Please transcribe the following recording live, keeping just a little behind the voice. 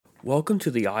Welcome to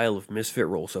the Isle of Misfit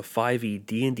Rolls, a 5e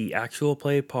D&D actual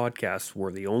play podcast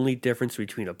where the only difference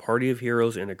between a party of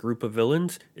heroes and a group of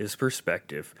villains is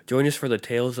perspective. Join us for the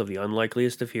tales of the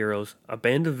unlikeliest of heroes, a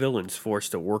band of villains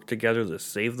forced to work together to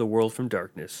save the world from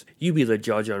darkness. You be the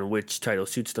judge on which title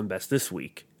suits them best this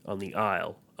week on the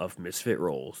Isle of Misfit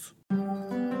Rolls.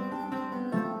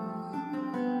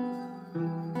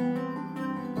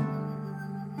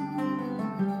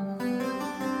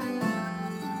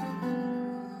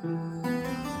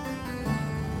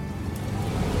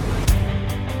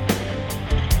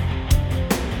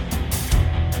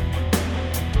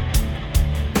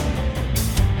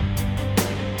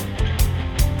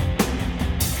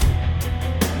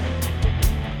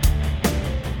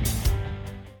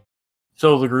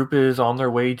 So the group is on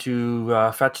their way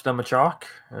to fetch them a chalk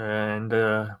and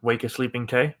wake a sleeping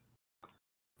Tay.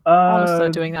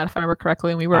 Honestly, doing that if I remember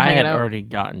correctly, and we were I hanging had out. already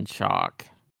gotten chalk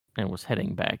and was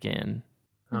heading back in.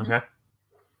 Okay.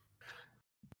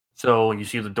 So you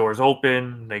see the doors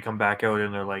open, they come back out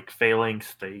in their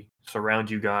phalanx, they surround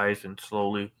you guys and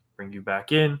slowly bring you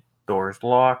back in. Doors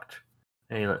locked.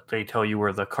 They tell you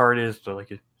where the cart is. They're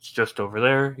like, it's just over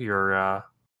there. Your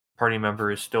party member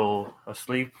is still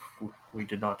asleep. We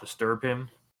did not disturb him.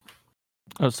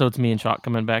 Oh, so it's me and Chalk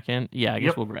coming back in? Yeah, I guess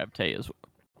Yep. we'll grab Tay as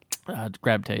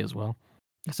well.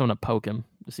 I just want to poke him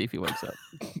to see if he wakes up.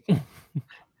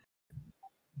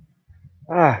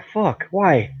 Ah, fuck.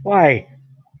 Why?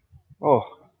 Oh,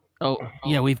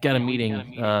 yeah, we've got a meeting,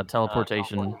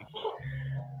 teleportation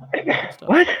stuff.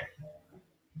 what?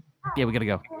 Yeah, we gotta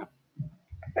go.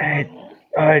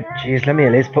 Jeez, let me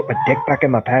at least put my dick back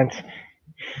in my pants.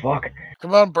 Fuck.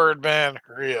 Come on, Birdman,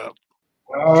 hurry up.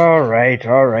 All right,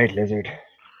 lizard.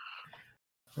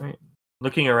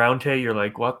 Looking around, Tay, you're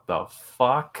like, what the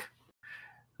fuck?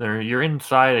 You're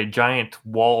inside a giant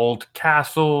walled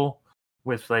castle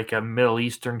with like a Middle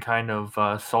Eastern kind of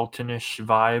sultanish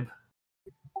vibe.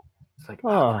 It's like,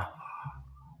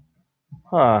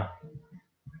 Huh.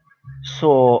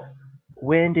 So,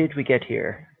 when did we get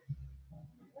here?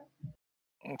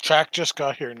 Jack just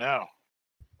got here now.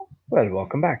 Well,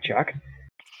 welcome back, Jack.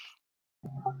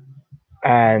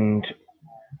 And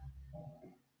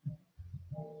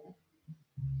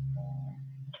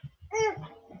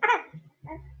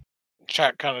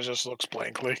Jack kind of just looks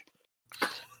blankly.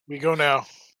 We go now.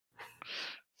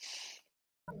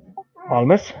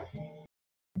 Almas?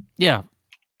 Yeah.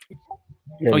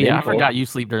 Little Oh yeah, I info? forgot you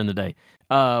sleep during the day.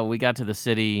 We got to the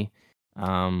city.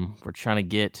 We're trying to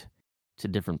get to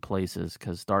different places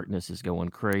because darkness is going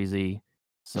crazy.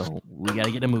 So we got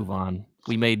to get a move on.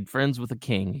 We made friends with the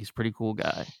king. He's a pretty cool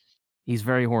guy. He's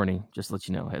very horny. Just to let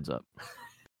you know, heads up.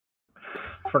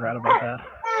 Forgot about that.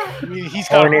 I mean, he's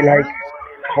got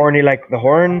Horny like the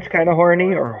horns kind of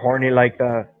horny, or horny like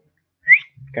the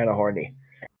kind of horny?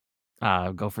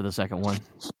 Go for the second one.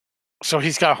 So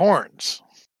he's got horns.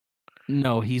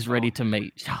 No, he's ready to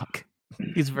mate, Chuck.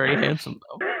 He's very handsome,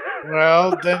 though.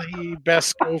 Well, then he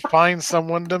best go find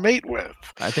someone to mate with.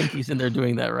 I think he's in there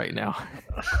doing that right now.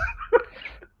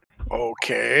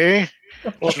 Okay.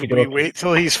 Should we wait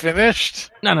till he's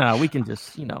finished? No. We can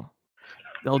just,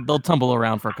 they'll tumble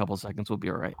around for a couple seconds. We'll be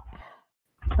all right.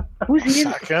 Who's he?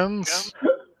 Seconds.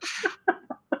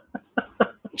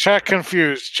 Jack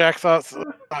confused. Jack thought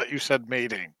you said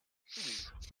mating.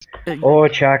 Oh,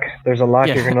 Chuck, there's a lot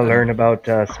Yeah. you're going to learn about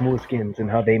smooth skins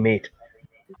and how they mate.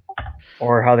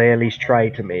 Or how they at least try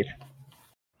to mate.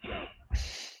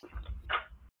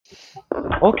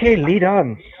 Okay, lead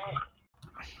on.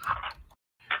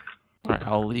 All right,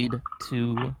 I'll lead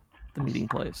to the meeting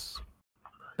place.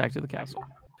 Back to the castle.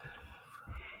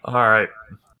 all right.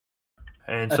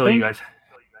 And so you guys,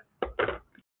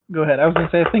 Go ahead. I was going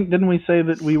to say, didn't we say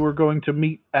that we were going to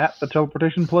meet at the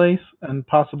teleportation place and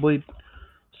possibly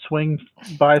swing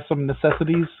by some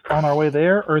necessities on our way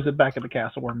there? Or is it back at the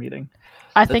castle we're meeting?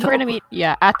 I think we're gonna meet,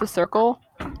 at the circle,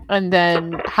 and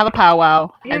then have a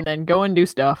powwow, and then go and do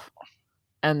stuff,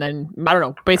 and then I don't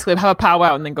know, basically have a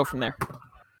powwow and then go from there.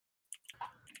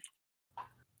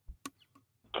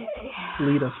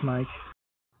 Lead us, Mike.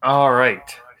 all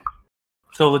right.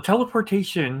 So the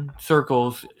teleportation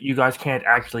circles you guys can't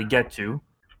actually get to.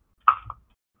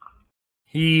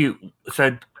 He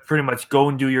said pretty much go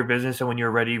and do your business, and when you're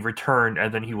ready, return,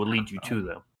 and then he will lead you to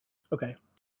them. Okay.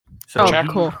 So Oh,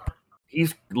 cool.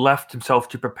 He's left himself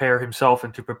to prepare himself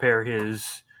and to prepare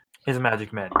his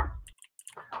magic men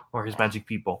or his magic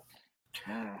people.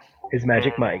 His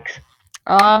magic mics.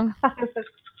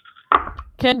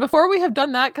 Before we have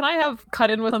done that, can I have cut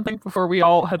in with something before we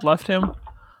all had left him?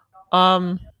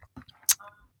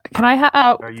 Can I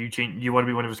have? Are you you want to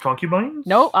be one of his concubines?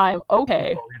 No, I'm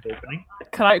okay. Oh, his opening?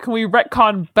 Can we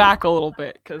retcon back a little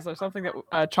bit because there's something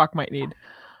that Chalk might need.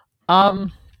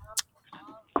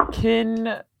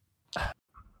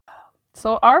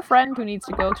 So our friend who needs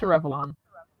to go to Revlon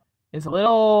is a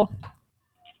little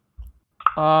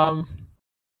not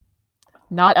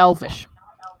elvish.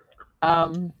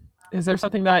 Is there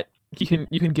something that you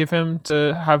can give him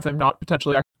to have them not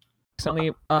potentially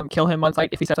accidentally kill him on sight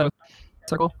if he steps out of the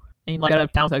circle and like out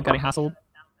of town without getting hassled?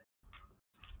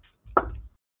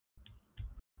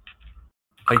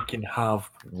 I can have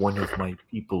one of my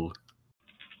people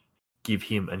give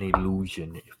him an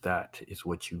illusion if that is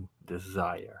what you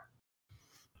desire.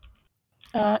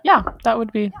 Yeah, that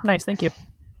would be nice. Thank you.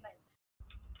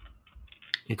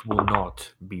 It will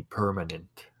not be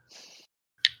permanent.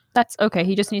 That's okay.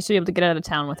 He just needs to be able to get out of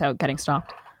town without getting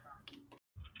stopped.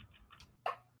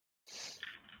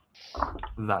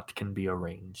 That can be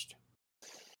arranged.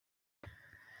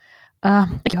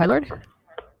 Thank you, High Lord.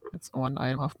 That's one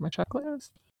item off my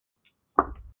checklist.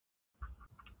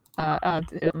 I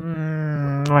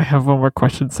have one more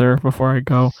question, sir, before I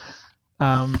go.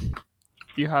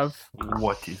 You have...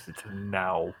 What is it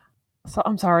now? So,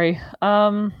 I'm sorry.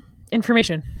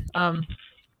 Information.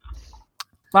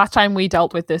 Last time we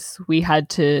dealt with this, we had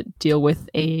to deal with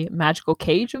a magical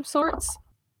cage of sorts.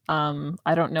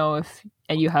 I don't know if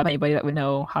you have anybody that would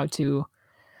know how to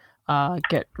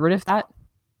get rid of that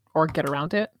or get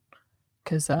around it,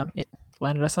 because it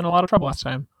landed us in a lot of trouble last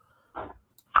time.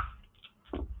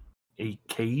 A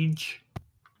cage?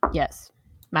 Yes,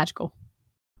 magical.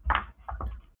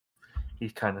 He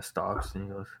kind of stops and he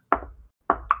goes,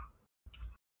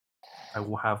 I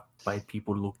will have my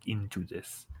people look into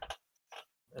this.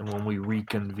 And when we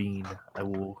reconvene, I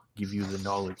will give you the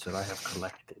knowledge that I have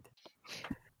collected.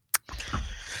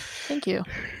 Thank you.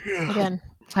 Again,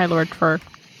 High Lord, for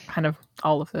kind of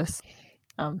all of this.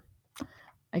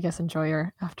 I guess enjoy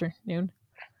your afternoon.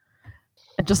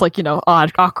 And just like,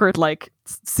 odd, awkward, like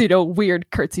pseudo weird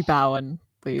curtsy bow and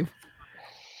leave.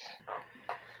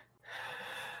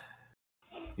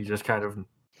 He just kind of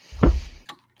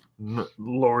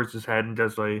lowers his head and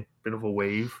does a bit of a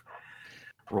wave,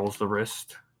 rolls the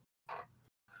wrist,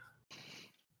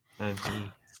 and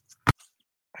he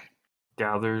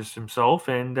gathers himself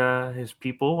and his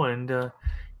people, and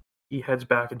he heads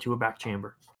back into a back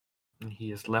chamber. And he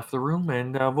has left the room,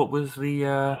 and what was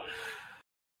the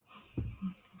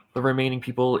remaining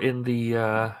people in the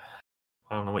I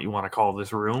don't know what you want to call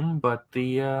this room, but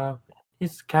the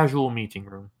his casual meeting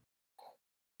room.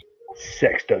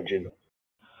 Sex dungeon.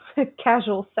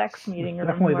 Casual sex meeting room.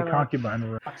 Definitely the more like. concubine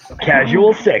room.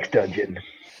 Casual sex dungeon.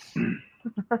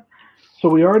 So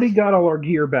we already got all our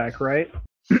gear back, right?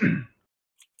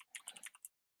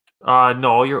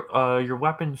 No, your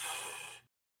weapons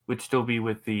would still be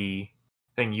with the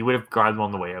thing. You would have grabbed them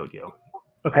on the way out, yo.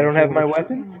 Okay, I don't have my so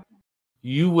weapon.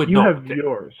 You would You know. have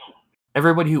yours.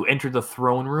 Everybody who entered the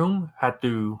throne room had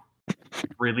to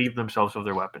relieve themselves of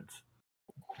their weapons.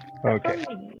 Okay.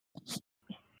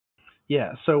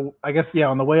 Yeah, so I guess,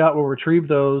 on the way out we'll retrieve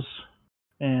those,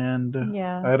 and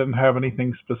Yeah. I didn't have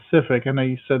anything specific. I know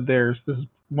you said this is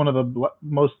one of the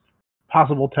most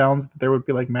possible towns that there would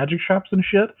be like magic shops and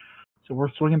shit, so we're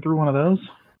swinging through one of those.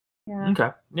 Yeah.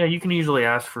 Okay. Yeah, you can easily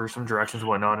ask for some directions and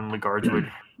whatnot, and the guards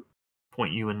would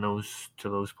point you in to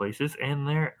those places. And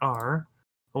there are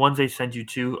the ones they send you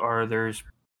to there's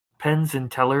Pens and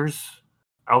Tellers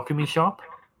Alchemy Shop.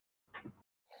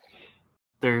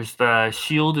 There's the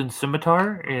Shield and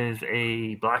Scimitar is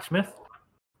a blacksmith.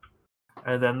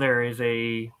 And then there is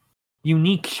a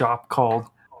unique shop called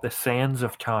the Sands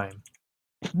of Time.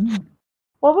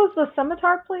 What was the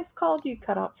scimitar place called? You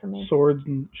cut out for me. Swords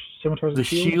and scimitars The and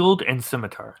shields? Shield and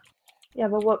Scimitar. Yeah,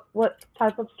 but what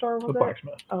type of store was The it?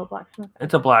 blacksmith. Oh, blacksmith.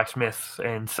 It's a blacksmith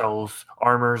and sells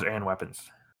armors and weapons.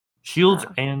 Shields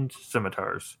and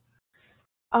scimitars.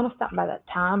 I want to stop by that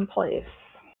time place.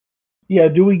 Yeah,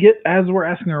 do we get, as we're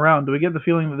asking around, do we get the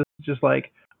feeling that this is just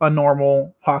like a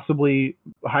normal, possibly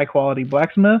high quality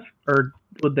blacksmith, or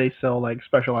would they sell like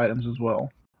special items as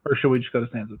well? Or should we just go to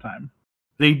Sands of Time?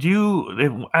 They do.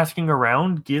 They're asking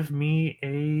around. Give me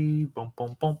a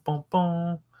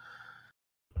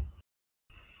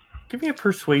Give me a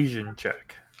persuasion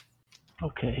check.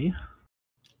 Okay.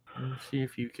 Let's see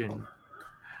if you can.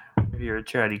 If you're a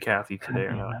chatty Cathy today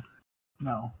or not.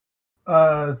 No.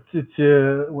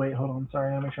 Wait, hold on.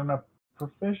 Sorry, I make sure I'm not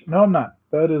proficient. No, I'm not.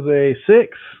 That is a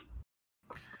 6.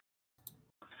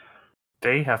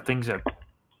 They have things that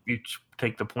you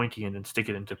take the pointy end and stick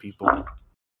it into people.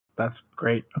 That's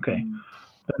great. Okay.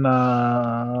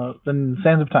 Then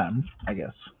Sands of Time, I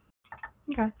guess.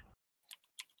 Okay.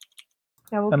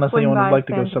 Yeah, we'll Unless swing anyone would by like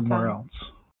to go Sandy somewhere Town.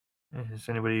 else. Is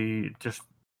anybody just?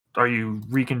 Are you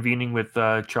reconvening with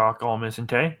Chalk, Almas, and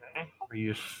Tay? Or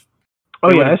you? Oh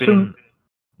It yeah, would I have assumed. been-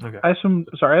 Okay.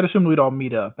 I'd assumed we'd all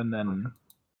meet up, and then,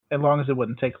 as long as it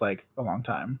wouldn't take like a long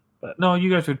time. But No, you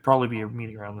guys would probably be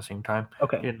meeting around the same time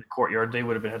okay. in the courtyard. They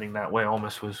would have been heading that way.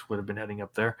 Almas would have been heading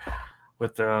up there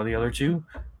with the other two.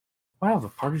 Wow, the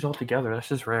party's all together.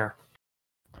 This is rare.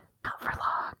 Not for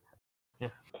long.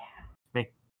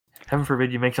 Heaven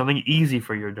forbid you make something easy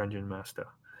for your dungeon master.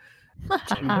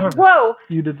 Whoa!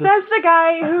 You did this. Says the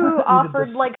guy who You did offered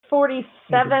this. like You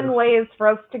 47 did this. ways for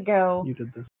us to go. You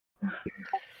did this.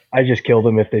 I just kill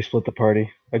them if they split the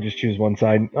party. I just choose one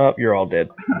side. Oh, you're all dead.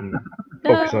 And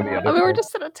focus on the other. I mean, we're four.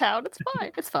 just in a town. It's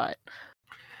fine. It's fine.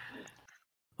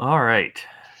 All right.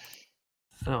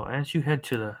 So as you head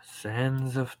to the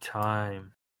Sands of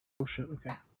Time, Oh shit.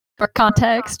 Okay. For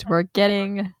context, we're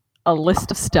getting a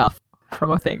list of stuff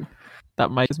from a thing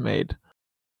that Mike has made.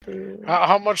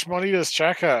 How much money does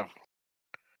Jack have?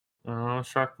 money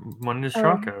to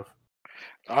Shark have.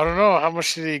 I don't know. How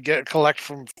much did he collect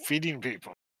from feeding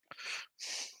people?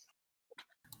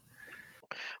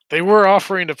 They were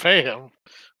offering to pay him.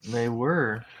 They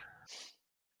were.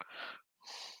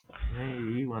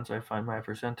 Maybe once I find my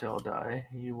percentile die,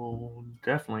 you will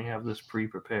definitely have this I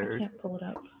pre-prepared can't pull it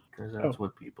up. because that's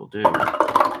what people do.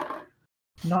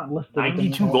 Not listed. in the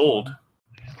 92 notes. gold.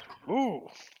 Ooh.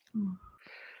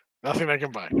 Nothing I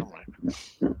can buy. Never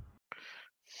mind.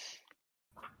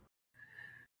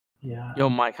 Yeah. Yo,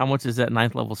 Mike, how much is that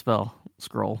 9th level spell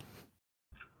scroll?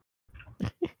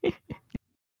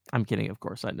 I'm kidding, of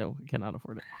course. I know we cannot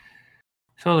afford it.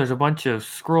 So there's a bunch of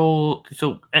scroll.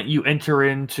 So you enter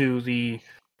into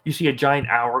you see a giant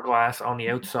hourglass on the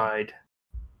outside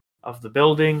of the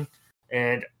building,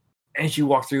 and as you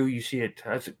walk through, you see it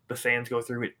as the sands go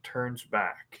through. It turns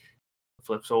back,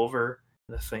 flips over,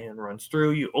 the sand runs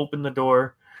through. You open the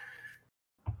door.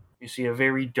 You see a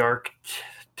very dark,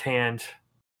 tanned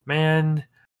man,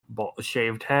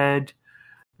 shaved head,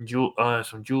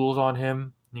 some jewels on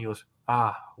him. And he goes,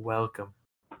 "Ah, welcome.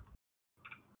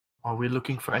 Are we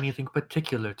looking for anything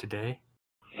particular today?"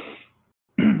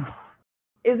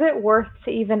 Is it worth to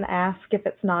even ask if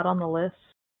it's not on the list?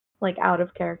 Like out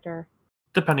of character?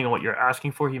 Depending on what you're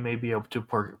asking for, he may be able to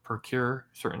procure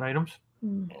certain items.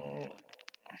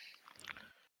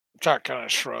 Jack kind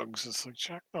of shrugs. It's like,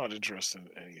 Jack, not interested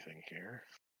in anything here.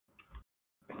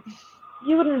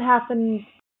 You wouldn't happen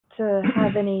to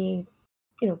have any,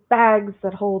 bags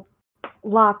that hold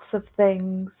lots of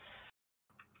things?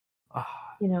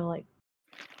 Ah, Like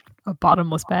A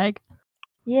bottomless bag.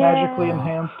 Magically yeah.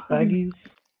 enhanced baggies.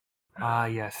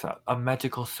 yes, a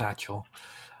magical satchel.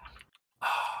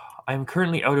 I'm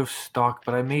currently out of stock,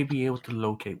 but I may be able to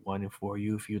locate one for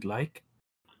you if you'd like.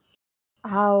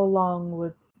 How long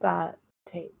would that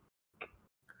take?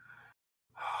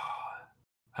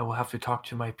 I will have to talk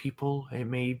to my people. It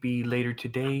may be later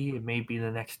today. It may be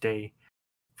the next day.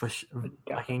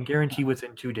 I can guarantee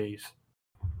within 2 days.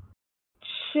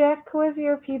 Check with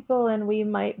your people and we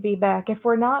might be back. If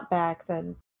we're not back,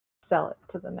 then sell it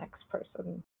to the next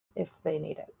person if they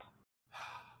need it.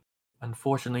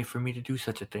 Unfortunately, for me to do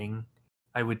such a thing,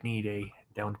 I would need a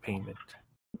down payment.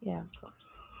 Yeah, of course.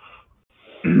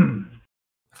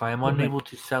 If I am unable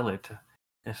to sell it,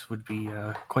 this would be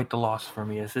quite the loss for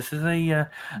me, as this is a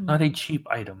not a cheap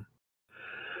item.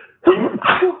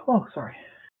 Oh, sorry.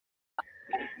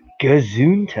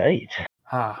 Gazoon tight.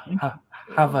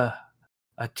 Have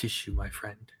a tissue, my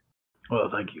friend. Well,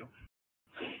 thank you.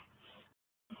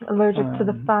 Allergic to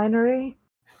the finery?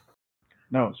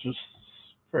 No, it's just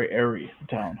very airy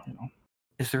town,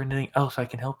 Is there anything else I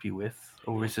can help you with,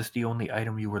 or is this the only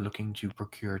item you were looking to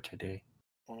procure today?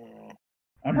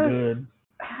 I'm good.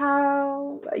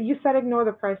 How you said ignore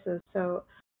the prices, so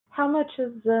how much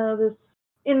is this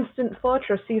instant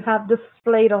fortress you have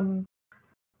displayed on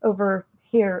over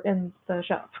here in the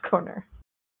shop corner?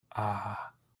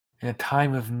 In a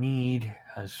time of need,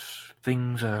 as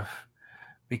things are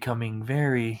becoming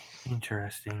very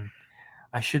interesting,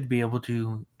 I should be able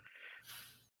to.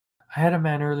 I had a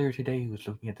man earlier today who was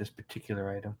looking at this particular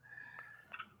item.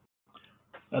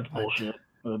 That's bullshit.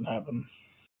 That didn't happen.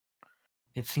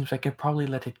 It seems I could probably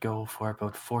let it go for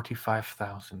about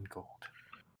 45,000 gold.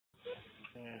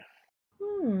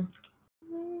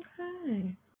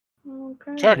 Okay.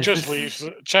 Jack just leaves.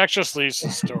 Jack just leaves the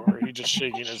store. He's just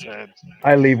shaking his head.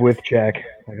 I leave with Jack.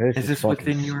 Like, Is this fucking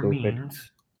within your stupid.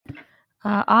 means?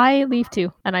 I leave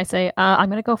too, and I say, I'm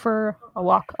gonna go for a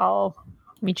walk. I'll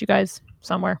meet you guys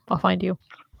somewhere. I'll find you.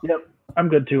 Yep, I'm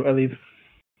good too. I leave.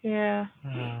 Yeah.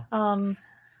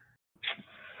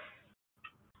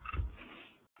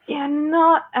 Yeah,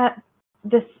 not at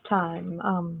this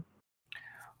time.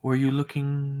 Were you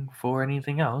looking for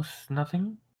anything else?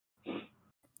 Nothing?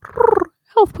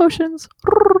 Health potions.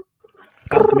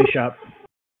 Alchemy shop.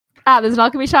 There's an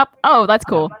alchemy shop. Oh, that's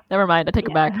cool. Never mind. I take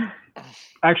it back.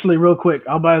 Actually, real quick,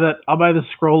 I'll buy that. I'll buy the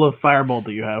scroll of firebolt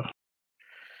that you have.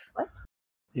 What?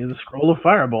 Yeah, the scroll of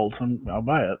firebolt. I'll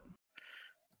buy it.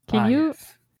 Can you?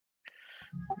 Yes.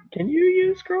 Can you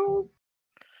use scroll?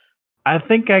 I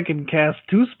think I can cast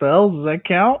 2 spells. Does that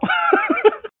count?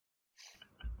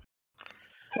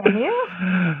 Can you?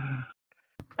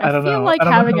 I don't feel know. like I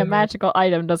don't having know. a magical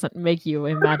item doesn't make you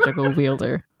a magical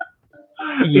wielder.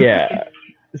 Yeah.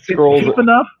 It's Scrolls. cheap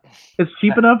enough. It's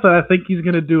cheap enough that I think he's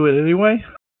gonna do it anyway.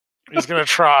 He's gonna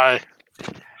try.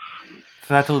 So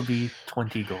that'll be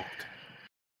 20 gold.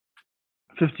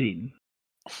 15.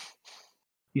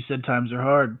 You said times are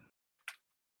hard.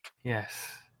 Yes.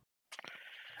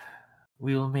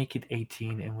 We will make it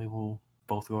 18 and we will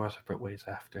both go our separate ways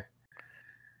after.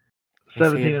 They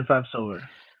say 17 and 5 silver.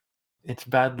 It's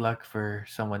bad luck for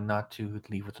someone not to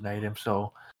leave with an item,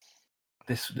 so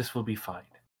this will be fine.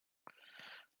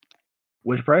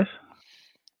 Which price?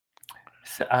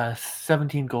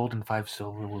 17 gold and 5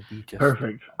 silver will be just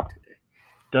Perfect. today.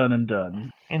 Done and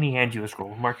done. And he hands you a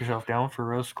scroll. Mark yourself down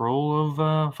for a scroll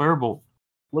of Firebolt.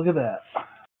 Look at that.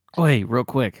 Wait, real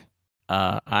quick.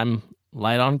 I'm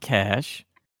light on cash,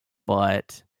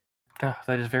 but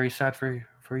That is very sad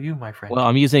for you, my friend. well,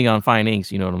 I'm using it on fine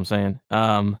inks. You know what I'm saying?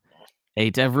 Hey,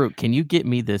 Devroot, can you get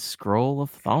me this scroll of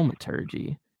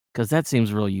thaumaturgy? Because that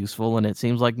seems real useful, and it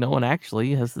seems like no one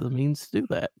actually has the means to do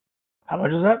that. How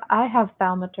much is that? I have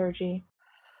thaumaturgy.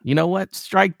 You know what?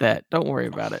 Strike that. Don't worry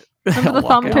about it. Remember the I'll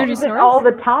walk out. thaumaturgy Use it all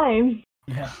the time.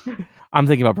 Yeah. I'm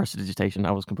thinking about prestidigitation.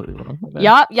 I was completely wrong. My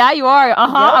bad. Yeah, you are. Yep.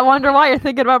 I wonder why you're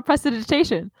thinking about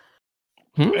prestidigitation.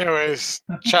 Anyways,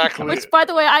 Jack. Which, by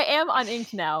the way, I am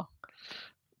uninked now.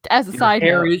 As a your side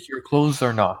hair note. is, your clothes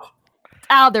are not.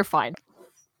 They're fine.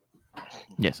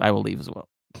 Yes, I will leave as well.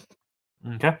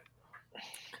 Okay.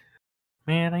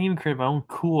 Man, I even created my own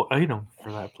cool item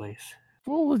for that place.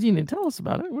 Well, you need to tell us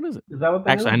about it. What is it? Is that what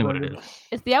that Actually, is? I know what it is.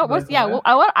 It's the hourglass. Like Yeah, that?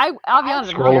 well, I'll be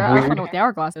honest. Scroll of I don't weird. know what the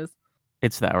hourglass is.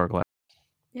 It's the hourglass.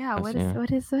 Yeah, Yes, what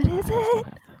yeah. is it?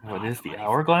 What is the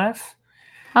hourglass?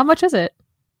 How much is it?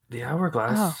 The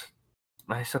hourglass. Oh.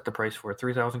 I set the price for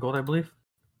 3,000 gold, I believe.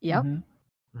 Yep. Mhm.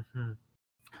 Mm-hmm.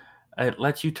 It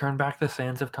lets you turn back the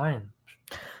sands of time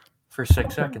for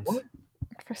 6 seconds.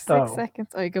 For 6 Oh. seconds.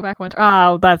 Oh, you go back one.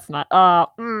 Oh, that's not.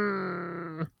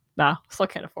 Nah, still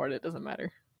can't afford it. Doesn't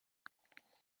matter.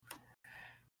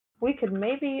 We could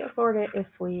maybe afford it if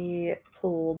we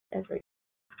pulled every.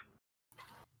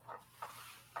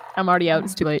 I'm already out.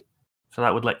 It's too late. So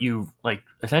that would let you, like,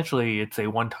 essentially, it's a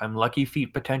one-time lucky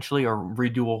feat potentially, or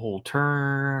redo a whole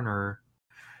turn, or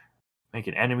make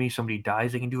an enemy. Somebody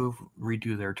dies, they can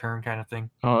redo their turn, kind of thing.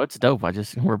 Oh, it's dope.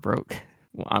 We're broke.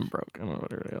 Well, I'm broke. I don't know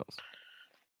about everybody else.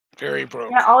 Very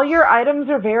broke. Yeah, all your items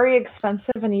are very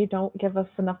expensive, and you don't give us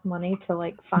enough money to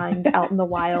like find out in the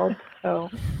wild. So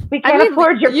we can't mean,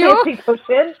 afford your you- fancy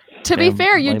potion. To be Damn,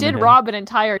 fair, you blaming did him. rob an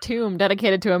entire tomb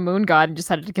dedicated to a moon god and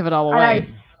decided to give it all And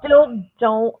away. I still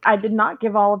don't. I did not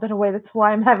give all of it away. That's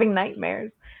why I'm having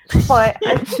nightmares. But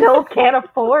I still can't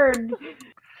afford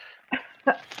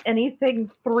anything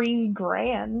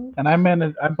 $3,000. And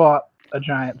I bought a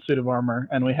giant suit of armor,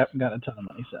 and we haven't gotten a ton of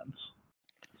money since.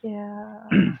 Yeah.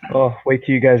 Oh, wait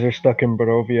till you guys are stuck in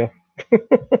Barovia. Oh,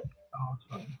 it's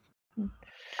fine.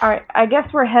 All right. I guess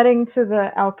we're heading to the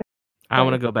alchemy. I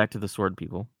want to go back to the sword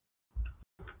people.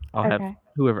 I'll have Okay.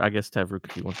 whoever. I guess Tavrook,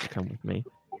 if he wants to come with me.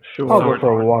 Sure. I'll go Sword.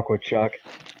 for a walk with Chuck.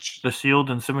 The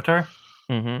shield and scimitar.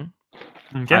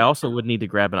 Mm-hmm. Okay. I also would need to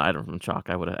grab an item from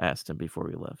Chalk. I would have asked him before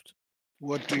we left.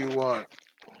 What do you want?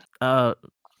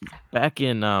 Back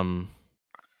in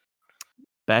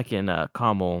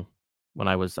Carmel, when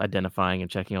I was identifying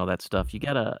and checking all that stuff, you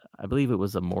got I believe it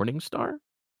was a Morning Star.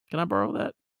 Can I borrow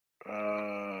that?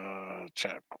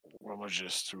 Jack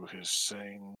rummages through his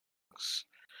things.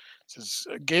 Says,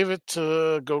 gave it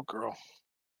to Goat Girl.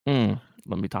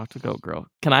 Let me talk to Goat Girl.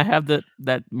 Can I have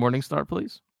that Morning Star,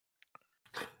 please?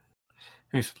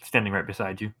 He's standing right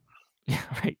beside you. Yeah,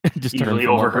 right. Just turn Easily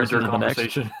from one overheard person your to the next.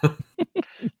 conversation.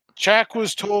 Jack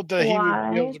was told that he would be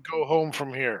Why? able to go home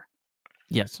from here.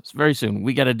 Yes, very soon.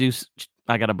 We got to do.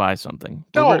 I got to buy something.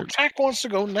 No, We're- Jack wants to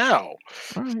go now.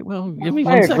 All right. Well, give me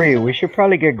I 1 second. agree. We should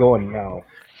probably get going now.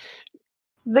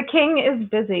 The king is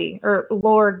busy, or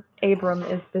Lord Abram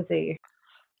is busy.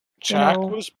 Jack No.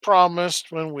 was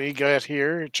promised when we get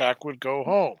here, Jack would go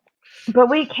home. But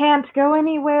we can't go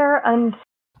anywhere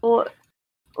until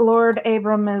Lord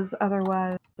Abram is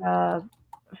otherwise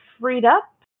freed up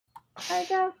I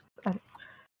guess.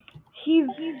 He's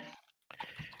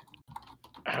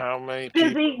How many people?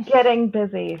 busy getting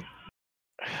busy.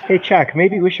 Hey, Chuck,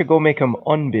 maybe we should go make him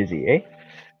unbusy, eh?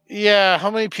 Yeah, how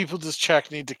many people does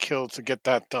Chuck need to kill to get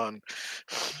that done?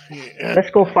 Yeah. Let's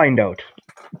go find out.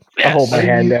 I'll hold my I think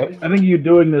hand you- out. I think you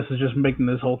doing this is just making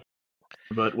this whole thing,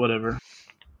 but whatever.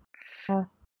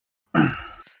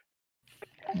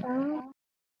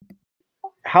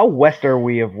 How west are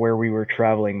we of where we were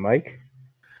traveling, Mike?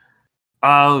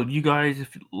 You guys,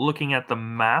 if you're looking at the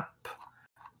map,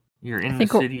 you're in the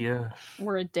think we're- city.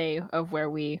 We're a day of where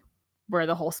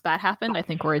the whole spat happened. I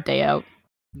think we're a day out.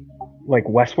 Like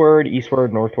westward,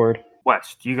 eastward, northward?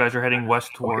 West. You guys are heading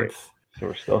west towards. So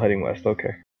we're still heading west,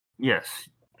 okay. Yes.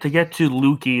 To get to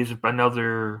Lukey is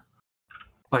another,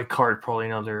 by cart, probably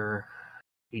another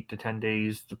 8 to 10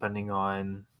 days, depending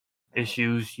on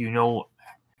issues. You know,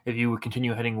 if you would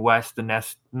continue heading west, the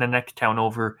next town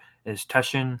over is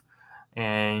Teshin,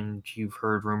 and you've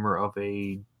heard rumor of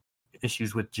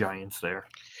issues with giants there.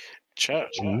 Chuck.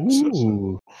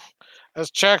 Ooh.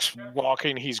 As Chuck's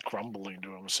walking, he's grumbling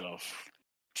to himself.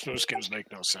 Smoothskins make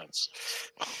no sense.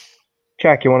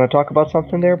 Jack, you want to talk about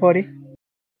something there, buddy?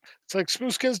 It's like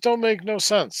Smoothskins don't make no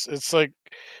sense. It's like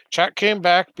Chuck came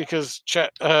back because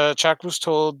Chuck was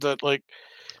told that like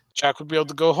Chuck would be able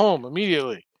to go home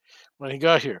immediately when he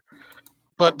got here.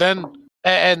 But then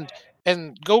and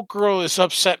Gokuro is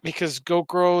upset because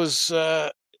Gokuro's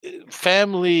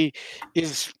family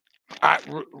is at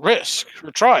risk,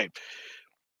 her tribe.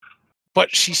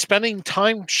 But she's spending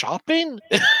time shopping?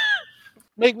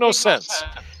 Make no sense.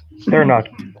 They're not.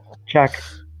 Jack,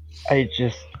 I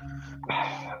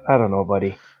don't know,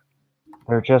 buddy.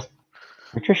 They're just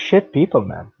shit people,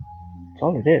 man. That's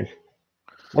all it is.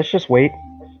 Let's just wait,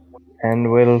 and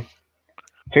we'll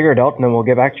figure it out, and then we'll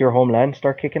get back to your homeland and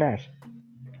start kicking ass.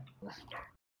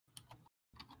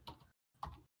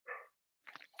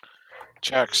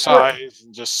 Chuck sighs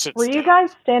and just sits Were you down.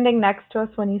 guys standing next to us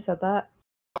when you said that?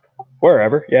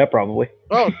 Wherever, yeah, probably.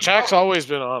 Oh, Chuck's always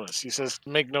been honest. He says,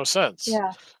 make no sense.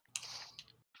 Yeah.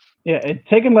 Yeah, it's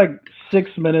taken like 6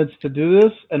 minutes to do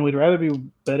this, and we'd rather be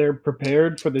better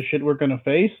prepared for the shit we're gonna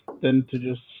face than to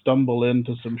just stumble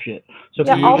into some shit. So if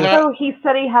Yeah. you Also, he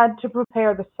said he had to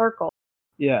prepare the circle.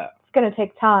 yeah, It's going to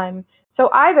take time. So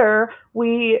either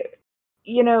we,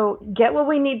 get what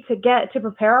we need to get to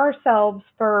prepare ourselves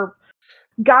for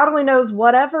God only knows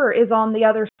whatever is on the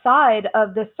other side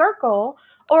of this circle,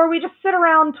 or we just sit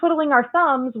around twiddling our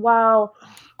thumbs while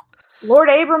Lord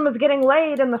Abram is getting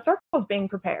laid and the circle is being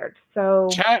prepared. So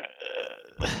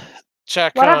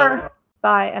Chuck, whatever.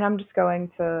 Bye. And I'm just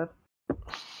going to.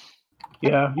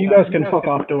 yeah, you guys can fuck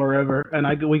off to wherever, and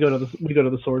we go to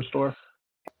the sword store.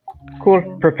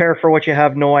 Cool. Prepare for what you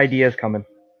have no ideas coming.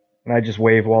 And I just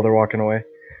wave while they're walking away.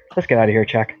 Let's get out of here,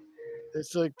 Chuck.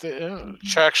 it's like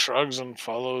Chuck shrugs and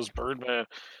follows Birdman.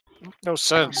 No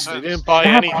sense. They didn't buy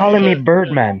Stop anything. calling me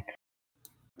Birdman.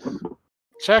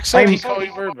 Chuck said I'm- he'd call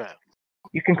you Birdman.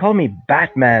 You can call me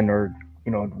Batman or,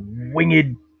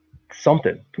 winged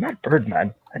something. I'm not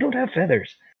Birdman. I don't have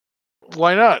feathers.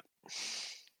 Why not?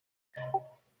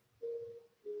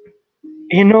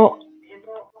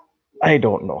 I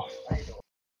don't know.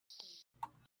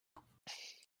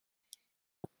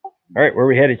 Alright, where are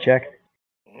we headed, Chuck?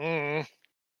 Mm.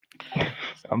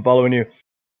 I'm following you.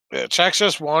 Yeah, Chuck's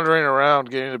just wandering around,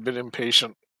 getting a bit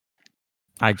impatient.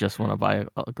 I just want to buy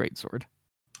a great sword.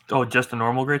 Oh, just a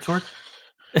normal greatsword?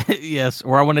 Yes,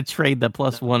 or I want to trade the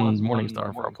 +1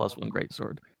 Morningstar for a +1 great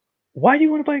sword Why do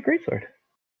you want to buy a greatsword?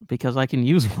 because I can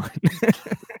use one.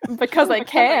 Because I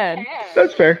can.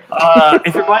 That's fair.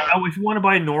 If you want to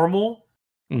buy normal,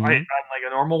 Mhm. like a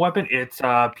normal weapon, it's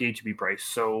PHB price.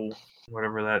 So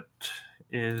whatever that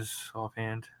is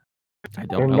offhand. I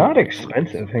don't They're know. not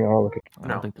expensive. Hang on, I'll look at I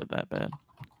No. don't think they're that bad.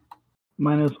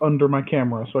 Mine is under my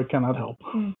camera, so I cannot help.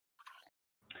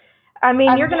 I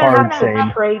mean, you're going to Hard have same.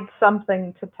 to trade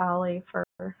something to Tally for.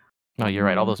 No, you're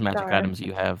right. All those magic Sorry. items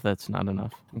you have, that's not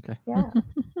enough. Okay. Yeah,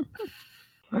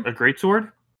 A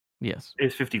greatsword Yes.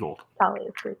 is 50 gold. Tally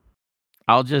is free.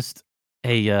 I'll just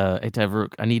hey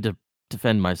Tavruk, I need to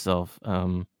defend myself.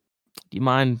 Do you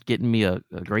mind getting me a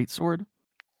great sword?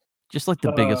 Just like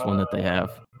the biggest one that they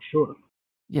have. Sure.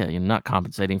 Yeah, you're not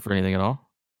compensating for anything at all.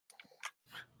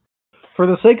 For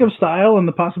the sake of style and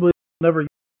the possibility of never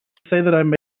say that I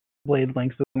made blade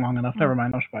lengths long enough. Never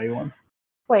mind, I'll just buy you one.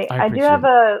 Wait, I I do have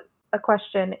appreciate a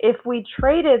question. If we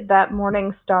traded that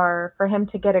Morning Star for him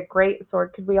to get a great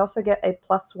sword, could we also get a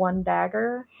 +1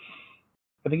 dagger?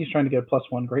 I think he's trying to get a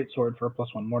 +1 great sword for a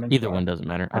 +1 morning. Either star. one doesn't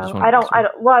matter. I just Oh, want I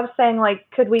don't. Well, I was saying, like,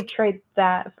 could we trade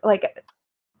that, like,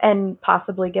 and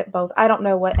possibly get both? I don't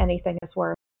know what anything is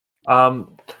worth.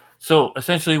 So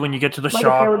essentially, when you get to the Like if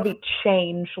shop, there would be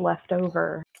change left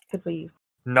over, could we?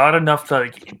 not enough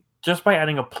to just by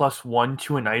adding a +1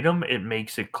 to an item, it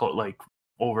makes it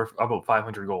over about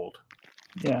 500 gold.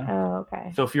 Yeah. Oh,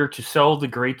 okay. So if you're to sell the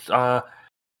greats,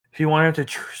 if you wanted to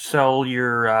sell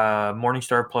your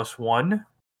Morningstar +1,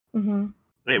 Mm-hmm.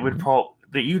 it would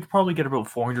you'd probably get about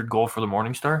 400 gold for the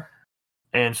Morningstar,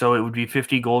 and so it would be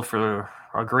 50 gold for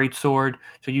a great sword.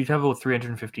 So you'd have about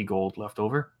 350 gold left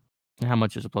over. How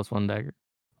much is a +1 dagger?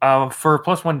 For a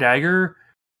 +1 dagger,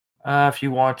 if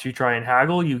you want to try and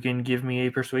haggle, you can give me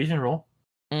a persuasion roll.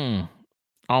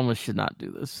 Almost should not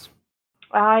do this.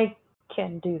 I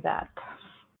can do that.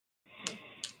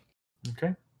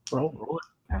 Okay. Roll.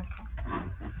 Okay.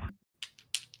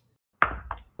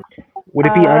 Would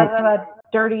it be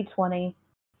dirty 20?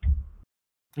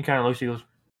 He kind of looks. He goes,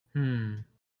 He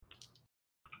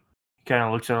kind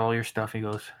of looks at all your stuff. He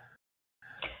goes,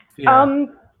 yeah.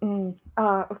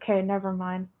 Okay, never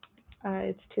mind.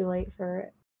 It's too late for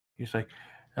it. He's like,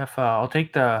 if I'll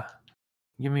take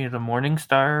give me the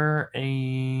Morningstar,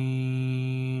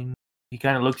 and he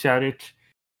kind of looks at it.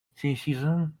 He's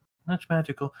that's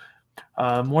magical.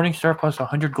 Morningstar plus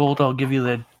 100 gold. I'll give you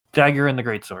the dagger and the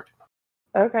greatsword.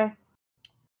 Okay.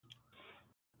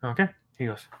 Okay. He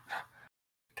goes,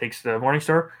 takes the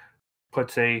Morningstar,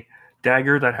 puts a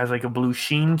dagger that has like a blue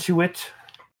sheen to it,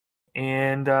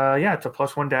 and it's a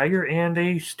 +1 dagger and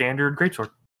a standard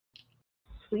greatsword.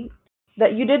 Sweet.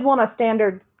 That you did want a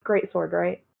standard greatsword,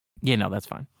 right? Yeah, no, that's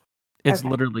fine. It's Okay.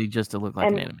 literally just to look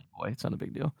like an anime boy. It's not a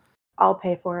big deal. I'll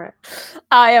pay for it.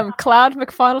 I am Cloud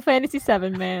McFinal Fantasy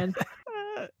 7 man.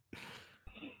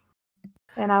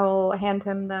 And I will hand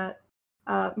him that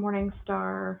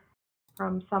Morningstar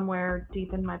from somewhere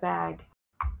deep in my bag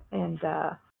and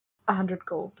 100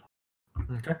 gold.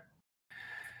 Okay.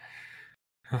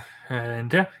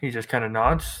 And he just kind of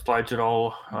nods, slides it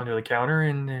all under the counter,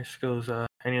 and just goes,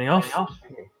 anything else?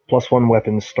 +1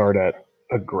 weapons start at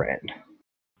 $1,000.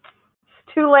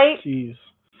 It's too late. Jeez.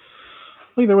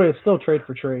 Either way, it's still trade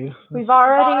for trade. We've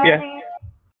already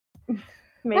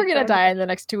We're gonna die in the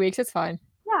next 2 weeks. It's fine.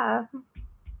 Yeah.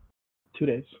 2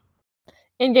 days.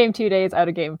 In game 2 days, out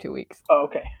of game 2 weeks. Oh,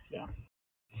 okay. Yeah.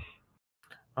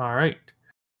 All right.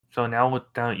 So now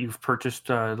that you've purchased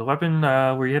the weapon,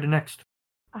 where are you headed next?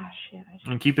 Ah, shit.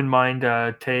 And keep in mind,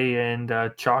 Tay and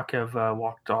Chalk have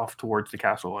walked off towards the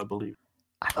castle, I believe.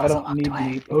 I don't need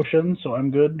any potions, so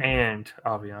I'm good. And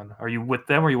Avian, are you with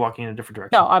them, or are you walking in a different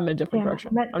direction? No, I'm in a different Yeah,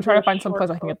 direction. meant I'm to trying go to find some place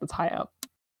short I can get this high up.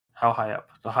 How high up?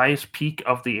 The highest peak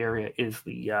of the area is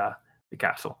the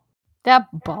castle. Yeah,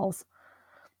 balls.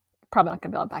 Probably not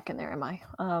gonna be able back in there, am I?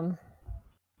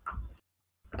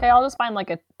 Okay, I'll just find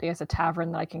a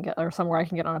tavern that I can get, or somewhere I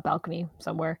can get on a balcony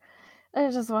somewhere. I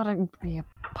just want to be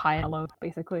high and alone,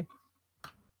 basically.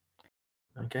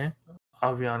 Okay.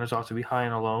 Avian is also be high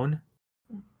and alone.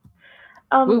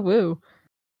 Woo woo.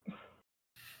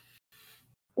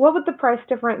 What would the price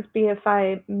difference be if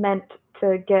I meant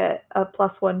to get a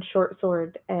 +1 short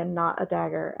sword and not a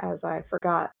dagger, as I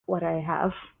forgot what I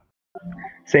have?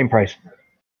 Same price.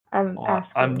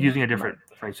 I'm using a different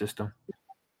price system.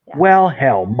 Yeah. Well,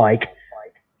 hell, Mike.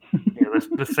 Yeah,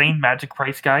 the same magic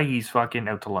price guy, he's fucking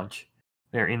out to lunch.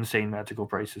 They're insane magical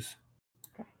prices.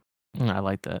 I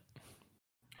like that.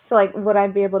 So, would I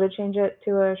be able to change it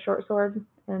to a short sword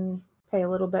and pay a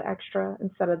little bit extra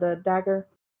instead of the dagger?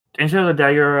 Instead of the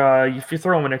dagger, if you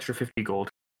throw him an extra 50 gold.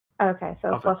 Okay,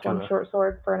 so Up to +1 short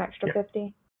sword for an extra Yep.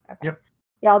 50? Okay. Yep.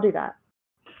 Yeah, I'll do that.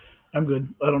 I'm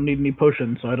good. I don't need any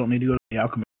potions, so I don't need to go to the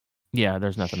alchemy. Yeah,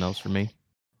 there's nothing else for me.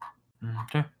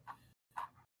 Okay.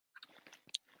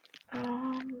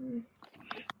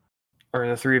 Are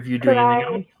the three of you doing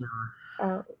anything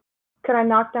else? Could I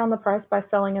knock down the price by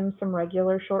selling him some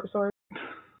regular short swords?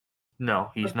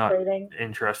 No, he's With not trading?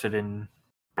 interested in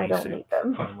I don't basic need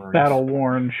them. armor. Battle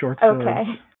worn short swords.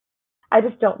 Okay. I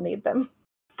just don't need them.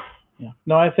 Yeah.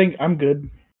 No, I think I'm good.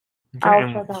 Okay, I'll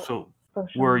and check out so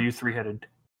potions. where are you three headed?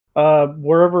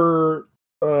 Wherever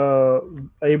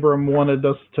Abram wanted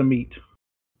us to meet.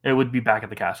 It would be back at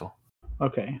the castle.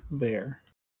 Okay, there.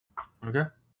 Okay.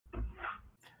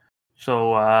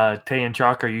 So, Tay and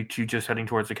Chalk, are you two just heading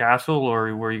towards the castle,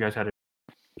 or where are you guys headed?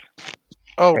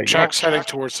 Oh, Right, Jack's heading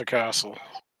towards the castle.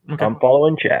 Okay. I'm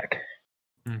following Jack.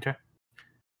 Okay.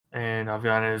 And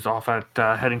Aviana is off at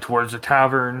heading towards the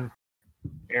tavern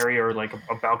area, or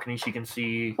a balcony she can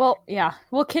see. Well, yeah.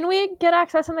 Well, can we get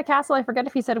access in the castle? I forget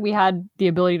if he said we had the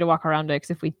ability to walk around it, because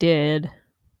if we did,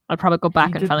 I'd probably go back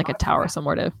He and did find a not do tower that.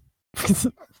 somewhere to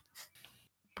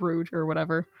brood or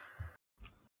whatever.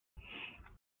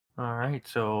 All right,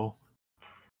 so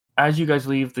as you guys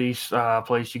leave this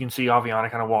place, you can see Aviana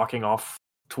kind of walking off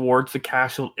towards the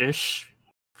castle-ish,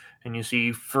 and you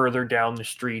see further down the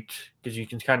street, because you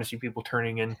can kind of see people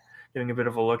turning in, giving a bit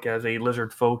of a look as a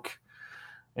lizard folk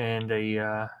and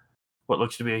a what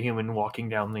looks to be a human walking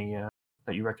down the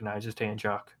that you recognize as Tay and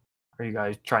Chuck. Are you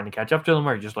guys trying to catch up to them,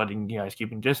 or are you just letting you guys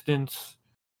keeping distance?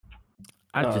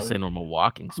 I'd just say normal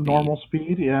walking speed. Normal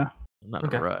speed, yeah. Not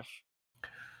Okay. a rush.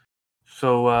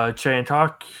 So Tay and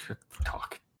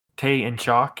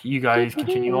Chalk, you guys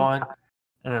continue on.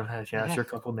 And yeah, it's your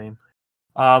couple name.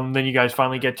 Then you guys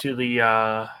finally get to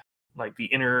the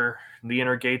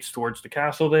inner gates towards the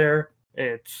castle there.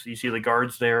 You see the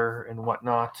guards there and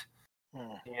whatnot.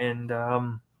 And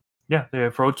yeah, they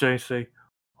approach, they say,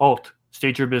 "Halt,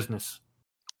 state your business."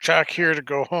 Jack here to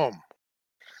go home.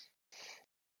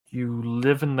 You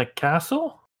live in the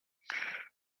castle?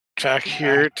 Jack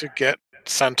here to get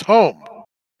sent home.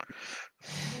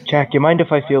 Jack, you mind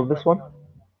if I feel this one?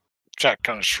 Jack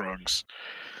kind of shrugs.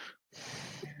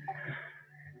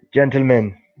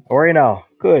 Gentlemen, Ori now.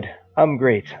 Good. I'm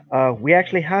great. We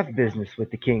actually have business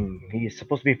with the king. He's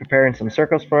supposed to be preparing some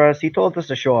circles for us. He told us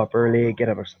to show up early, get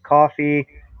us some coffee,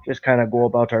 just kind of go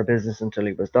about our business until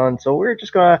he was done. So we're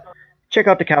just gonna check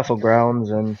out the castle grounds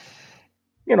and,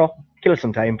 kill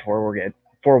some time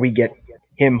before we get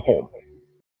him home.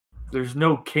 There's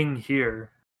no king here.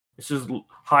 This is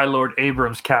High Lord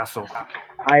Abram's castle.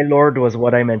 High Lord was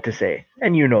what I meant to say,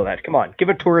 and you know that. Come on, give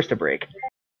a tourist a break.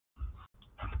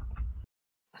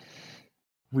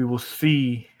 We will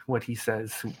see what he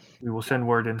says. We will send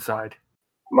word inside.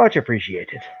 Much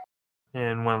appreciated.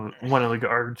 And one of the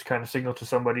guards kind of signal to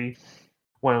somebody.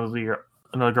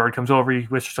 Another guard comes over. He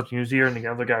whispers something in his ear, and the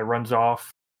other guy runs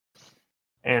off.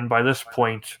 And by this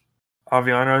point,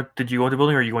 Aviana, did you go to the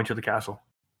building, or are you going to the castle?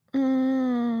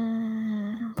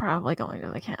 Probably going to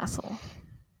the castle.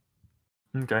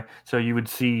 Okay, so you would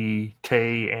see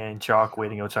Tay and Chalk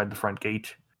waiting outside the front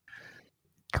gate.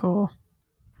 Cool.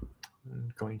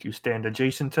 Going to stand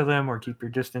adjacent to them or keep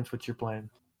your distance? What's your plan?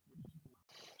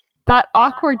 That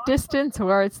awkward distance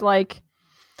where it's like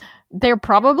they're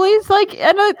probably like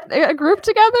in a group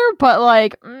together, but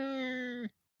like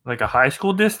a high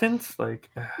school distance,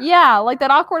 yeah, like that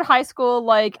awkward high school.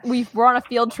 Like we're on a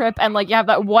field trip and like you have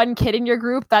that one kid in your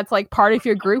group that's like part of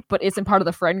your group but isn't part of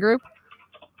the friend group.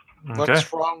 Okay.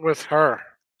 What's wrong with her?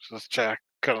 Says Jack,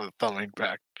 kind of thumbing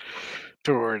back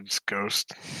towards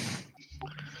Ghost.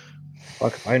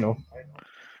 Fuck if I know.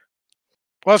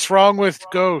 What's wrong with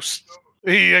Ghost?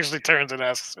 He actually turns and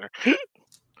asks her.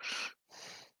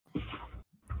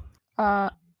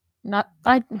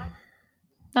 Nothing.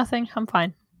 I'm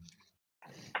fine.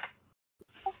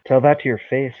 Tell that to your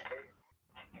face.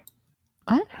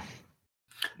 What?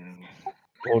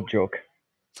 Old joke.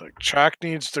 It's like Jack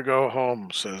needs to go home,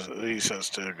 says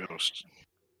to Ghost.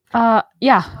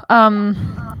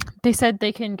 Yeah. They said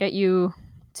they can get you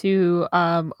to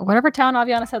whatever town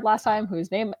Aviana said last time,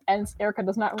 whose name Erica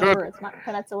does not remember. Good. It's not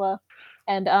Peninsula.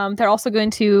 And they're also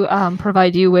going to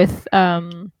provide you with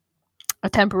a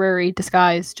temporary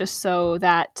disguise just so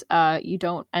that you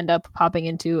don't end up popping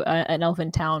into an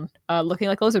elfin town looking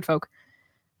like lizard folk.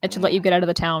 It should let you get out of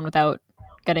the town without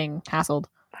getting hassled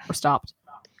or stopped.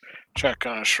 Jack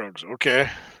kind of shrugs. Okay.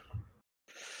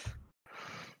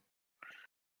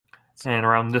 And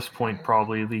around this point,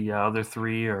 probably the other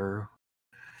three are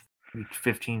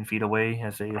 15 feet away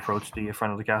as they approach the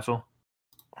front of the castle.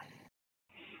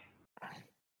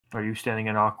 Are you standing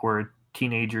an awkward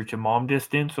teenager to mom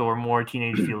distance or more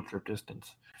teenage field trip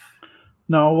distance?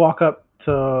 No, I'll walk up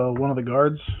to one of the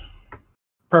guards,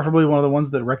 preferably one of the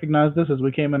ones that recognized us as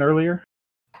we came in earlier.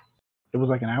 It was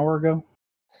like an hour ago.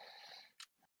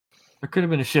 There could have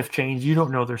been a shift change. You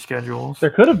don't know their schedules.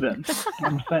 There could have been.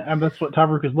 I'm saying that's what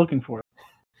Tavruk is looking for.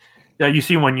 Yeah, you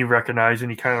see one you recognize, and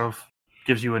he kind of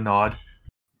gives you a nod.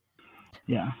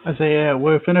 Yeah, I say, yeah,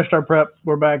 we finished our prep.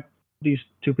 We're back. These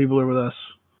two people are with us.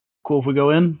 Cool if we go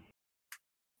in?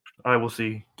 I will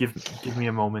see. Give me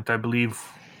a moment. I believe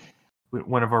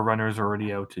one of our runners are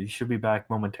already out. He should be back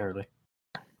momentarily.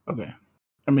 Okay.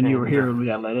 I mean, you were here when we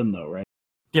got let in, though, right?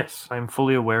 Yes, I'm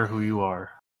fully aware who you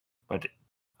are. But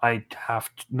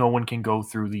no one can go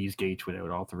through these gates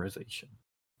without authorization.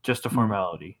 Just a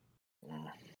formality.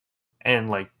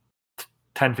 And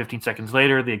 10, 15 seconds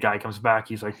later, the guy comes back.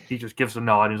 He just gives a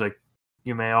nod. He's like,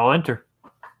 "You may all enter."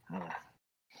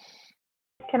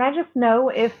 Can I just know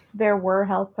if there were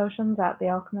health potions at the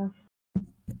alchemist?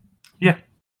 Yeah.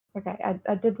 Okay,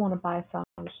 I did want to buy some.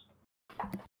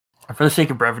 For the sake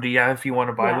of brevity, yeah, if you want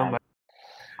to buy them.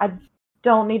 I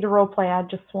don't need to roleplay. I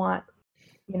just want,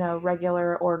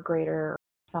 regular or greater or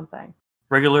something.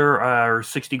 Regular are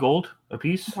 60 gold a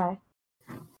piece. Okay.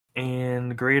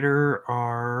 And the greater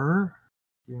are...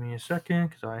 Give me a second,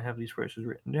 because I have these prices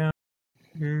written down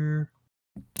here.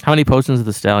 How many potions of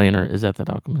the stallion is at that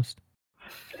alchemist?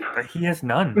 He has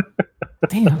none.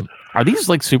 Damn. Are these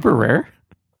like super rare?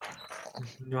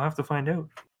 You'll have to find out.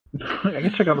 I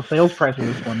guess check out the sales price of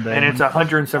this one day. And it's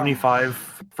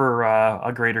 175 for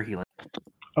a greater healing.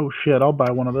 Oh shit! I'll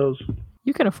buy one of those.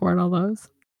 You can afford all those.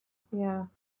 Yeah.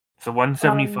 So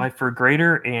 175 for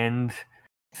greater and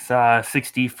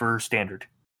 60 for standard.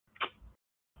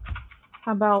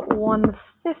 How about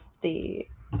 150?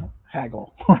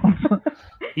 Haggle.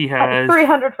 He has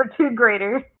 300 for 2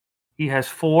 greater. He has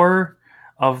 4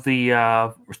 of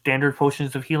the standard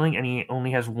potions of healing, and he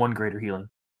only has 1 greater healing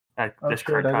at Oh this shit!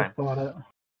 current I time. just bought it.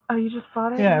 Oh, you just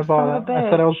bought it? Yeah, I You bought son it. of a I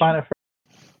said I was bitch. buying it for.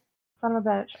 Son of a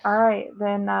bitch. All right,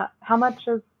 then how much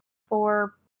is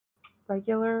for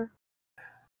regular?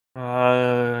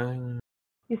 You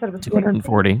said it was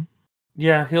 240.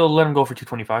 Yeah, he'll let him go for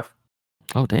 225.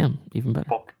 Oh damn, even better.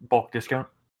 Bulk discount.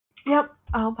 Yep,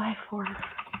 I'll buy 4.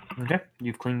 Okay,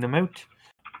 you've cleaned them out.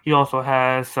 He also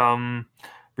has some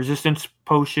resistance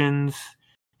potions.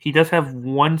 He does have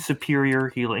 1 superior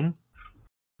healing.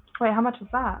 Wait, how much is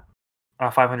that?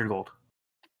 500 gold.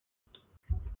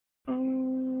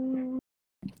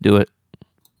 Do it.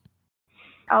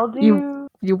 I'll do.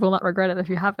 You will not regret it if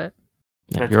you have it.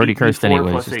 Yeah, That's you're already 8d4 cursed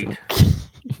anyways. plus Just do 8. it.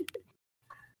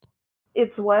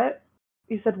 It's what?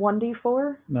 You said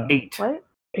 1d4? No. 8. What?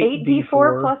 8d4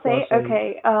 8d4 plus 8? plus 8.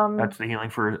 Okay. That's the healing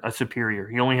for a superior.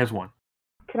 He only has 1.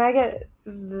 Can I get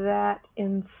that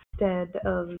instead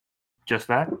of Just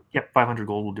that? Yep, 500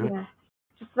 gold will do it. yeah,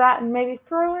 just that and maybe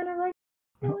throw in a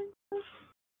regular?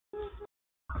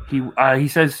 He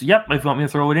says, "Yep, if you want me to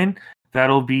throw it in,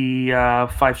 that'll be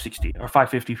 560 or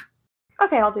 550."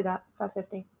 Okay, I'll do that.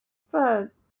 550. A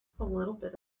little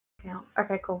bit of discount.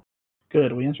 Okay, cool.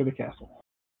 Good. We entered the castle.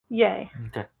 Yay.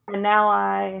 Okay. And now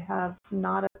I have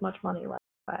not as much money left.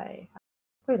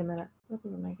 Wait a minute. That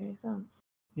doesn't make any sense.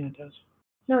 Yeah, it does.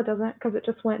 No, it doesn't, because it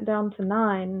just went down to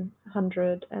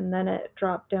 900 and then it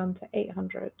dropped down to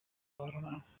 800. I don't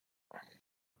know.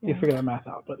 Yeah. You figure that math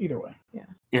out, but either way.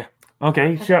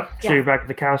 Okay. Yep. So Yeah. you're back at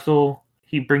the castle.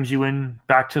 He brings you in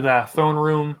back to the throne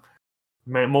room.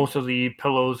 Most of the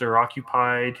pillows are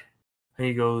occupied. And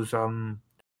he goes,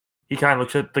 he kind of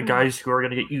looks at the guys who are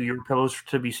going to get you your pillows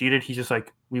to be seated. He's just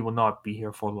like, "We will not be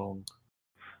here for long.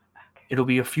 It'll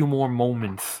be a few more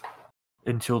moments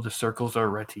until the circles are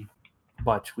ready,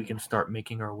 but we can start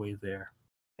making our way there."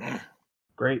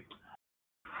 Great.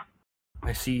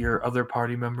 I see your other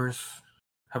party members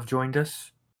have joined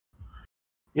us.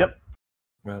 Yep.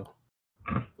 Well,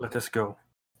 let us go.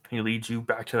 He leads you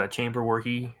back to that chamber where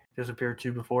he disappeared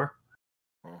to before.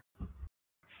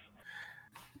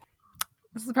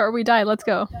 This is the part where we die. Let's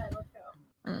go.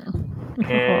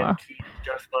 And he's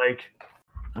just like,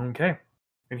 okay.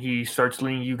 And he starts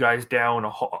leading you guys down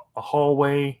a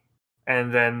hallway,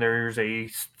 and then there's a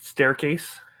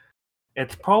staircase.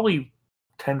 It's probably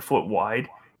 10 foot wide,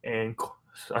 and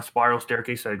a spiral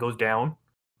staircase that goes down.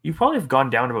 You probably have gone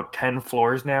down about 10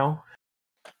 floors now.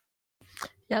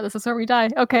 Yeah, this is where we die.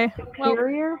 Okay. Well,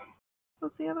 Superior?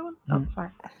 What's the other one? Oh, sorry.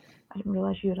 I didn't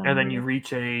realize you had And then you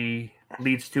reach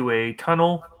leads to a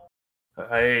tunnel.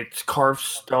 It's carved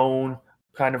stone,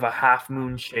 kind of a half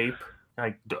moon shape,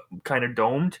 like kind of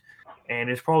domed, and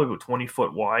it's probably about 20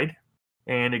 foot wide.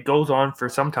 And it goes on for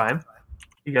some time.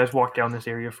 You guys walk down this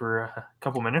area for a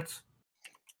couple minutes.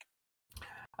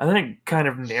 And then it kind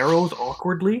of narrows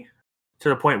awkwardly to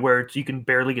the point where you can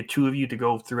barely get 2 of you to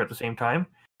go through at the same time.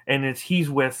 And he's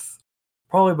with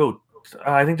probably about,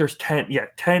 I think there's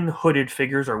 10 hooded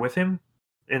figures are with him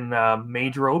in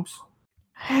mage robes.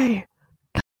 hey,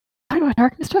 can I go in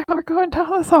darkness check while we're going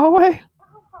down this hallway?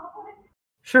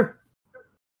 Sure.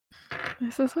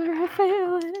 This is where I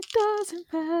fail and it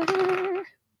doesn't matter.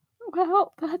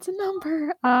 Well, that's a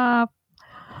number.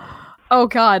 Oh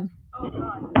god.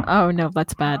 Oh no,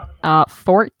 that's bad.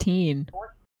 14.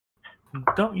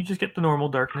 Don't you just get the normal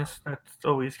darkness? That's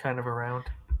always kind of around.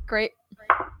 Great.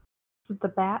 The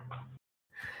bat.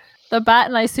 The bat,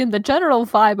 and I assume the general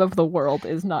vibe of the world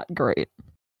is not great.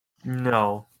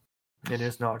 No, it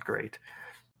is not great.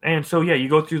 And so, yeah, you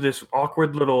go through this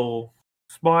awkward little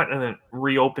spot, and then it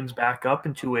reopens back up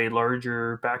into a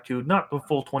larger, back to not the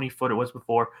full 20 foot it was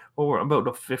before, but about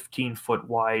a 15 foot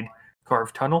wide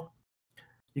carved tunnel.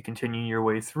 You continue your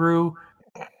way through,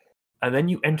 and then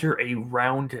you enter a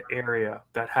round area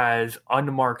that has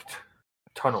unmarked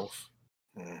tunnels.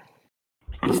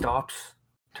 He stops,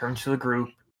 turns to the group,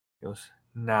 goes,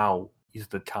 "Now is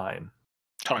the time.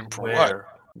 Time for what? Where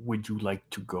would you like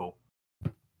to go?"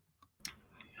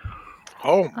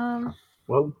 Home.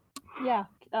 Well, Yeah.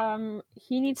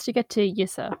 He needs to get to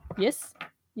Yissa. Yes?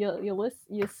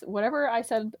 Yes. Whatever I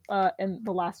said in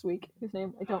the last week. His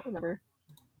name, I don't remember.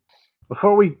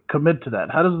 before we commit to that,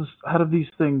 how do these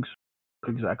things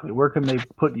exactly? Where can they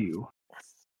put you?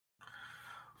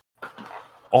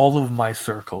 All of my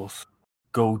circles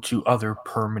go to other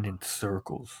permanent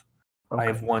circles. I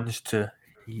have Okay. ones to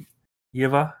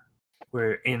Yiva,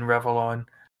 where in Revelon.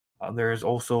 There is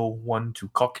also one to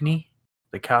Cockney,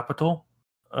 the capital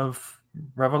of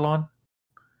Revelon.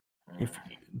 If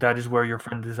that is where your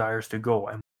friend desires to go,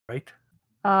 am I right?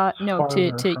 No,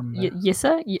 Farther to from there.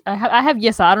 Yissa. I have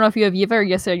Yissa. I don't know if you have Yiva or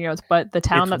Yissa in your notes, but the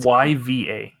town It's that's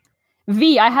YVA.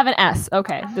 V. I have an S.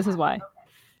 Okay, this is why.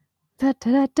 Da,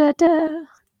 da, da, da, da.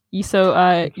 So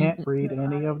I can't read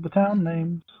any of the town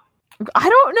names. I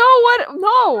don't know what.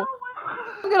 No,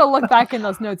 I'm gonna look back in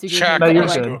those notes. You gave me, Chak No, but you're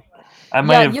must anyway. good. go. I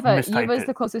might Yeah, have Yiva mistyped is it.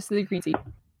 the closest to the green sea.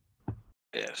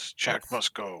 Yes, Chak Yes.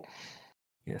 must go.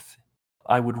 Yes,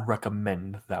 I would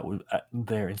recommend that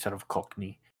there instead of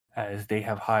Cockney, as they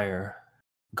have higher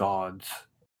gods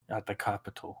at the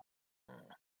capital,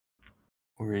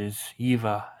 whereas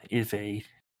Yiva is a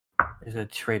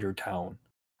trader town,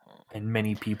 and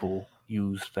many people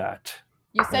use that.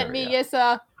 You sent me area.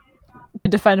 Yissa. To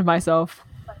defend myself,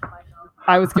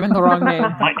 I was given the wrong name.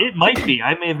 It might be.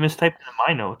 I may have mistyped it in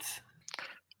my notes.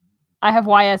 I have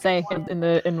YSA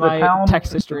in my town,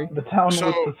 text history. The town So,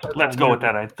 with the circle Let's go near with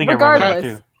that. I think I remember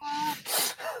Regardless.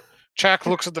 that too. Chak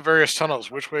looks at the various tunnels.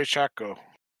 Which way Chak go?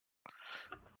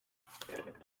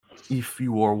 If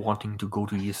you are wanting to go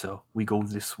to Yissa, we go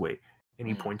this way. And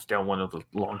he points down one of the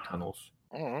long tunnels.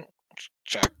 Alright.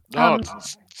 Chak nods and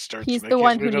starts He's making the his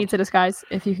one way who down. needs a disguise.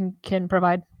 If you can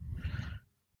provide.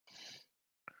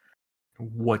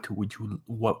 What would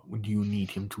you need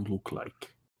him to look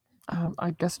like?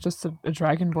 I guess just a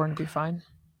dragonborn would be fine.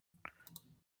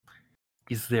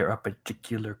 Is there a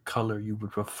particular color you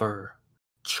would prefer?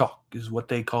 Chalk is what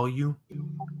they call you?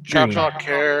 Chak Green. not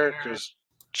care because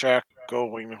Chak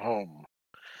going home.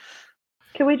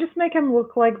 Can we just make him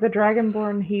look like the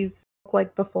Dragonborn he's looked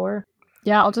like before?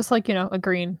 Yeah, I'll just a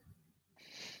green.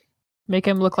 Make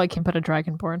him look like him, but a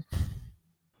dragonborn.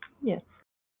 Yes.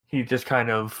 He just kind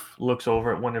of looks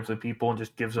over at one of the people and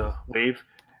just gives a wave.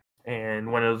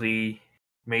 And one of the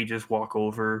mages walk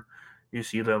over. You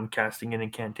see them casting an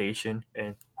incantation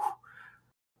and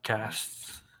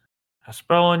casts a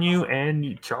spell on you.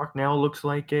 And Chalk now looks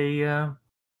like a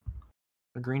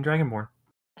green dragonborn.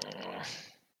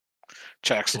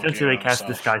 Chak's looking Essentially, at they cast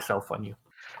himself. disguise self on you.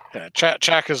 Yeah,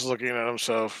 Chak is looking at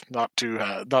himself, not too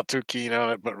keen on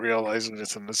it, but realizing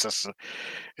it's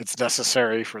it's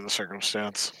necessary for the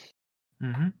circumstance.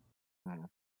 Mm-hmm. Hmm.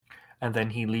 And then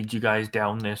he leads you guys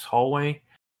down this hallway.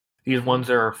 These ones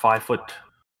are 5 foot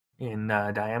in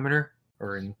diameter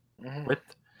or in Mhm.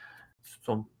 width.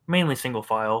 So mainly single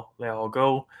file. They all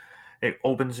go. It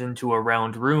opens into a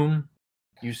round room.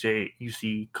 You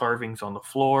see carvings on the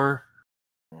floor.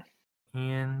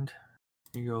 And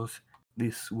he goes,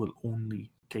 "This will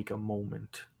only take a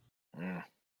moment." Mm.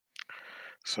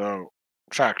 So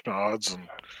Chak nods and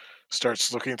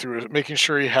starts looking through it, making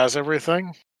sure he has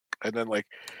everything, and then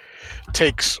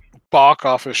takes Bach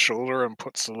off his shoulder and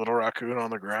puts the little raccoon on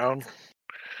the ground,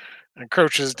 and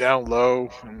crouches down low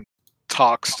and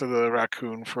talks to the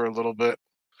raccoon for a little bit,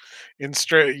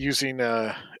 using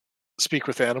speak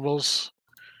with animals.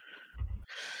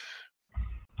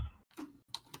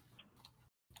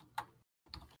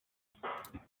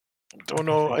 Don't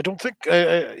know. I don't think.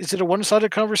 Is it a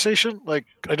one-sided conversation?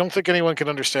 I don't think anyone can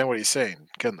understand what he's saying,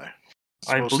 can they?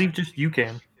 I believe just you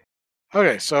can.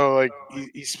 Okay, so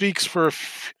he speaks for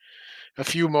a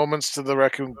few moments to the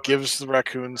raccoon, gives the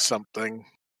raccoon something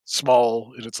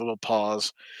small in its little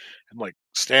paws, and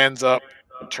stands up,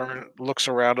 looks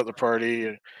around at the party,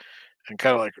 and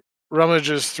kind of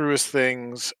rummages through his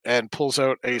things and pulls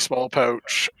out a small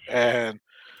pouch and.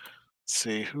 Let's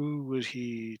see, who would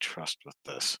he trust with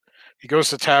this? He goes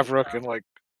to Tavrok and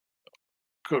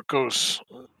goes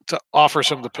to offers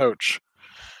him the pouch.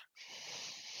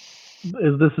 Is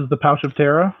the pouch of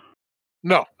Terra?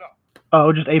 No,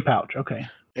 Oh, just a pouch. Okay.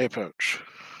 a pouch.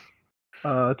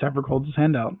 Taverick holds his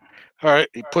hand out. All right,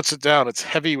 he puts it down. It's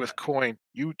heavy with coin.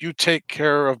 You take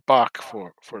care of Bach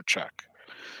for Chak.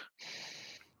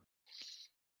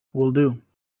 Will do.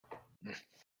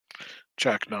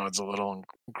 Chak nods a little and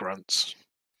grunts.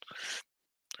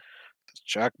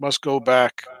 Chak must go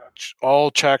back. All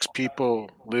Chak's people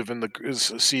live in the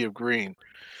Sea of Green.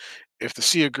 If the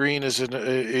Sea of Green is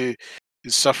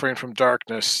suffering from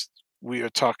darkness, we are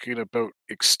talking about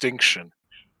extinction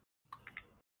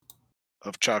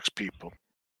of Chak's people.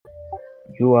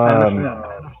 You I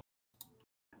understand.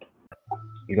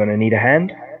 you gonna need a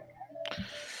hand?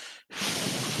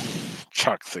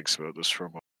 Chuck thinks about this for a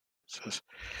moment. Says,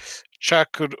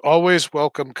 Chuck could always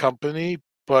welcome company,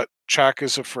 but Chuck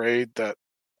is afraid that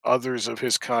others of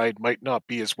his kind might not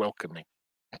be as welcoming.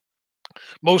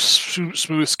 Most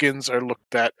smooth skins are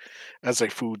looked at as a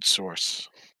food source.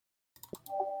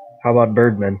 How about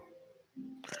Birdman?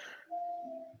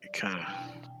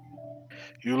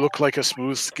 You look like a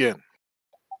smooth skin.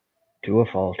 To a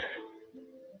fault.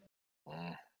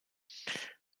 Mm.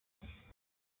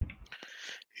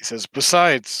 He says,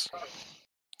 besides,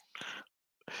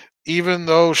 even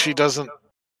though she doesn't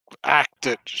act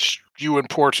it, you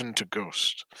important to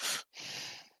Ghost.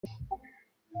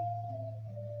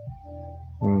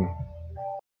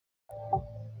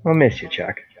 I'll miss you,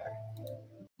 Chuck.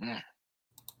 He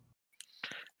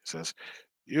says,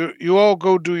 "You all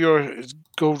go do your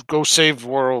go save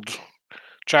world.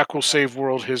 Jack will save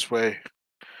world his way.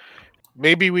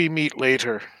 Maybe we meet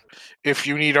later. If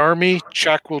you need army,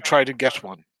 Jack will try to get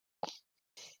one.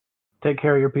 Take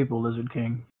care of your people, Lizard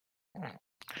King.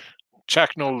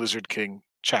 Jack no Lizard King.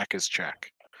 Jack is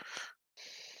Jack."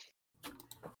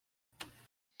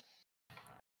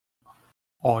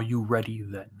 Are you ready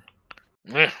then?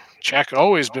 Jack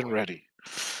always been ready.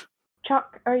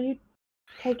 Chuck, are you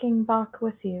taking Bach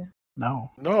with you?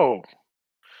 No. No.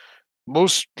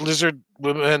 Most lizard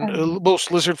women,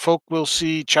 most lizard folk will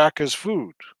see Jack as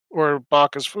food or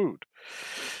Bach as food.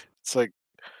 It's like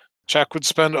Jack would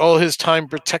spend all his time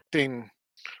protecting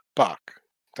Bach.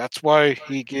 That's why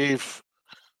he gave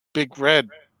Big Red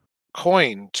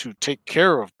coin to take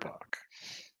care of Bach.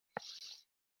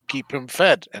 Keep him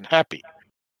fed and happy.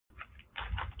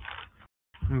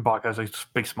 Bach has a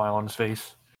big smile on his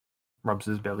face, rubs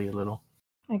his belly a little.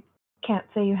 I can't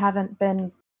say you haven't been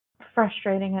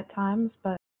frustrating at times,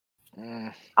 but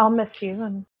I'll miss you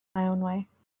in my own way.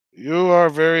 You are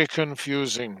very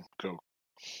confusing, Go.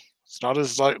 It's not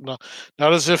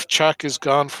as if Chuck is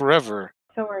gone forever.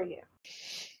 So are you.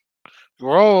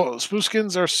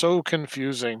 Spookskins are so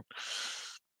confusing.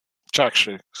 Chuck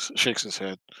shakes his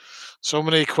head. So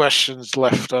many questions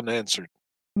left unanswered.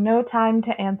 No time to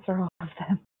answer all of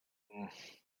them.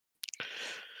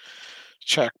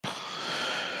 Chuck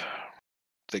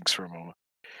thinks for a moment.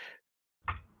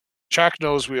 Chuck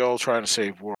knows we all trying to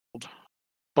save world,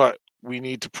 but we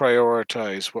need to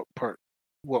prioritize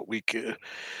what we can.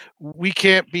 We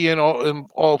can't be in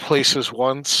all places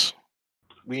once.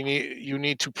 You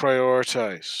need to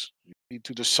prioritize. You need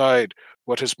to decide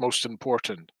what is most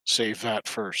important. Save that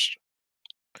first.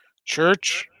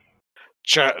 Church.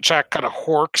 Jack kind of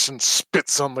horks and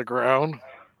spits on the ground.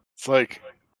 It's like,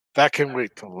 that can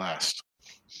wait till last.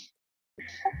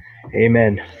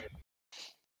 Amen.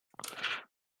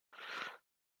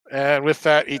 And with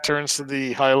that, he turns to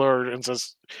the High Lord and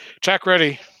says, Jack,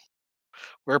 ready.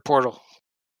 Where portal?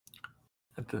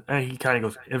 And he kind of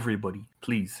goes, everybody,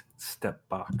 please step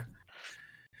back.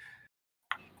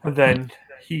 And then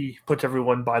he puts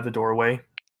everyone by the doorway.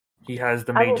 He has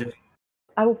the mages.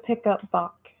 I will pick up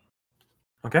Bach.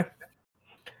 Okay.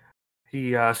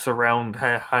 He has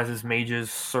his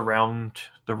mages surround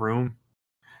the room,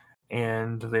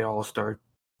 and they all start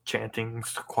chanting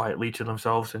quietly to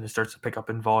themselves, and it starts to pick up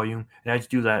in volume. And as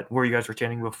you do that, where you guys were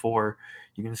chanting before,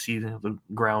 you can see the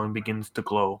ground begins to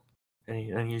glow.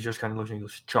 And he's just kind of looking and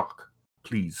goes, Chuck,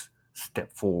 please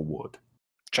step forward.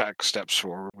 Jack steps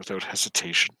forward without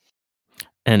hesitation.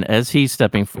 And as he's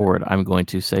stepping forward, I'm going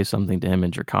to say something to him in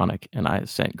Draconic. And I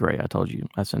sent Gray. I told you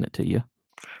I sent it to you.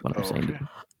 What I'm saying to you.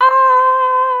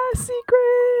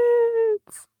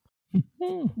 Secrets.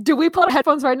 Do we put on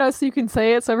headphones right now so you can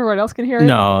say it so everyone else can hear it?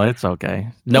 No, it's okay.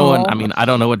 No one. I mean, I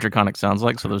don't know what Draconic sounds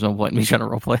like, so there's no point in me trying to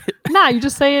roleplay it. Nah, you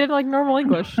just say it in like normal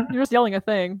English. You're just yelling a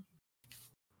thing.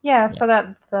 Yeah, so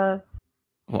that's the.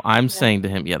 Well, I'm saying to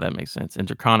him, yeah, that makes sense. In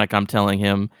Draconic, I'm telling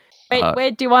him.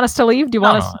 Wait. Do you want us to leave? Do you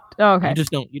want us? Oh, okay. You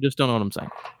just don't know what I'm saying.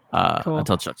 Cool. I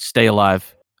tell Chuck, stay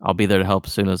alive. I'll be there to help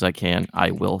as soon as I can.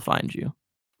 I will find you,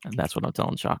 and that's what I'm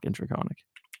telling Chuck in Draconic.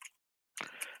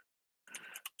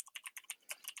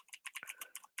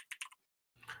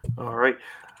 All right.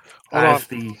 Hold As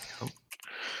on.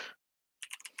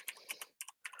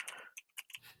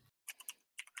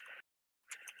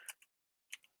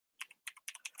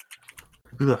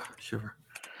 Shiver.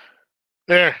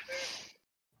 There.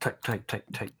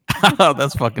 Tight. Oh,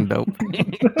 that's fucking dope.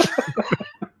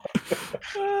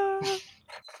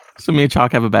 So me and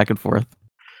Chalk have a back and forth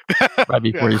right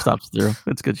before he stops through.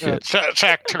 It's good shit.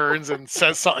 Jack turns and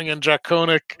says something in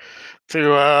Draconic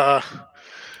to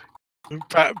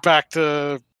back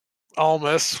to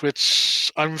Almas,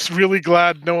 which I'm really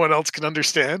glad no one else can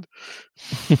understand.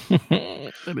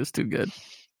 That is too good.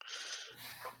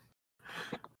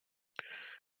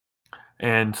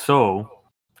 And so,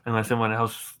 unless anyone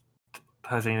else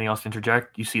has anything else to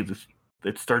interject, you see this.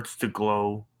 It starts to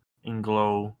glow and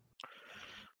glow,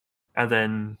 and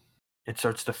then it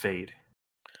starts to fade.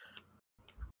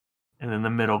 And then the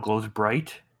middle glows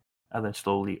bright, and then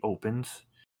slowly opens.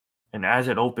 And as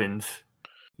it opens,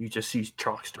 you just see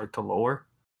chalk start to lower.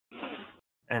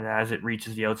 And as it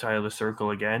reaches the outside of the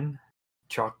circle again,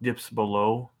 chalk dips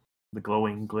below the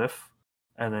glowing glyph,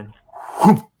 and then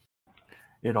whoop,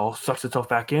 it all sucks itself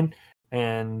back in,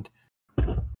 and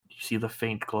you see the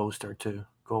faint glow start to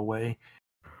go away,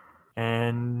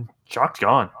 and chalk's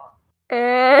gone.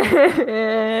 A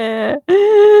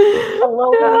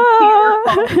little bit of tear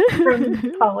falls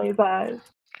from Polly's eyes.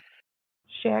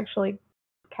 She actually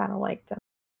kind of liked him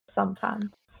sometimes.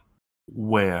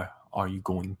 Where are you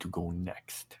going to go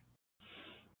next?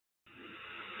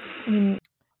 I mean,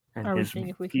 And Are we his seeing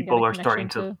if we can get people a are starting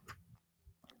connection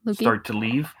to Luki? start to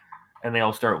leave, and they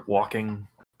all start walking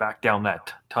back down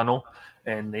that tunnel,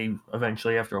 and they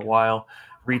eventually, after a while,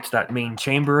 reach that main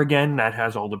chamber again that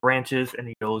has all the branches, and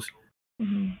he goes,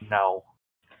 now.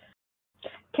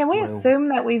 can we Well- assume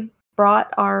that we've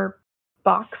brought our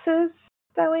boxes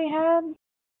that we had?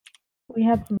 We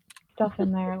had some stuff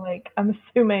in there. Like, I'm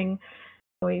assuming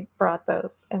we brought those.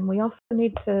 And we also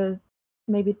need to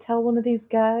maybe tell one of these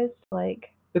guys, like,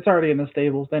 It's already in the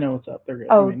stables. They know what's up. They're good.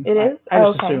 Oh, it is? I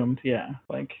just Okay. assumed, yeah.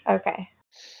 Like, okay.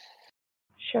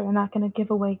 Sure, they're not going to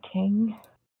give away King.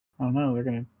 I don't know. They're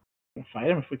gonna fight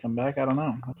him if we come back. I don't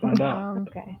know. Let's find out.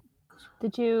 Okay.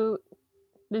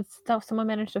 Did someone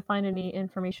manage to find any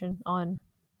information on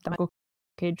the magical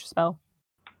cage spell?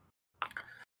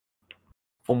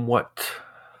 From what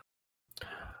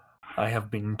I have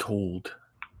been told,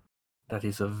 that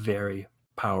is a very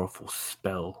powerful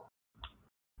spell.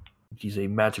 It is a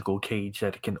magical cage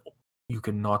that you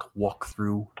cannot walk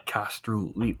through, cast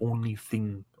through. The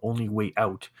only way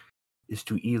out is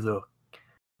to either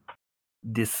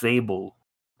disable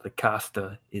the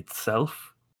caster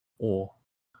itself or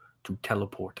to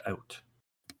teleport out.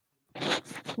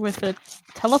 With a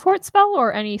teleport spell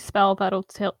or any spell that'll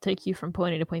take you from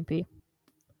point A to point B?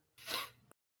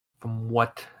 From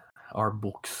what our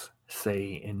books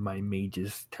say and my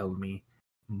mages tell me,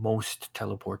 most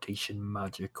teleportation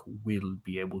magic will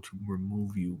be able to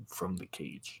remove you from the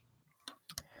cage.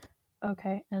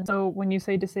 Okay, and so when you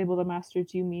say disable the master,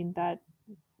 do you mean that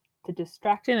to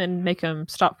distract him and make him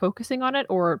stop focusing on it,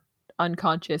 or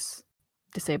unconscious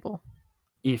disable?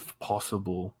 If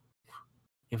possible,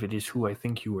 if it is who I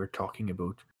think you are talking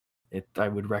about, I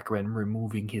would recommend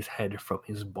removing his head from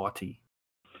his body.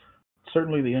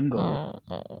 Certainly the end goal.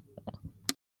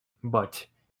 But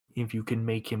if you can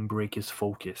make him break his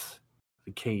focus,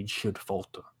 the cage should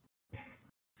falter.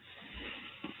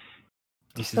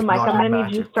 This So, is Mike, not I'm a going to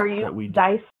need you to magic start that we using do.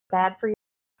 dice bad for you.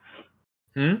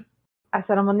 I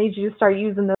said I'm going to need you to start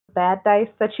using those bad dice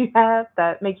that you have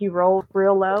that make you roll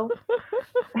real low.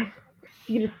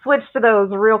 You just switch to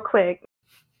those real quick.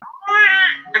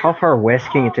 How far west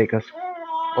can you take us?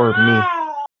 Or me?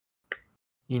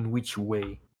 In which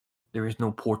way? There is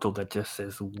no portal that just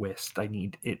says west. I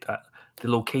need it. The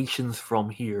locations from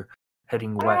here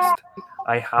heading west.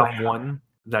 I have one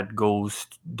that goes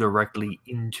directly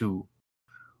into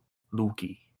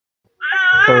Luki.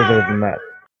 Further than that.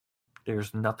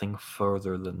 There's nothing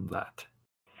further than that.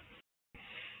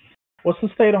 What's the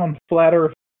state on flat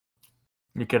Earth?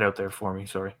 You get out there for me,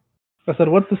 sorry. I said,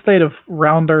 what's the state of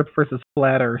round Earth versus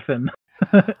flat Earth in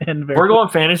We're going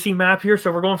fantasy map here,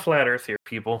 so we're going flat Earth here,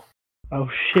 people. Oh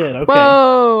shit! Okay.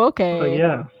 Whoa, okay. So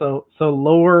yeah, so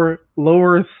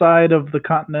lower side of the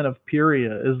continent of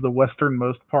Pyria is the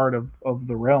westernmost part of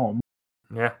the realm.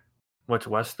 Yeah. What's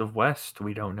west of west?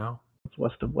 We don't know. It's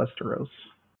west of Westeros,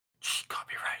 Shh,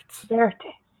 copyrights. There it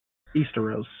is.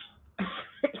 Easteros.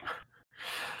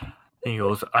 And he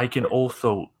goes, I can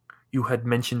also, you had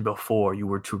mentioned before you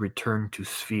were to return to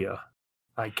Sphere.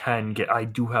 I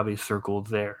do have a circle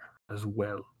there as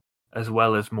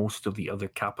well as most of the other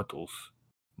capitals.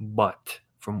 But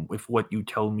if what you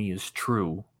tell me is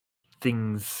true,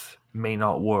 things may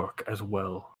not work as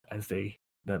well as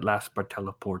that last part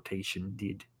teleportation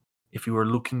did. If you are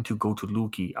looking to go to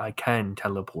Luki, I can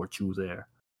teleport you there.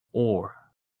 Or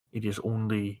it is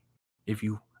only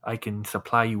I can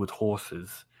supply you with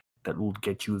horses that will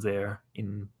get you there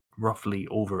in roughly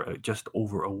just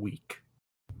over a week.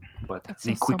 But That's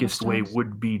the so quickest much way time.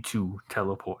 would be to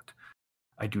teleport.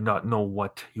 I do not know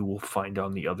what you will find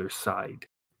on the other side.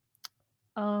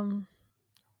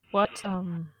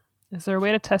 Is there a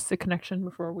way to test the connection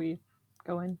before we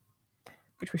go in?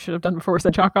 Which we should have done before we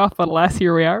said chalk off, but alas,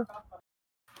 here we are.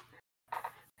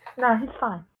 No, he's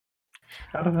fine.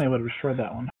 I don't think I would have destroyed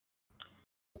that one.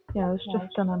 Yeah, it was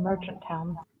just in a merchant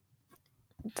town.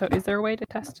 So, is there a way to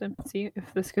test to see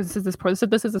if this, because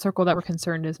this is the circle that we're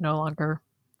concerned is no longer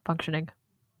functioning?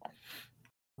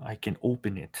 I can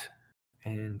open it,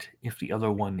 and if the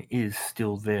other one is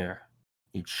still there,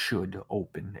 it should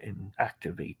open and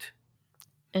activate.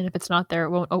 And if it's not there, it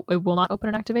will not open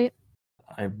and activate?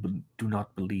 Do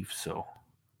not believe so.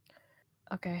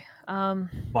 Okay.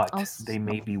 But they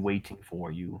may be waiting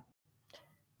for you.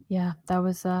 Yeah, that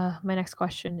was my next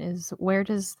question is where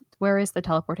is the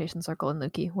teleportation circle in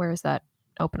Luki? Where is that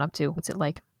open up to? What's it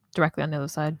like directly on the other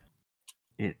side?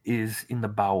 It is in the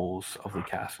bowels of the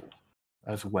castle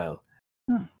as well.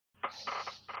 We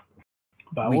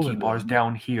keep ours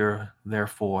down here,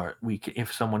 therefore,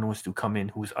 if someone was to come in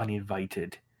who's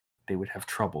uninvited, they would have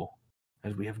trouble,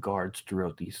 as we have guards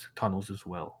throughout these tunnels as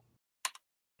well.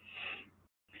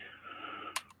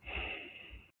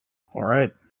 All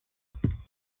right.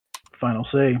 Final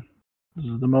say. This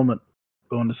is the moment.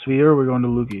 Going to Sphere, we're going to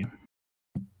Luki.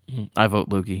 I vote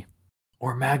Luki.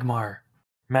 Or Magmar.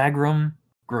 Magrum.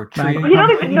 Grotria. You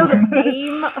don't even know the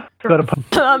name. Go to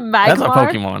Magmar? That's a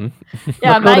Pokemon.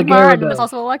 Yeah, Let's go to Magmar, and Gyarados. there's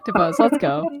also Electabuzz. Let's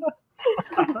go.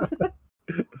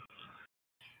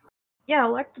 Yeah,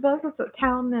 Electabuzz is a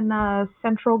town in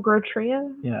central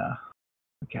Grotria. Yeah.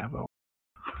 Cabo.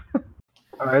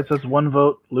 All right, so it's one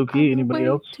vote. Luki, anybody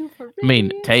else? I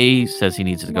mean, Tay says he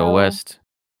needs to go No. west.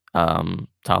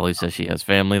 Tali says she has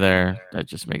family there. That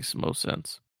just makes the most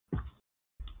sense.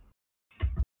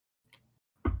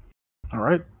 All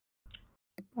right.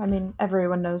 I mean,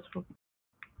 everyone knows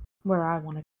where I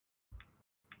want to.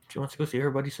 She wants to go see her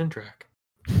buddy Sintrak.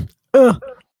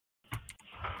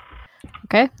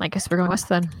 Okay, I guess we're going west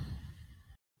then.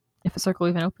 If the circle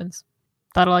even opens.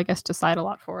 That'll, I guess, decide a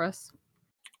lot for us.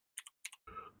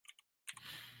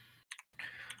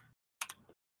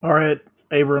 All right,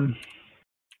 Abram.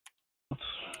 Let's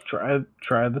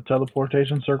try the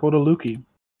teleportation circle to Luki.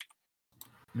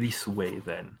 This way,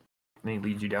 then. And he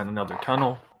leads you down another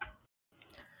tunnel.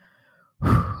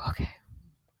 Okay.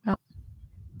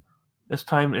 This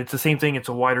time, it's the same thing. It's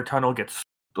a wider tunnel, gets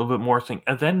a little bit more thing.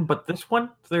 And then, but this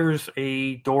one, there's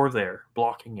a door there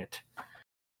blocking it.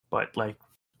 But, like,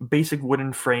 basic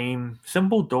wooden frame,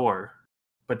 simple door.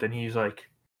 But then he's like,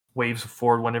 waves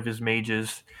forward one of his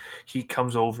mages. He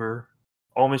comes over.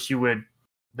 Almost you would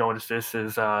notice this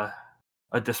is a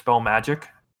dispel magic.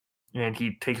 And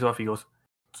he takes off. He goes,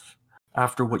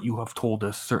 after what you have told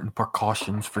us, certain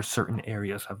precautions for certain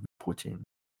areas have been put in.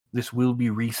 This will be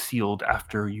resealed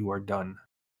after you are done.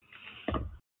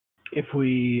 If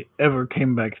we ever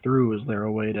came back through, is there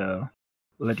a way to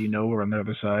let you know we're on the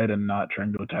other side and not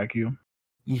trying to attack you?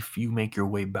 If you make your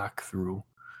way back through,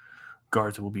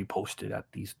 guards will be posted at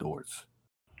these doors.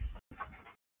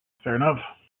 Fair enough.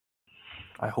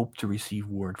 I hope to receive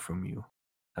word from you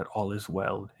that all is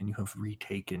well and you have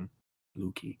retaken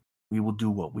Luki. We will do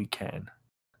what we can.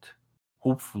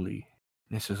 Hopefully,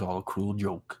 this is all a cruel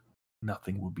joke.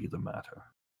 Nothing will be the matter.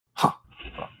 Ha!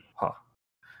 Ha!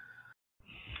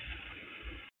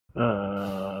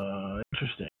 Ha!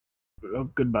 Interesting. Oh,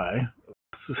 goodbye.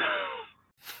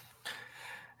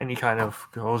 And he kind of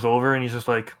goes over and he's just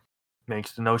like,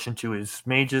 makes the notion to his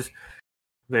mages.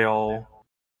 They all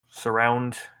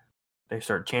surround. They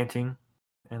start chanting.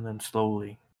 And then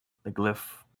slowly, the glyph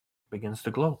begins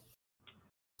to glow.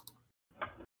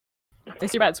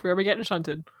 Place your bets. Where are we getting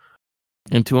shunted?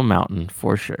 Into a mountain,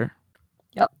 for sure.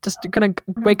 Yep. Just gonna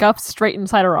wake up straight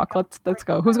inside a rock. Let's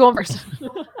go. Who's going first?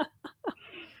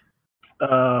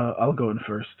 I'll go in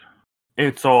first.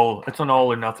 It's an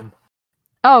all or nothing.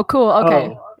 Oh, cool. Okay.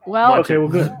 Oh, Well, okay, well,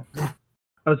 good.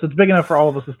 Oh, so it's big enough for all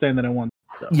of us to stand that at once.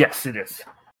 So. Yes, it is.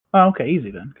 Oh, okay,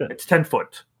 easy then. Good. It's 10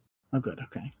 foot. Oh, good.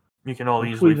 Okay. You can all We'll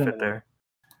easily squeeze in fit it. there.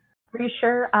 Are you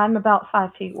sure? I'm about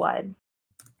 5 feet wide.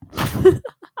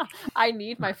 I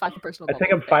need my 5 personal. I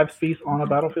think bubble I'm 5 fix. feet on a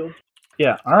battlefield.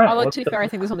 Yeah. All right. Although let's to be fair, I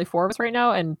think there's only 4 of us right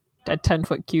now, and a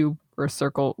 10-foot cube or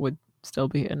circle would still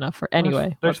be enough for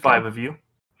anyway. There's let's go. 5 of you.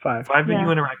 5. 5 of Yeah. you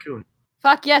and a raccoon.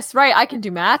 Fuck yes, right. I can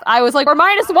do math. I was like, we're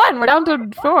 -1. We're down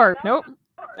to 4. Nope.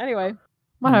 Anyway,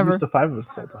 whatever. The 5 of us.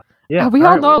 Yeah. We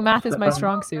all right, know well, math is step my on-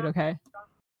 strong suit. Okay.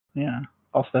 Yeah.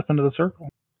 I'll step into the circle.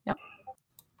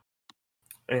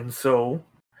 And so,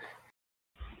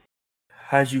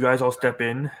 as you guys all step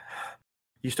in,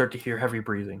 you start to hear heavy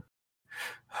breathing.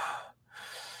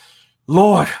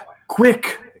 Lord,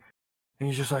 quick! And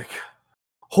he's just like,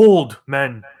 hold,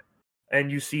 men. And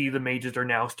you see the mages are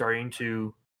now starting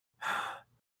to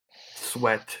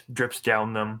sweat drips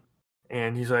down them,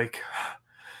 and he's like,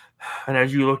 and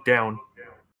as you look down,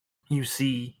 you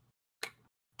see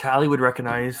Tally would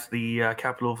recognize the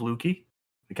capital of Luki,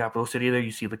 the capital city there.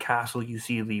 You see the castle, you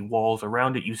see the walls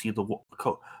around it, you see the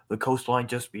coastline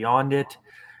just beyond it,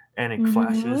 and it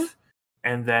flashes,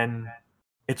 and then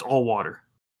it's all water,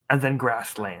 and then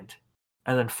grassland,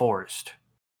 and then forest,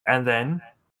 and then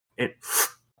it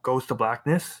goes to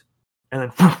blackness,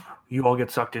 and then you all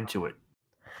get sucked into it.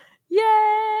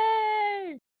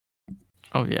 Yay!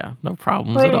 Oh yeah, no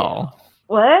problems Wait. at all.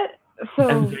 What? So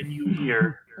And then you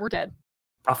hear We're dead.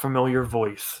 a familiar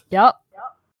voice, Yep.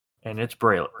 and it's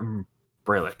Braylix.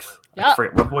 Yeah.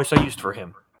 What voice I used for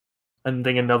him. And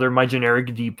then another, my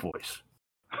generic deep voice.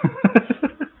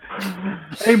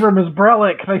 Abram is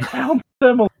Brelic. They sound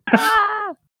similar.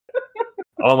 Ah!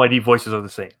 All my deep voices are the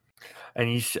same.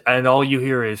 And all you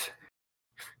hear is,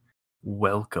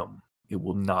 welcome. It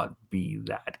will not be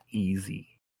that easy.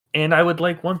 And I would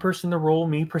like one person to roll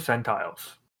me percentiles.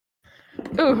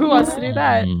 Ooh, who wants to do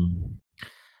that?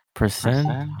 Percent.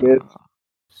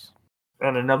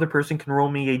 And another person can roll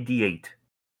me a d8.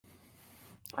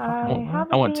 I have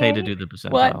a I want Tay to D8. do the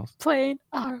percentiles. What plane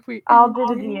are we? I'll do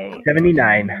the D8.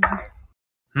 79.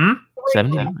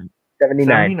 79.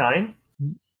 79. 79?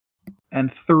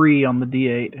 And 3 on the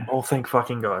D8. Oh, thank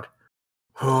fucking God.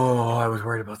 Oh, I was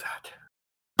worried about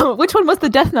that. Which one was the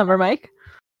death number, Mike?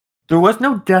 There was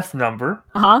no death number,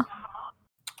 Uh huh.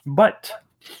 but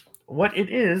what it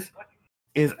is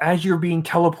as you're being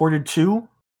teleported to,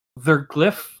 their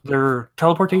glyph, their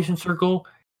teleportation circle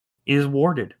is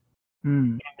warded.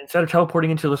 Hmm. Instead of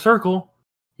teleporting into the circle,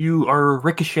 you are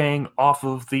ricocheting off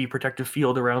of the protective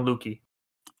field around Luki.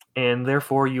 And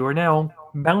therefore, you are now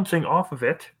bouncing off of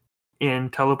it in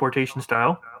teleportation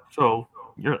style. So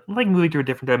you're like moving to a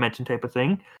different dimension type of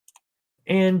thing.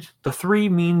 And the 3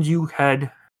 means you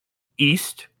head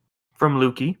east from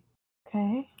Luki,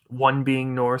 Okay. 1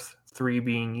 being north, 3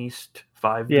 being east,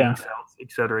 5 Yeah. being south,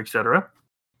 etc., etc.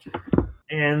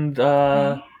 And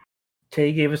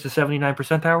Tay gave us a 79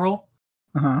 percentile roll.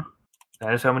 Uh-huh.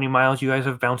 That is how many miles you guys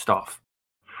have bounced off.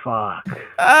 Fuck.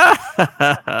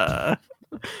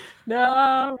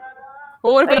 No.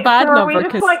 What would have been a Wait, bad so are we number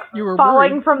just, because like, you were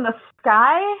falling worried. from the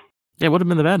sky? Yeah, would have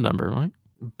been the bad number, right?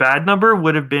 Bad number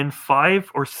would have been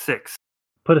 5 or 6.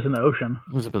 Put us in the ocean.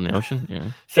 Was it in the ocean?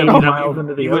 Yeah. 79 miles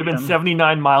into the you would have been ocean.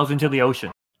 79 miles into the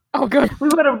ocean. Oh, good. We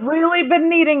would have really been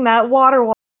needing that water.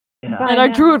 Yeah. By And our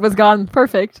now. druid was gone.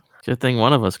 Perfect. Good thing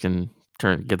one of us can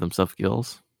get themselves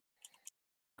skills.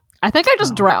 I think I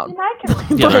just drowned. And I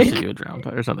can. Yeah, Like- there's you would drown.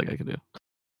 There's nothing I could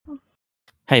do.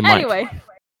 Hey, Mike, Anyway,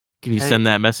 can you Hey. send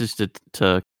that message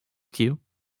to Q?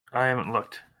 I haven't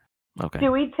looked. Okay.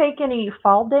 Do we take any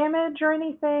fall damage or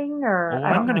anything? Or Well, I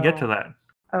I'm don't going to get to know. that.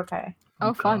 Okay.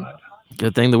 oh fun. God.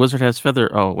 Good thing the wizard has feather.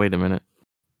 Oh, wait a minute.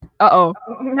 Uh oh.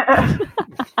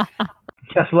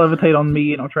 Cast levitate on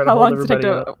me and I'll try to How hold long does it take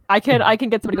everybody to? up. I can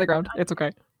get somebody to the ground. It's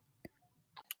okay.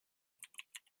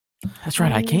 That's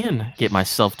right. I can get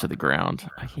myself to the ground.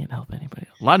 I can't help anybody.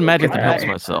 A lot of magic that helps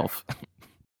myself.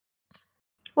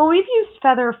 Well, we've used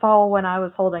feather fall when I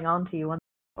was holding on to you once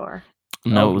before.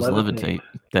 No, Oh, it was levitate. levitate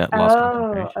that lost Oh,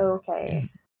 concentration. okay.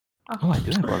 Oh, I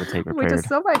do have levitate Which prepared. is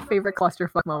so my favorite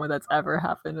clusterfuck moment that's ever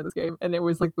happened in this game. And it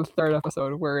was like the 3rd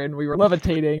episode wherein we were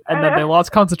levitating and then they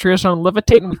lost concentration on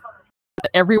levitating.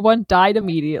 Everyone died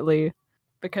immediately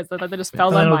because they just fell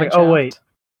And then down I was my like,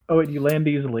 oh wait, you land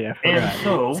easily. I And forgot.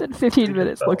 so, It's in 15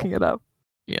 minutes looking it up.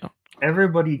 Yeah.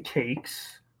 everybody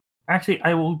takes... Actually,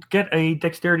 I will get a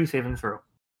dexterity saving throw.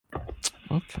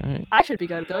 Okay. I should be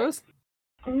good at those.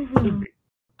 Mhm.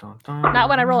 Dun, dun, Not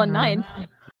when I roll a 9.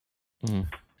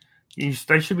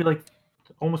 That should be like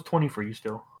almost 20 for you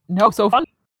still. No, so fun. In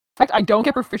fact, I don't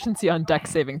get proficiency on dex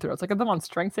saving throws. I get them on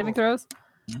strength saving throws.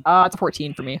 It's a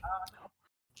 14 for me.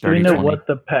 Do we 30, know 20. what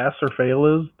the pass or fail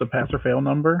is? The pass or fail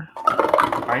number?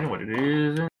 I know what it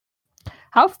is.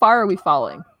 How far are we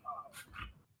falling?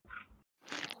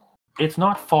 It's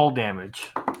not fall damage.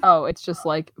 Oh, it's just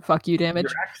like fuck you damage.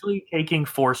 You're actually taking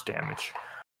force damage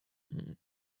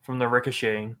from the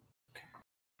ricocheting.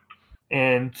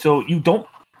 And so you don't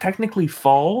technically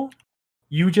fall,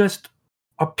 you just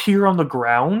appear on the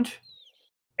ground,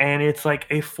 and it's like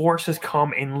a force has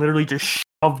come and literally just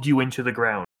shoved you into the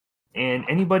ground. And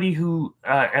anybody who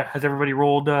has everybody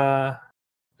rolled their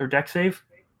deck save?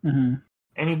 Mm-hmm.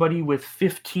 Anybody with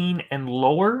 15 and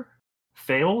lower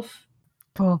fails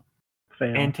Cool.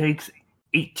 Fail. and takes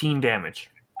 18 damage.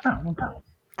 Oh, okay.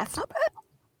 That's not bad.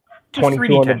 Just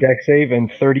 22 on the 3d10. deck save,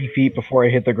 and 30 feet before I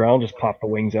hit the ground, just pop the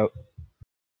wings out.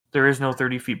 There is no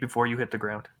 30 feet before you hit the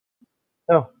ground.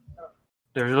 Oh.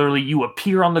 There's literally, you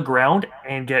appear on the ground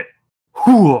and get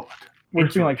Whew. We're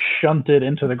just being like shunted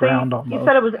into the ground you almost.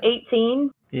 said it was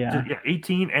 18? Yeah. Yeah,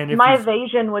 18, and if My you,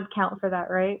 evasion would count for that,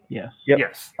 right? Yes. Yep.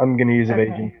 yes, I'm gonna use Okay.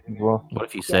 evasion as well. What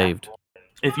if you saved?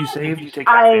 if you save, you take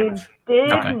half I damage.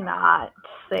 did Okay. not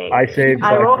save. I saved.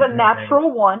 I so rolled a can have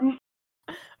natural 1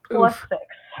 plus Oof. 6.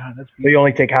 God, that's So you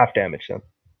only take half damage then.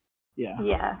 yeah.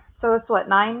 Yeah. So it's what,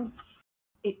 9?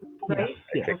 8, right?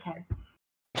 Yes. Okay.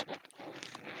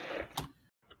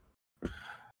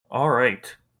 All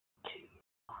right.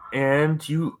 And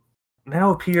you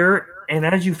now appear, and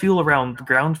as you feel around, the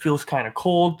ground feels kind of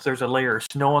cold. There's a layer of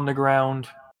snow on the ground.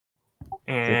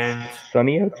 And It's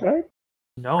sunny outside.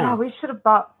 no, Oh, we should have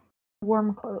bought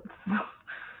warm clothes.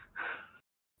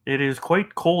 it is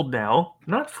quite cold now.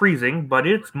 Not freezing, but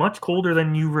it's much colder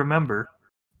than you remember.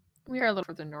 We are a little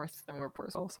further north than we're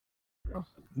Port Souls.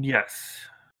 Yes.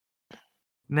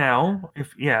 Now,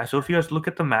 if you guys look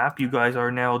at the map, you guys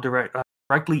are now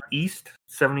directly east,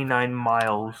 79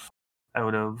 miles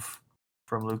out of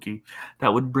from Luki.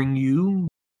 That would bring you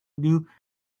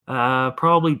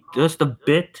probably just a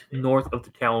bit north of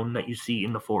the town that you see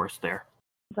in the forest there.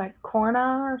 Is that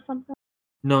Corna or something?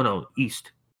 No,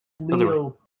 east.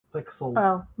 Leo Pixel.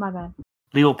 Oh, my bad.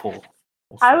 Leopold.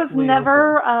 I was Leopold.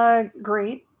 never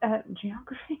great at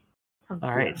geography.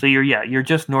 All right, so you're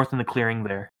just north in the clearing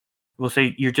there. We'll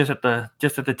say you're just at the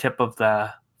tip of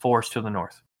the forest to the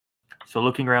north. So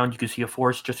looking around, you can see a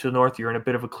forest just to the north. You're in a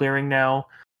bit of a clearing now.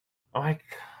 I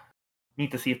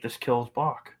need to see if this kills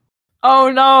Bach. Oh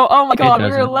no! Oh my god, we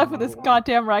were doesn't. left with this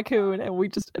goddamn raccoon and we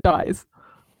just dies.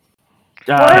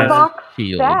 What are Uh, Bach's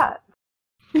Shield. stats?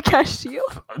 You can't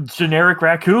shield? generic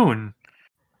raccoon.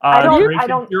 I don't Since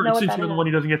know what since that you're the is. one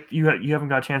who doesn't get you haven't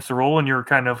got a chance to roll, and you're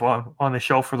kind of on the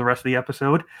shelf for the rest of the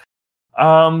episode.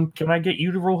 Can I get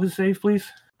you to roll his save, please?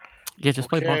 Yeah, just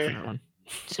play Bach Okay. for that one.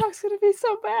 Chuck's gonna be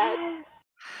so bad.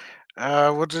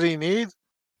 What did he need?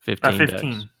 15.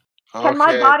 15. Dex. Can my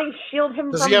Okay. body shield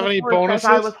him Does from he have the any force as I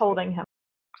bonuses? was holding him?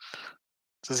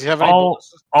 Does he have any All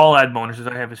bonuses? I'll add bonuses.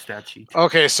 I have his stat sheet.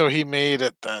 Okay, so he made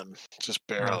it then. Just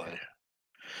barely.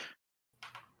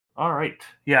 All right.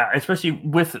 Yeah, especially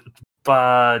with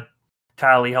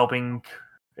Tally helping,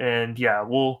 and yeah,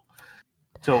 we'll.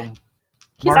 So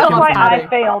He's Mark not him on Why from fire. I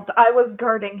failed. I was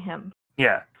guarding him.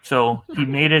 yeah, so he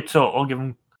made it. So I'll give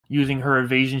him using her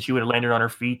evasion. She would have landed on her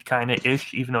feet, kind of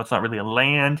ish, even though it's not really a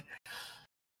land.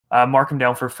 Mark him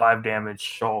down for 5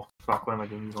 damage. Oh fuck! What am I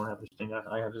doing? You don't have this thing.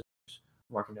 I have this.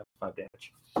 Mark him down for 5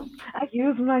 damage. I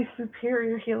used my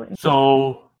superior healing.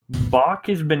 So Bach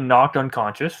has been knocked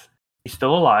unconscious. He's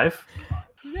still alive.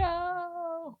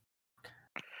 No.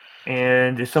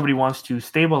 And if somebody wants to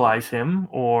stabilize him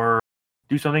or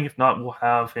do something, if not, we'll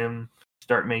have him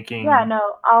start making Yeah,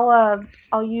 no,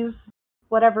 I'll use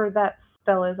whatever that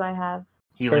spell is I have.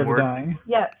 Spare healing the word. dying.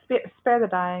 Yeah, spare the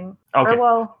dying. Okay, Or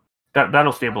well,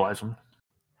 that'll stabilize him.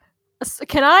 So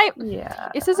can I? yeah.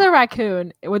 This is a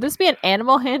raccoon. Would this be an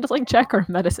animal handling check or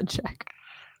a medicine check?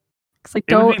 Because I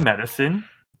It would don't. be medicine.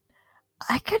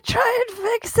 I could try and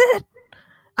fix it.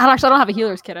 I don't have a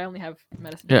healer's kit. I only have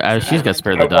medicine. Yeah, so she's that got might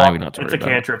spare be- the dying. We don't have to It's worry a about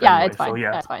it. cantrip. Yeah, anyway, it's fine. So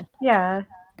yeah. That's fine. Yeah.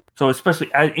 So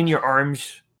especially in your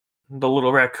arms, the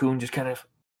little raccoon just kind of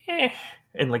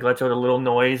and like lets out a little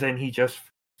noise, and he just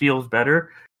feels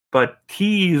better. But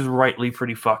he's rightly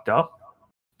pretty fucked up.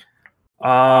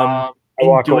 I in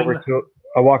walk doing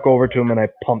over to him and I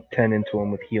pump 10 into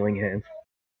him with healing hands.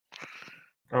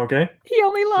 okay. He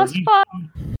only lost he- 5.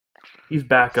 He's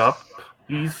back up.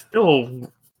 He's still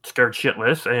scared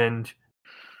shitless and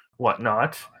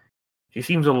whatnot. He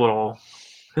seems a little.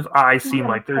 His eyes seem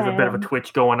like there's a bit of a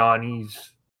twitch going on.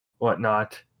 He's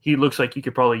whatnot. He looks like he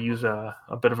could probably use a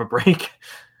bit of a break.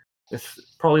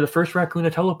 It's probably the first raccoon to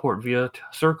teleport via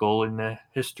circle in the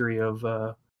history of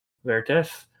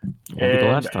Veritas. Won't be the And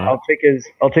last time. I'll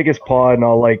take his paw and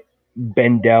I'll like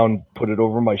bend down, put it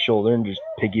over my shoulder, and just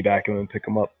piggyback him and pick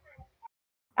him up.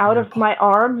 Out of my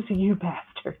arms, you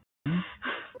bastard.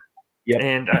 Yep.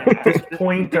 And at this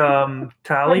point,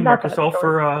 Tally, I'm mark not that yourself short.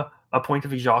 for a point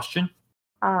of exhaustion,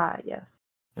 Ah, yes.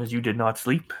 as you did not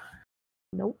sleep.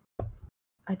 Nope.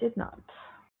 I did not.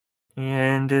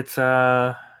 And it's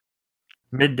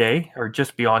midday, or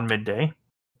just beyond midday.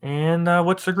 And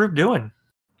what's the group doing?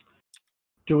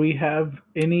 Do we have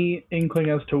any inkling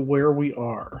as to where we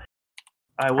are?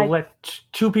 I will let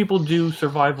 2 people do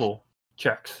survival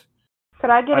checks.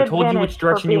 Could I get I told you advantage which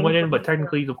direction for you being went in, but familiar?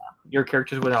 technically your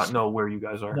characters would not know where you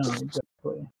guys are. No,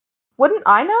 exactly. Wouldn't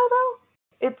I know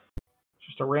though? It's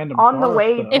Just a random on the bar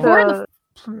way stuff. If we're in to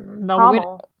the no, we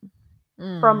Pommel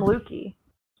Mm. from Lukey.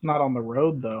 It's not on the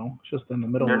road though. It's just in the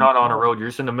middle. You're of not the on a forest. road. You're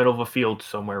just in the middle of a field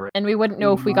somewhere, right? And we wouldn't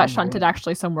know if we got Mm, shunted yeah.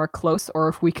 actually somewhere close, or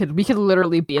if we could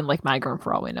literally be in like Magrum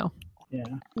for all we know. Yeah.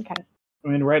 Okay. I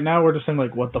mean, right now we're just saying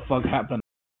like, what the fuck happened?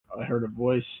 I heard a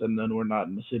voice, and then we're not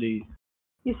in the city.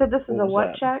 You said this is What a was what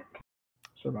that? check?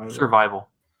 Survival.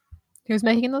 Who's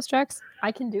making those checks?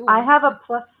 I can do. I one. have a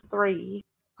 +3.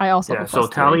 I also Yeah, have a so plus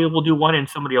Talia 3. will do one and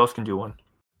somebody else can do one.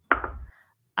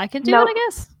 I can do Nope. it, I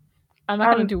guess. I'm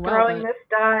not gonna do well. throwing But... this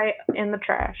die in the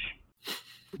trash.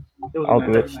 I'll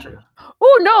do it.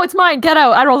 Oh no, it's mine. Get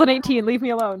out. I rolled an 18. Leave me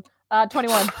alone.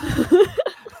 21.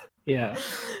 Yeah.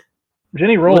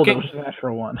 Jenny rolled. Looking- It was just a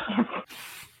natural one.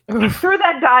 Threw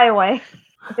that die away.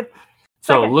 So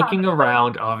Second looking time.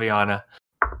 around, Aviana,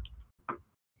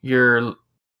 you're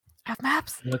Have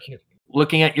maps.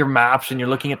 looking at your maps and you're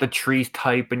looking at the trees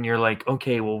type and you're like,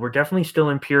 okay, well, we're definitely still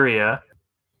in Pyria.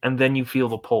 And then you feel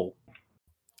the pull,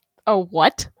 Oh,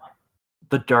 what?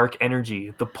 the dark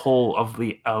energy, the pull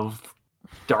of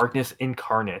darkness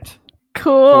incarnate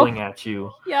Cool. pulling at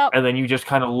you. Yep. And then you just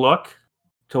kind of look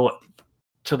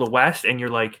to the west and you're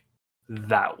like,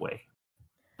 that way.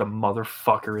 The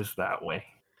motherfucker is that way.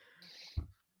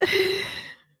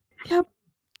 Yep.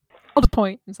 I'll just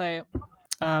point and say,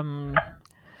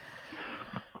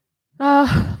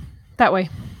 that way.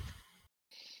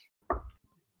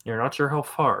 You're not sure how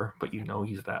far, but you know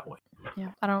he's that way.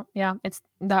 Yeah, it's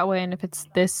that way, and if it's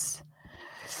this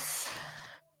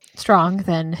strong,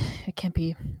 then it can't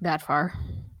be that far.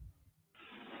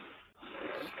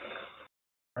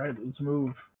 All right, let's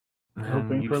move. And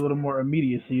Hoping you- for a little more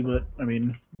immediacy, but I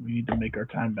mean, we need to make our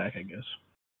time back, I guess.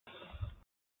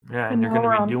 yeah, And and you're now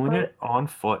we're going to on be doing foot. it on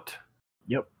foot.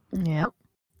 Yep. Yep.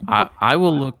 I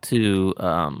will look to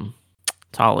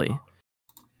Tolly.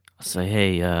 I'll say,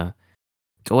 hey,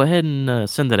 go ahead and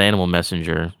send that animal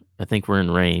messenger. I think we're in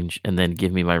range, and then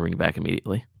give me my ring back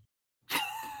immediately.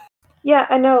 Yeah,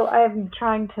 I know. I'm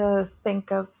trying to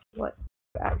think of what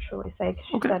to actually say. 'Cause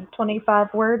she Okay. said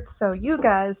 25 words, so you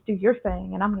guys do your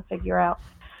thing, and I'm going to figure out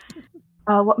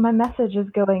what my message is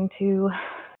going to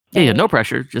Yeah, say. no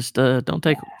pressure. Just don't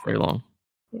take very long.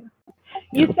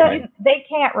 You no said they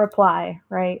can't reply,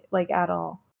 right? Like, at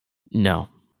all. No,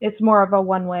 It's more of a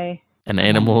one-way. an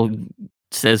animal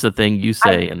says the thing you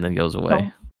say and then goes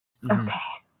away. Mhm. Okay.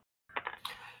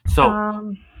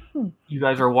 So you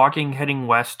guys are walking, heading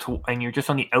west, and you're just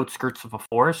on the outskirts of a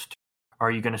forest. Are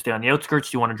you going to stay on the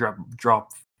outskirts? Do you want to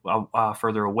drop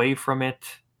further away from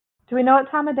it? Do we know what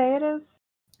time of day it is?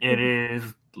 It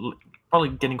is probably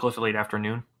getting close to late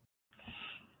afternoon.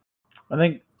 I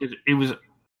think It was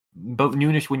about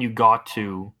noonish when you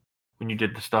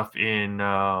did the stuff in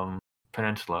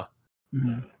Peninsula.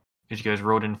 mhm. Because you guys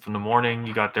rode in from the morning.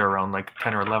 You got there around like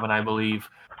 10 or 11, I believe.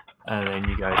 And then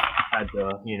you guys had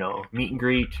the, meet and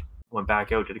greet. Went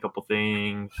back out, did a couple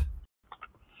things.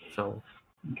 So,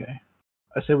 Okay.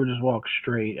 I say we just walk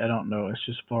straight. I don't know. It's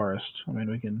just forest. I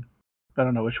mean, I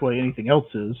don't know which way anything else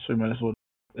is, so we might as well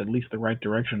at least the right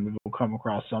direction. We will come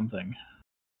across something.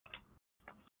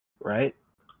 Right?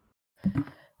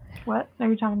 What are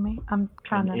you talking to me? I'm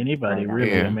trying to. Anybody, write it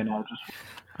really. Yeah. I mean, I'll just.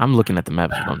 I'm looking at the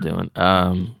maps. What I'm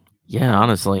doing. Yeah,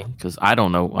 honestly, because I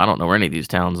don't know where any of these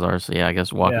towns are. So yeah, I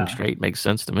guess walking Yeah. straight makes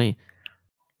sense to me.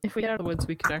 If we get out of the woods,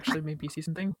 we could actually maybe see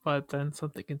something, but then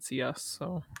something can see us.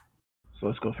 So So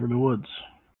let's go through the woods.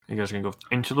 you guys are going to go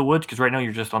into the woods? Because right now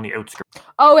you're just on the outskirts.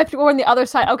 Oh, we have to go on the other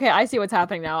side. Okay, I see what's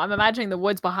happening now. I'm imagining the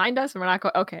woods behind us, and we're not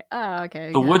going. Okay.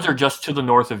 Okay. The yeah. woods are just to the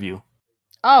north of you.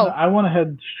 Oh, I want to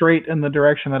head straight in the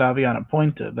direction that Aviana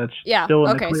pointed. That's Yeah, still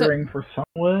in okay, the so- clearing for some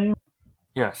way.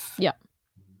 Yes. Yeah.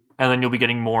 And then you'll be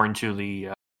getting more into the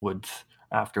woods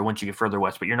once you get further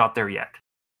west, but you're not there yet.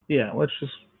 Yeah, let's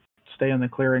just stay in the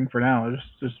clearing for now.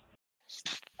 Just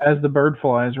as the bird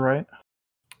flies, right?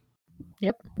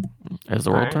 As the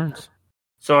world Alright. turns.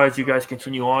 So as you guys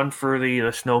continue on,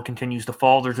 the snow continues to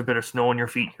fall. There's a bit of snow on your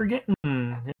feet. You're getting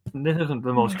this isn't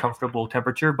the most comfortable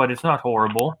temperature, but it's not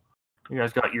horrible. You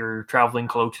guys got your traveling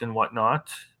cloaks and whatnot.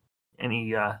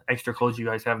 Any extra clothes you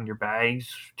guys have in your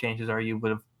bags, chances are you would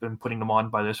have been putting them on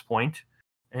by this point.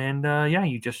 And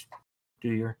you just do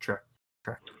your trek.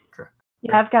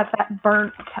 Yeah, I've got that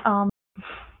burnt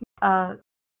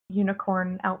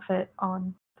unicorn outfit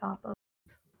on top of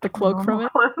the cloak from normal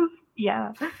it. clothes.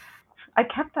 Yeah, I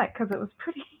kept that because it was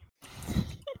pretty.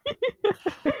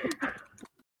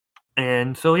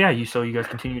 And so you guys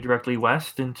continue directly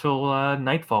west until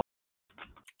nightfall.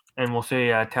 And we'll say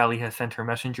Tally has sent her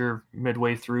messenger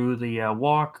midway through the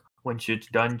walk. When it's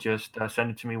done, just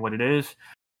send it to me what it is.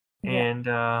 Yeah. And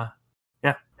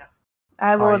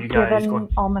I will Are have you guys given going-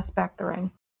 Almas back the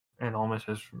ring. and Almas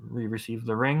has received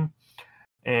the ring.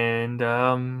 And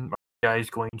are you guys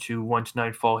going to, once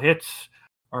nightfall hits,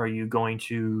 are you going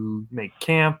to make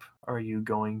camp? Are you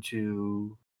going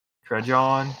to trudge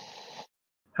on?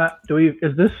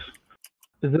 Is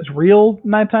this real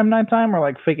nighttime or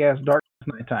like fake ass dark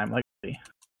nighttime? Like,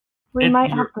 We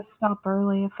might have to stop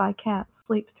early if I can't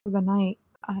sleep through the night.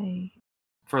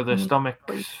 For the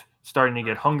stomachs starting to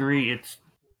get hungry, it's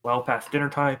well past dinner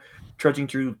time. Trudging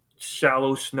through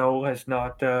shallow snow is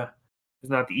not the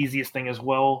easiest thing as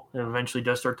well. It eventually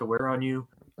does start to wear on you.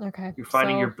 Okay. You're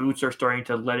finding your boots are starting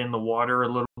to let in the water a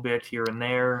little bit here and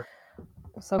there.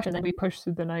 So and then we push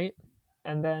through the night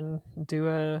and then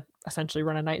essentially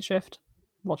run a night shift.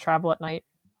 We'll travel at night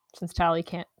since Tally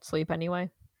can't sleep anyway.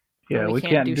 Yeah, we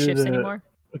can't do shifts anymore.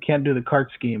 We can't do the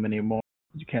cart scheme anymore.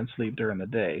 You can't sleep during the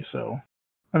day. So,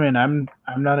 I mean, I'm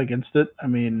not against it. I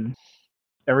mean,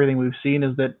 everything we've seen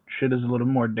is that shit is a little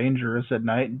more dangerous at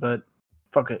night, but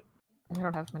fuck it. We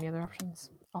don't have many other options.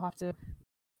 I'll have to.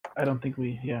 I don't think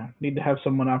we need to have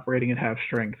someone operating at half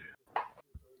strength.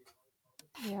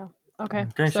 Yeah. Okay.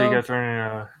 Okay, so you guys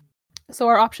are in So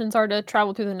our options are to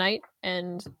travel through the night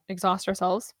and exhaust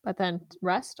ourselves, but then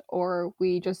rest, or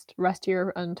we just rest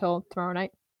here until tomorrow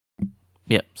night.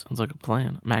 Yep, sounds like a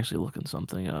plan. I'm actually looking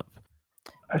something up.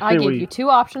 I gave you two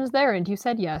options there, and you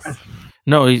said yes.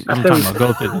 No, I'm talking about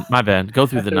go through. My bad. Go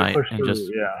through the night and just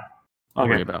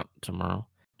worry about tomorrow.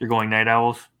 You're going night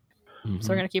owls. Mm-hmm. So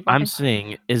we're gonna keep walking? I'm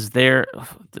seeing, is there?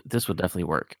 This would definitely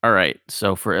work. All right,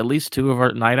 so for at least 2 of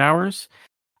our night hours,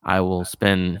 I will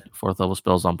spend 4th level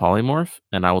spells on polymorph,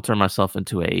 and I will turn myself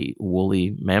into a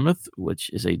woolly mammoth, which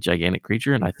is a gigantic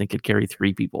creature, and I think it carry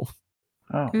 3 people.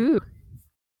 Oh. Ooh.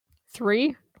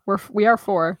 3? We are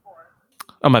 4.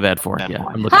 Oh, my bad, 4. Yeah,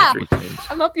 I'm looking at 3 things.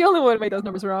 I'm not the only one who made those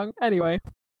numbers wrong. Anyway.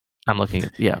 I'm looking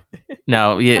at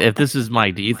Now, if this is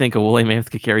Mike, do you think a woolly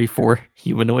mammoth could carry 4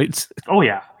 humanoids? Oh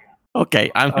yeah.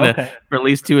 Okay, I'm gonna for at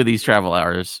least 2 of these travel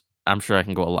hours. I'm sure I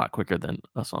can go a lot quicker than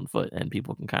us on foot, and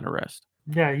people can kind of rest.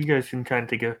 Yeah, you guys can kind of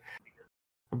take a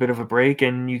bit of a break,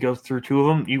 and you go through 2 of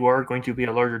them. You are going to be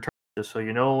a larger target, just so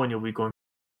you know, and you'll be going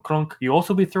crunk. You'll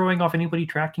also be throwing off anybody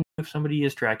tracking you if somebody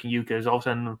is tracking you, because all of a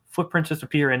sudden footprints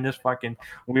disappear in this fucking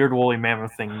weird woolly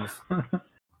mammoth things.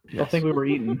 I think we were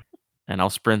eating. And I'll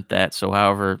sprint that, so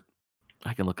however,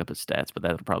 I can look up his stats, but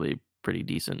that'll probably be pretty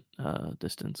decent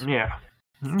distance. Yeah.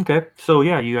 Okay, so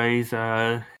yeah, you guys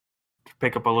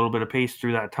pick up a little bit of pace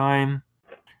through that time.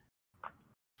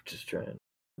 Just trying.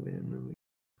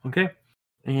 Okay,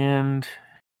 and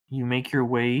you make your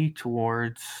way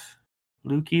towards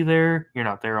Lukey there. You're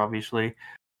not there, obviously.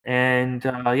 And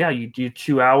you do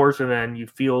 2 hours, and then you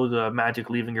feel the magic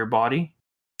leaving your body.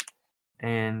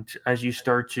 And as you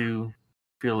start to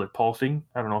feel it pulsing,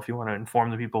 I don't know if you want to inform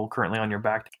the people currently on your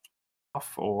back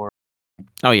off, or...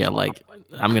 Oh yeah, like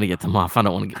I'm going to get them off. I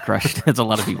don't want to get crushed. It's a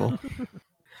lot of people.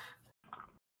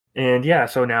 And yeah,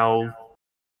 so now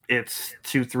it's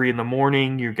 2-3 in the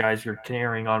morning. You guys are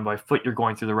carrying on by foot. You're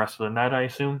going through the rest of the night, I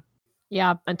assume.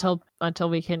 Yeah, until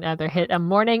we can either hit a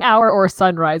morning hour or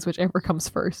sunrise, whichever comes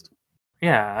first.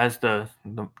 Yeah, as the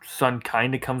sun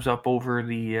kind of comes up over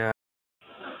the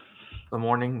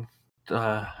morning,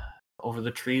 over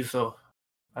the trees. So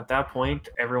at that point,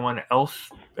 everyone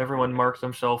marks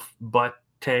themselves, but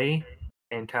Tay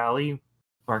and Tally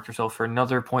mark yourself for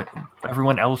another point.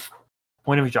 Everyone else,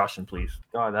 point of exhaustion, please.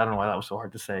 God, I don't know why that was so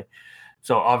hard to say.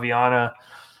 So Aviana,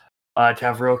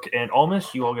 Tavrok, and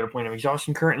Almus, you all get a point of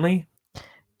exhaustion currently.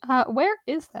 Where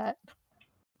is that?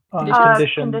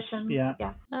 Conditions. Yeah.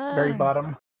 Very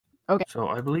bottom. Okay. So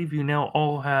I believe you now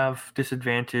all have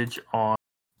disadvantage on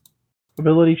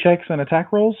ability checks and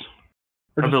attack rolls?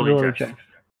 Or just ability checks.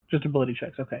 Just ability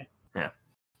checks, okay. Yeah.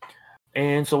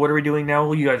 And so what are we doing now?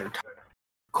 Well, you guys are tired,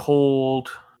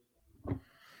 cold. Can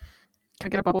I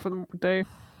get a bubble for the day?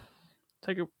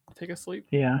 Take a sleep?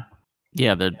 Yeah.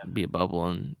 Yeah, there'd be a bubble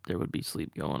and there would be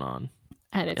sleep going on.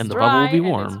 And the dry, bubble will be and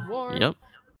warm. it's warm. Yep.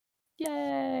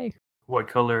 Yay. What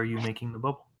color are you making the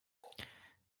bubble?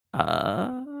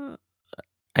 I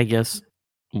guess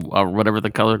whatever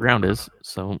the color ground is.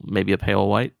 So maybe a pale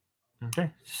white.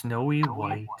 Okay. Snowy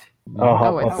white.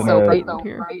 Oh, it's so bright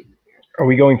here. Are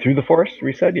we going through the forest?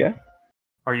 We said, yeah.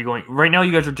 Are you going right now?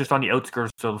 You guys are just on the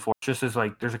outskirts of the forest. Just as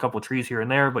like there's a couple of trees here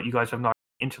and there, but you guys have not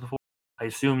into the forest. I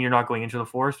assume you're not going into the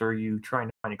forest, or are you trying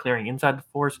to find a clearing inside the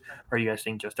forest? Or are you guys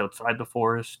staying just outside the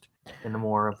forest in the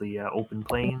more of the open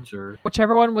plains, or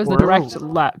whichever one was the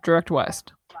direct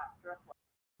west.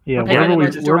 Yeah, Okay,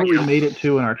 wherever then we made it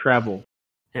to in our travel.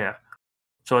 Yeah.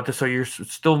 So you're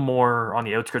still more on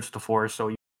the outskirts of the forest, so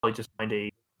you probably just find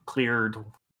a cleared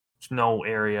snow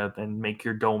area and make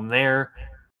your dome there.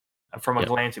 From a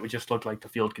glance, it would just look like the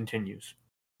field continues.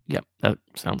 Yep, that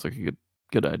sounds like a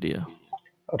good idea.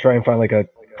 I'll try and find like a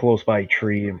close by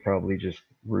tree and probably just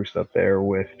roost up there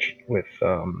with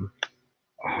oh,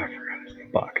 I forgot his name,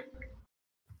 Buck.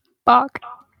 Bach.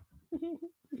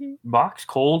 Bach's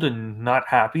cold and not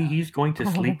happy. He's going to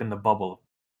sleep in the bubble.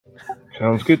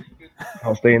 Sounds good.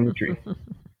 I'll stay in the tree.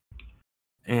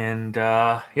 And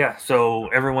yeah, so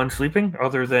everyone's sleeping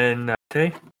other than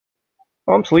Tay?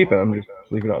 Oh, I'm sleeping. I'm just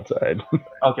sleeping outside.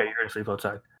 Okay, you're going to sleep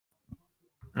outside.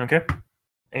 Okay.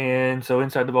 And so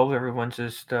inside the bubble, everyone's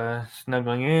just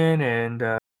snuggling in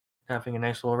and having a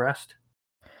nice little rest.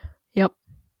 Yep.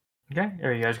 Okay.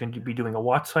 Are you guys going to be doing a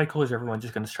watch cycle? Or is everyone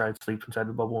just going to try to sleep inside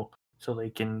the bubble so they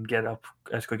can get up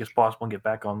as quick as possible and get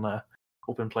back on the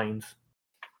open plains?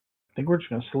 I think we're just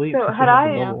gonna sleep. So since we had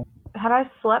have the I bubble. had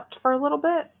I slept for a little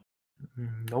bit?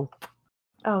 Nope.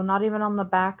 Oh, not even on the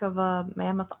back of a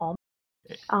mammoth almond.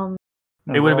 No,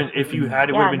 It would have we're been, all if you sleeping. had,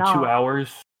 it would have Yeah, been 2 no.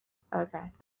 hours. Okay.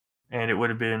 And it would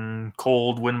have been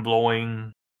cold, wind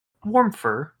blowing, warm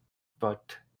fur,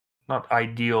 but not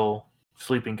ideal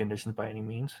sleeping conditions by any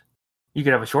means. You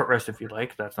could have a short rest if you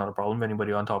like. That's not a problem.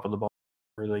 Anybody on top of the ball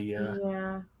or the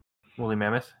Yeah. woolly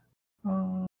mammoth.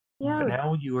 Yeah. But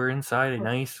now you are inside a Let's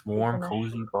nice, warm, finish.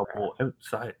 cozy bubble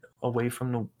outside, away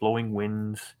from the blowing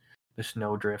winds, the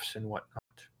snow drifts, and whatnot.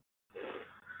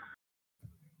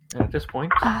 And at this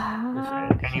point,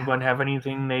 does anyone have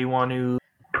anything they want to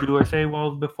do or say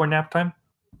before nap time?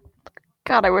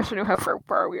 God, I wish I knew how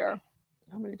far we are.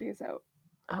 How many days out?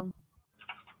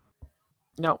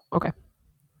 No. Okay.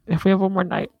 If we have one more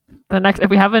night, if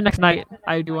we have a next night,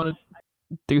 I do want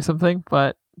to do something,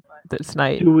 but this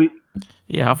night. Do we?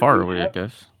 Yeah, how far are we, I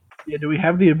guess? Yeah. Do we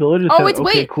have the ability to? Oh, say, wait, okay,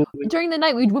 wait. cool. During the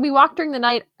night, when we walked during the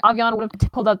night, Aviana would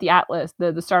have pulled out the atlas,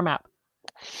 the star map,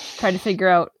 trying to figure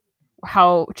out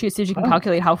how she can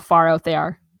calculate how far out they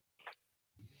are.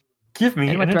 Give me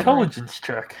In an what direction? intelligence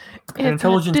check. An It's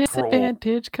intelligence a roll.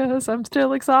 disadvantage because I'm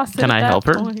still exhausted. Can at I that help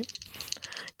her? point.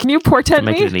 Can you To portent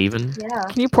make me? it an even? Yeah.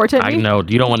 Can you portent I me? know.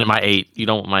 You don't want my 8. You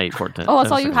don't want my 8 portent. Oh,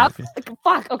 that's all That's you okay, have? okay. Like,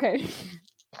 fuck, okay.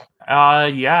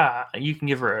 Yeah, you can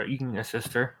give her. You can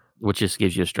assist her. Which just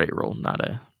gives you a straight roll, not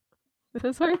a. This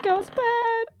is where it goes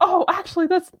bad. Oh, actually,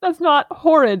 that's not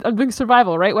horrid. I'm doing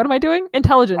survival, right? What am I doing?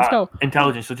 Intelligence, go.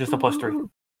 Intelligence, so just a +3.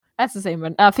 That's the same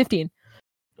one. 15.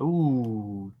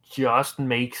 Ooh, just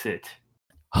makes it.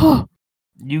 Oh,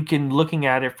 You can, looking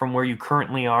at it from where you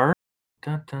currently are.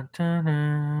 Dun, dun, dun,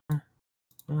 dun. I'm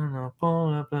gonna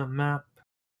pull up a map.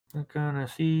 I'm gonna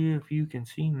see if you can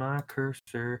see my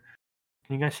cursor.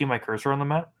 Can you guys see my cursor on the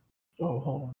map? Oh,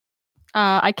 hold on.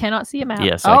 I cannot see a map.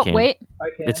 Yes, I oh, can. wait. I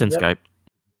can. It's in yep. Skype.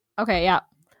 Okay, yeah.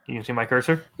 You can see my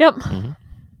cursor? Yep.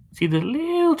 See the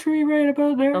little tree right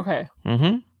about there? Okay.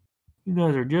 Mm-hmm. You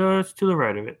guys are just to the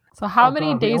right of it. So how Oh,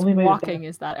 many God, we days only made it walking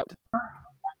is that out?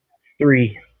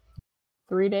 3,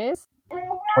 3 days?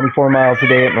 24 miles a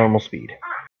day at normal speed.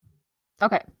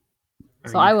 Okay. Are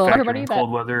So you I will factoring everybody in that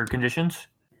cold weather conditions?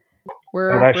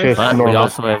 we're, Oh, that's we're just But we normal.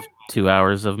 also have 2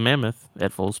 hours of Mammoth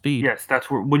at full speed. Yes, that's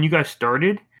where, when you guys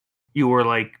started, you were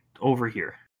like over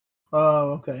here.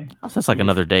 Oh, okay. So that's like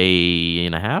another day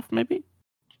and a half, maybe?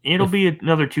 It'll If- be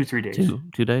another 2-3 days.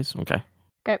 2 days? Okay.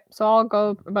 Okay, so I'll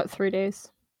go about 3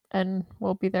 days and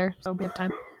we'll be there. So we have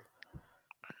time.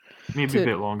 Maybe to- a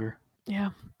bit longer. Yeah.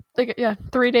 Like, yeah,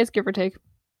 3 days, give or take.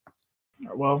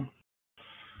 Well,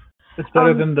 it's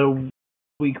better Um, than the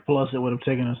week plus it would have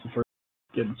taken us to first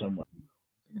getting somewhere.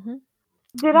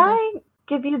 Did I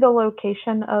give you the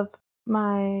location of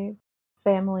my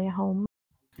family home?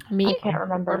 Me? I can't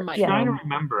remember. Or my- Yeah. Trying to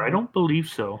remember. I don't believe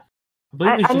so. I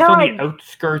believe I it's just know on the I-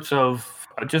 outskirts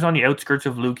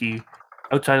of Lukey.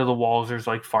 Outside of the walls, there's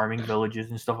like farming villages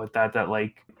and stuff like that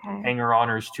like Okay. hang their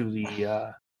honors to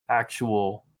the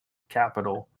actual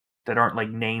capital that aren't like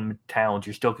named towns.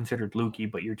 You're still considered Lukey,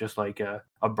 but you're just like a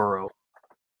borough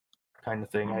kind of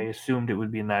thing. I assumed it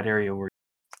would be in that area where.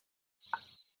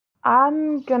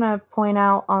 I'm gonna point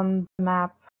out on the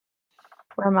map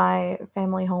where my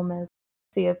family home is,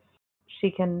 see if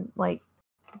she can like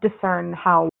discern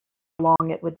how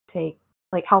long it would take,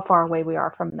 like how far away we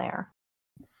are from there.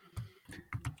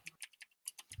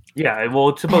 Yeah, well,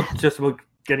 it's just about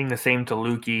getting the same to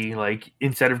Lukey. Like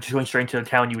instead of just going straight into the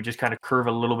town, you would just kind of curve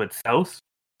a little bit south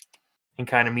and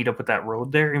kind of meet up with that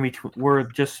road there. In between, we're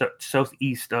just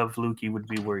southeast of Lukey would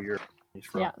be where you're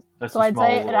from. Yeah. That's So the I'd small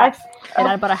say little- at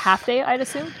about a half day, I'd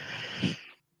assume.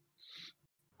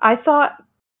 I thought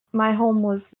my home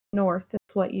was north, is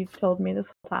what you've told me this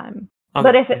whole time. Okay,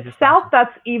 But if I it's just- south,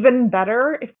 that's even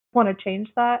better. If you want to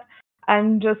change that,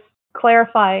 I'm just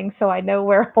clarifying so I know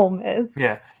where home is.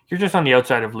 Yeah, you're just on the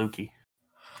outside of Lukey,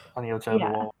 on the outside of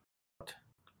Yeah. the wall.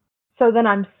 So then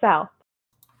I'm south.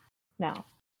 now?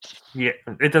 Yeah,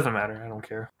 it doesn't matter. I don't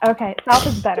care. Okay, south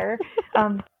is better.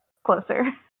 Closer.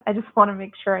 I just want to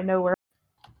make sure I know where.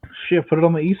 Shit, put it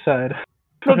on the east side.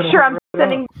 Make Fucking sure I'm right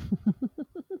sending up.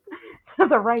 to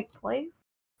the right place.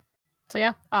 So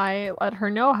yeah, I let her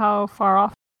know how far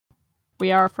off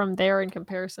we are from there in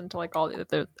comparison to like all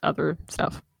the other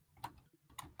stuff.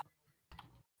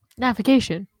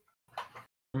 Navigation.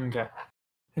 Okay.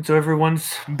 And so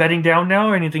everyone's bedding down now,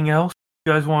 or anything else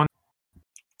you guys want?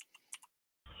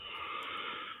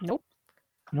 Nope,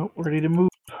 Nope, ready to move.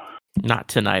 Not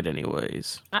tonight,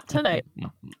 anyways. not tonight.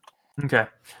 Okay.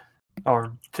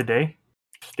 Or today?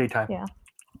 It's daytime. Yeah.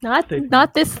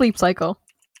 Not this sleep cycle.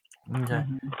 Okay.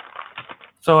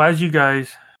 So as you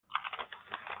guys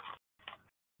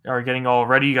are getting all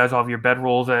ready, you guys all have your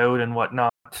bedrolls out and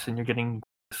whatnot, and you're getting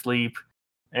to sleep,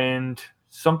 and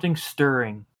something's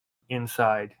stirring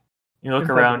inside. You look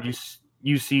Inside around, the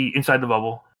you see inside the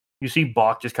bubble, you see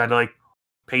Bach just kind of like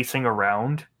pacing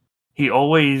around. He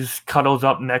always cuddles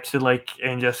up next to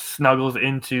and just snuggles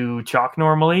into Chalk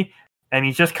normally, and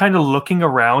he's just kind of looking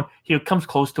around. He comes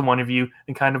close to one of you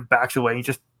and kind of backs away.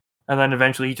 And then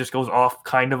eventually he just goes off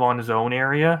kind of on his own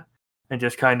area and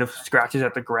just kind of scratches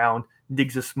at the ground,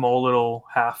 digs a small little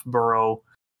half burrow,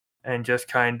 and just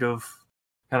kind of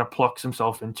plucks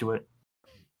himself into it.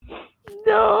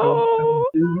 No.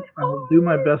 I will do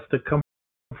my best to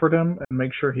comfort him and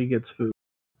make sure he gets food.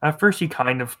 At first he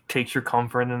kind of takes your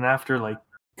comfort, and after like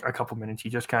a couple minutes he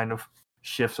just kind of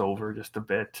shifts over just a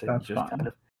bit. And That's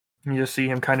fine. You just see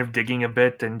him kind of digging a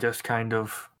bit and just kind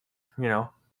of,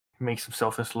 makes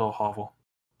himself this little hovel.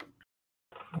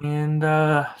 And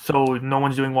so no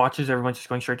one's doing watches, everyone's just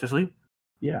going straight to sleep?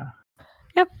 Yeah.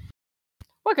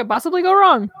 What could possibly go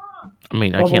wrong? I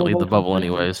mean, I can't leave the bubble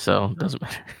anyways, so it doesn't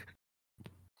matter.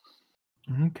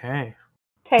 Okay.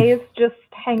 Tay is just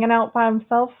hanging out by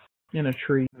himself, In a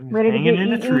tree. ready to Hanging get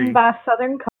in a eaten tree. by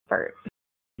Southern Comfort.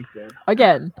 He's dead.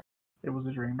 Again. It was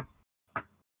a dream.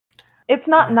 It's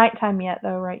not nighttime yet,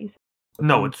 though, right? You said.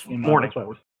 No, it's morning. That's why it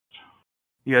was.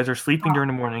 You guys are sleeping during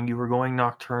the morning. You were going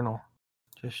nocturnal.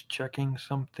 Just checking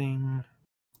something.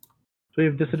 So you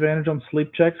have disadvantage on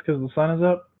sleep checks because the sun is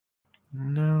up?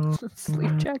 No.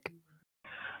 Sleep check.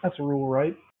 That's a rule,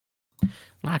 right?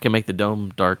 I can make the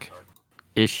dome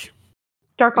dark-ish.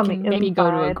 Dark We on the can inside. maybe go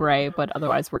to a gray, but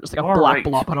otherwise we're just like a All black right.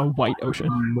 blob on a white ocean.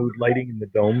 Mood lighting in the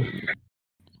dome.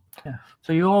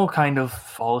 So you all kind of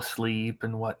fall asleep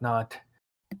and whatnot.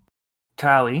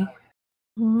 Tally,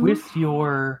 Mhm. with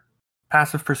your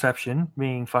passive perception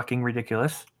being fucking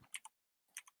ridiculous,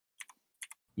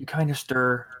 you kind of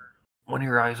stir one of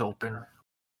your eyes open.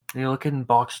 You look in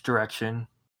Bach's direction.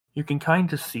 You can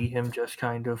kind of see him just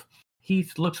kind of. He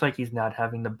looks like he's not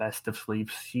having the best of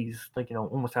sleeps. He's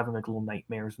almost having like little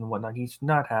nightmares and whatnot. He's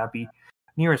not happy.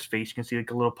 Near his face, you can see like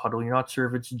a little puddle. You're not sure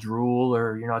if it's drool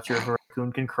or you're not sure if a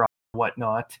raccoon can cry or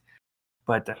whatnot.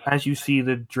 But as you see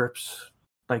the drips,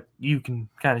 like you can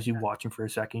kind of see watching for a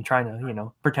second, trying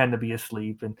to pretend to be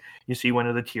asleep, and you see one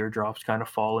of the teardrops kind of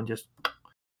fall and just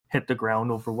hit the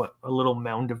ground over a little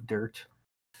mound of dirt.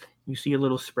 You see a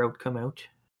little sprout come out,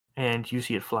 and you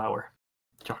see it flower.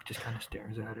 Jock just kind of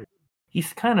stares at it.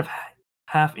 He's kind of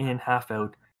half in, half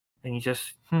out, and he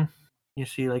just, you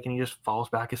see, and he just falls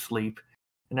back asleep.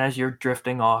 And as you're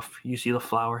drifting off, you see the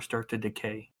flower start to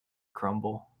decay,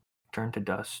 crumble, turn to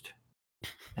dust.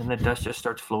 And the dust just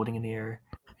starts floating in the air,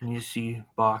 and you see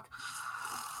Bach,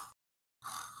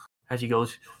 as he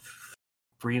goes,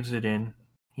 breathes it in,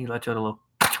 he lets out a little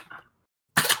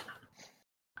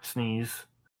sneeze,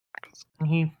 and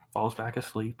he falls back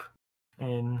asleep,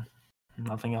 and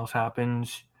nothing else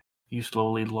happens. You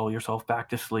slowly lull yourself back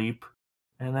to sleep,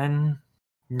 and then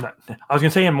I was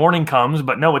gonna say morning comes,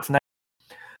 but no, it's night,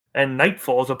 and night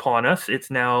falls upon us.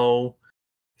 It's now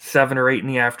 7 or 8 in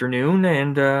the afternoon,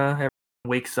 and everyone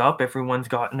wakes up. Everyone's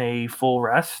gotten a full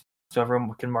rest, so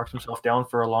everyone can mark themselves down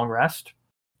for a long rest.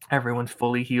 Everyone's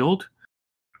fully healed,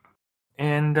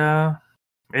 and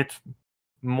it's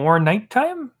more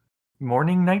nighttime.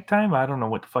 Morning, nighttime. I don't know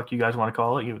what the fuck you guys want to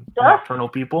call it. You nocturnal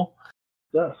people.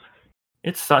 Dusk.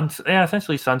 It's sunset. Yeah,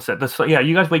 essentially sunset.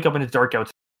 You guys wake up and it's dark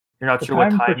outside. You're not The sure what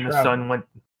time for time the travel. sun went.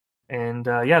 And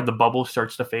the bubble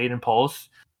starts to fade and pulse.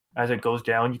 As it goes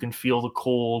down, you can feel the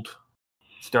cold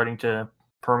starting to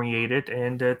permeate it.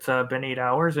 And it's been 8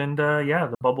 hours. And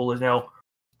the bubble is now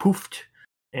poofed.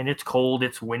 And it's cold,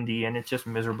 it's windy, and it's just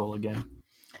miserable again.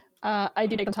 I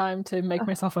do take some time to make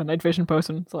myself a night vision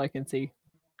potion so I can see,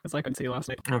 because I couldn't see last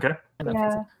night. Okay. And then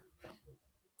Yeah.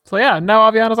 So yeah, now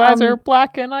Aviana's eyes are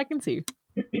black and I can see.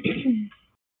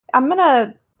 I'm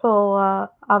gonna pull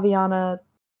Aviana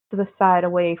to the side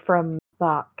away from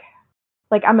Bach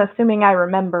like, I'm assuming I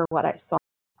remember what I saw.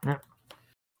 Yeah.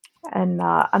 And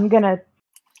I'm gonna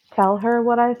tell her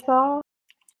what I saw.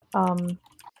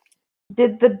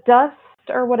 Did the dust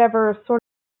or whatever sort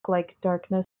of look like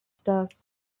darkness dust?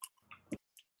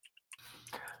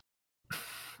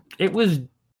 It was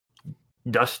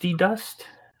dusty dust.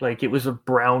 Like, it was a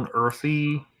brown,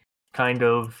 earthy kind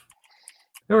of.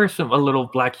 There were a little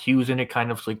black hues in it,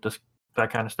 kind of like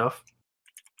that kind of stuff.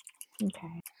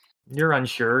 Okay. You're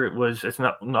unsure. It's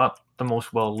not the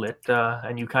most well lit,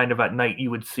 and you kind of at night you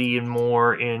would see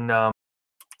more in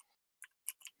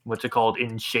what's it called,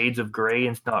 in shades of gray,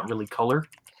 and it's not really color.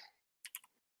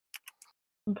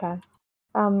 Okay.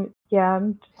 Yeah,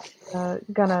 I'm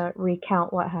just, gonna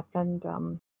recount what happened.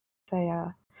 Say,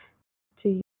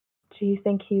 do you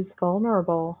think he's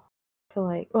vulnerable to,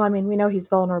 like? Well, I mean, we know he's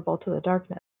vulnerable to the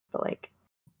darkness, but like,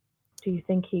 do you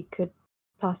think he could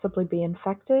possibly be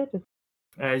infected?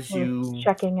 As you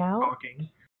checking out, talking,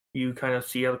 you kind of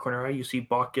see out of the corner of your eye, you see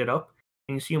Bok get up,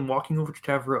 and you see him walking over to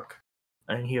Tavrook,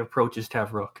 and he approaches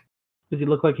Tavrook. Does he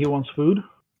look like he wants food?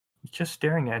 He's just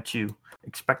staring at you,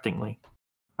 expectantly.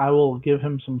 I will give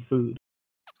him some food.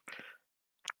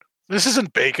 This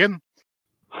isn't bacon.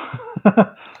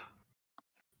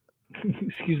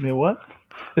 Excuse me, what?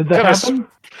 Did that happen?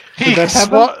 He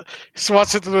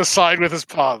swats it to the side with his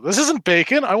paw. This isn't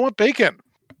bacon. I want bacon.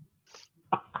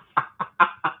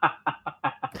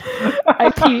 I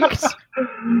peeked.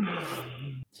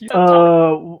 He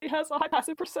has a high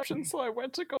passive perception, so I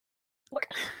went to go look.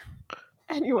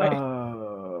 Anyway.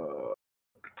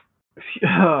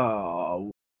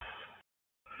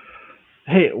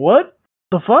 Hey, what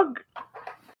the fuck?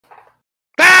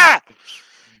 Ah!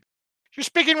 You're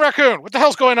speaking raccoon. What the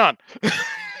hell's going on?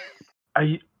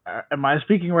 Am I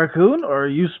speaking raccoon, or are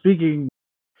you speaking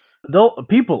adult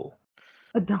people?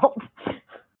 Adult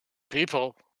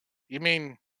people? You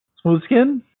mean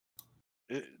Smoothskin?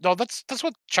 No, that's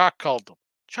what Chuck called them.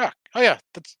 Chuck. Oh yeah,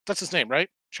 that's his name, right?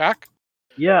 Chuck?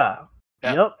 Yeah.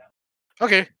 Yep.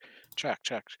 Okay. Chuck.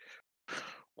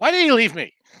 Why did he leave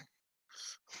me?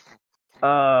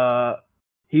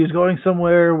 He was going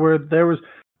somewhere where there was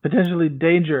potentially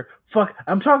danger. Fuck,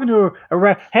 I'm talking to a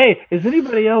rat. Hey, is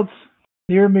anybody else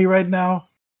near me right now?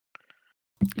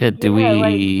 Do we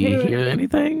hear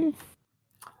anything?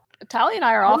 Tally and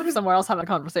I are off somewhere else having a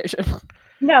conversation.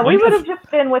 No, we would have just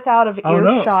been without of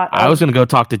earshot. I was gonna go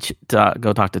talk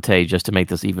to Tay just to make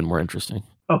this even more interesting.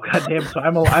 Oh goddamn! So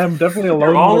I am definitely alone.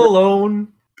 You're all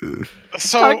alone.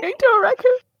 So talking to a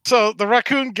raccoon. So the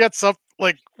raccoon gets up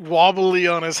like wobbly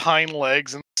on his hind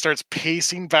legs and starts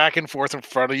pacing back and forth in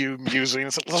front of you,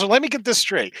 musing. So let me get this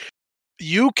straight.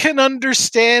 You can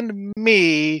understand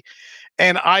me,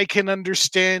 and I can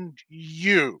understand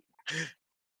you.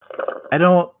 I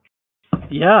don't.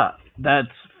 Yeah, that's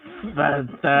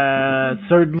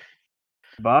certainly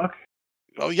Bok.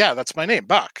 Oh yeah, that's my name,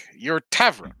 Bok. You're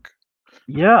Tavrook.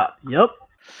 Yeah. Yep.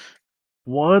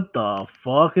 What the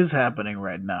fuck is happening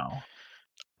right now?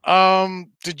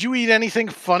 Did you eat anything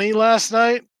funny last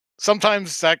night?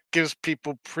 Sometimes that gives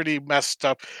people pretty messed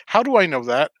up. How do I know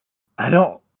that? I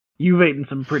don't. You've eaten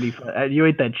some pretty. You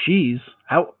ate that cheese.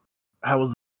 How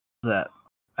was that?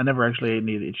 I never actually ate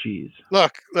any of the cheese.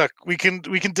 Look. We can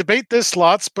debate this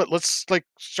lots, but let's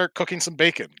start cooking some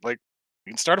bacon. Like,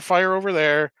 we can start a fire over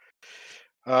there.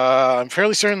 I'm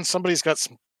fairly certain somebody's got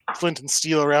some flint and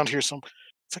steel around here. It's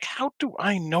like, how do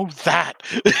I know that?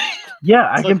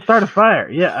 Yeah, I can start a fire.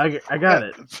 Yeah, I got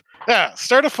it. Yeah,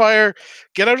 start a fire,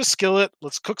 get out a skillet,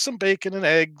 let's cook some bacon and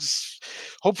eggs.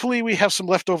 Hopefully we have some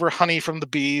leftover honey from the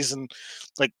bees and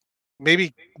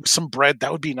maybe some bread.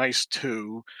 That would be nice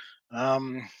too.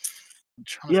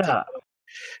 Yeah.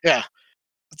 Yeah.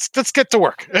 Let's get to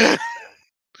work.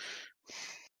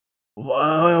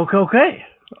 Okay.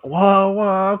 Well,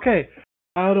 okay.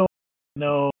 I don't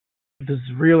know if this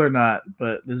is real or not,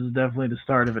 but this is definitely the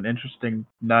start of an interesting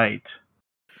night.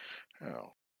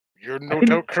 Oh, you're no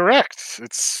doubt correct.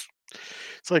 It's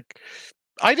like,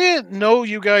 I didn't know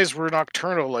you guys were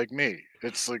nocturnal like me.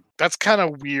 It's like, that's kind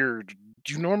of weird.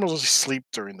 You normally sleep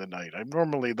during the night. I'm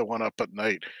normally the one up at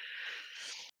night.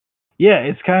 Yeah,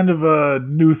 it's kind of a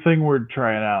new thing we're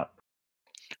trying out.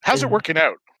 How's it working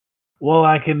out? Well,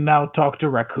 I can now talk to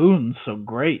raccoons, so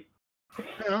great.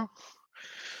 Yeah.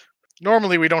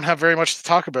 Normally we don't have very much to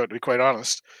talk about, to be quite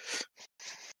honest.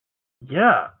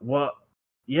 Yeah, well,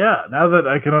 yeah, now that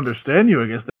I can understand you, I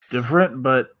guess that's different,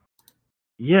 but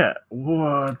yeah,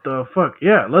 what the fuck?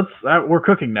 Yeah, we're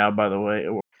cooking now, by the way.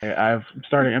 I'm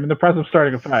in the process of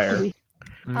starting a fire.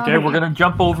 Okay, we're gonna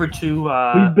jump over to.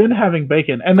 We've been having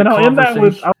bacon, and then I'll end that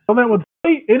with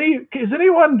Hey, is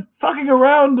anyone fucking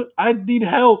around? I need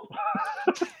help.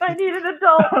 I need an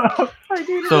adult.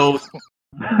 So,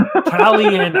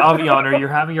 Tally and Aviana, you're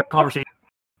having your conversation.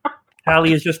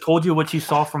 Tally has just told you what she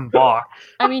saw from Bach.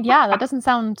 I mean, yeah, that doesn't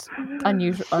sound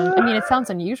unusual. I mean, it sounds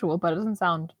unusual, but it doesn't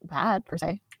sound bad per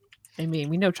se. I mean,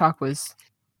 we know Chalk was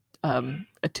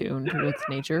attuned with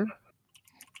nature.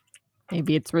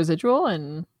 Maybe it's residual,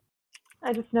 and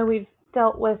I just know we've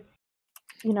dealt with,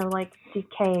 like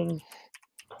decaying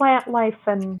plant life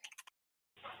and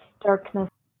darkness.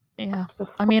 yeah.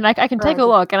 I mean, I can take a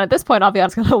look, and at this point,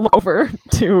 Aviana's going to look over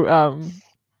to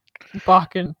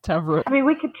Bach and Tavrook. I mean,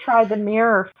 we could try the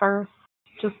mirror first,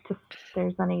 just to see if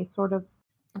there's any sort of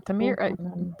the mirror.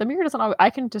 The mirror doesn't always. I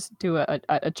can just do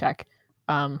a check.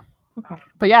 Okay.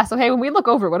 But yeah, so hey, when we look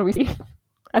over, what do we see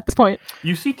at this point?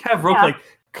 You see Tavrook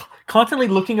constantly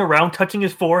looking around, touching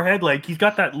his forehead, like he's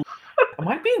got that "Am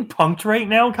I being punked right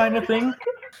now?" kind of thing.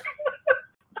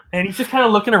 And he's just kind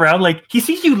of looking around, like he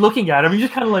sees you looking at him. He's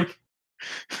just kind of like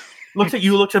looks at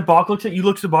you, looks at Bach, looks at you,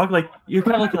 looks at Bach. Like you're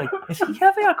kind of looking like, is he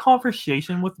having a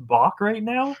conversation with Bach right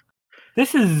now?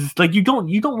 This is like you don't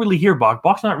really hear Bach.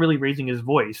 Bach's not really raising his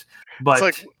voice, but it's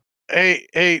like,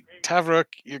 hey, Tavrook,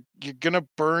 you're gonna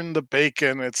burn the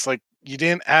bacon. It's like you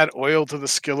didn't add oil to the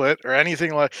skillet or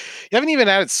anything like. You haven't even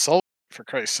added salt, for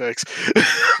Christ's sakes.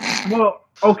 Well,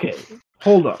 okay,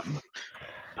 hold on.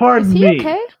 Pardon Is he me.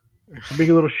 okay? I'm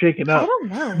being a little shaken I up. don't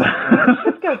know.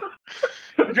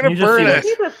 You're gonna You just burn see,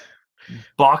 it. like,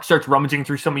 Bach starts rummaging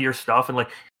through some of your stuff and like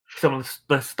some of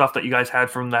the stuff that you guys had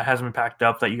from that hasn't been packed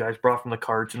up that you guys brought from the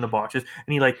carts and the boxes,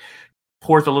 and he like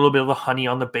pours a little bit of the honey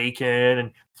on the bacon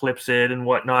and flips it and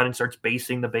whatnot and starts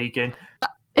basting the bacon.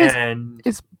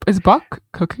 Is Bach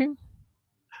cooking?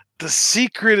 The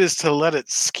secret is to let it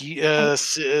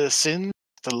sin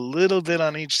a little bit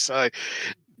on each side.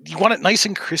 You want it nice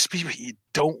and crispy, but you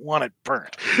don't want it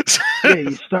burnt. Yeah,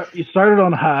 you start it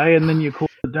on high and then you cool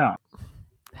it down.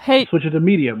 Hey, Switch it to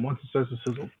medium once it starts to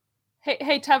sizzle.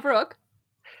 hey, Tavrook.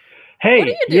 Hey, What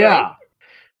are you doing? yeah,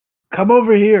 come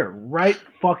over here right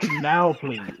fucking now,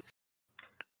 please.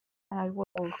 I will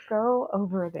go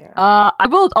over there. I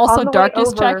will also On the way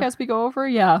darkness check over- as we go over.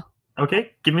 Yeah.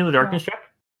 Okay, give me the darkness check.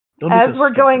 Don't do As this.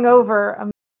 we're going over,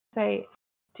 I'm going to say,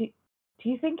 do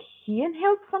you think he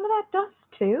inhaled some of that dust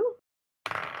too?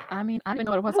 I mean, I don't even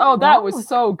know what it was. What's Oh, that wrong was with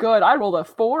so good. I rolled a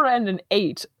 4 and an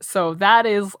 8, so that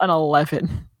is an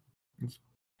 11.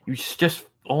 You just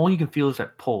all you can feel is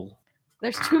that pull.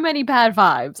 There's too many bad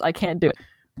vibes. I can't do it.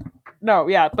 No,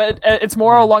 yeah, but it's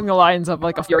more along the lines of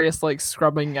like a furious like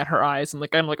scrubbing at her eyes and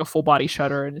like kind of like a full body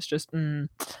shudder, and it's just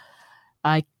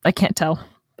I can't tell.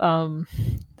 I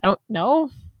don't know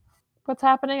what's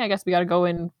happening. I guess we got to go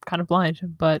in kind of blind,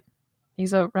 but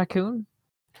he's a raccoon.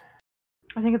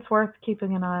 I think it's worth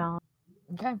keeping an eye on.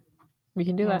 Okay, we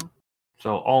can do that.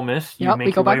 So Almis, you Yep, make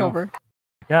we go your back way over.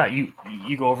 Yeah,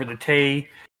 you go over the Tay.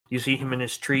 You see him in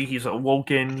his tree. He's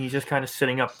awoken. He's just kind of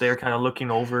sitting up there, kind of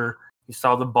looking over. He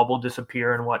saw the bubble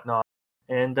disappear and whatnot.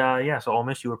 And so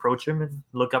Almis, you approach him and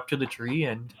look up to the tree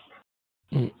and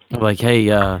like, hey,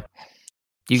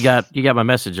 you got my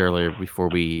message earlier before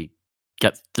we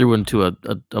got through into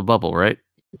a bubble, right?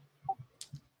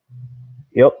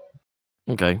 Yep.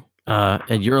 Okay.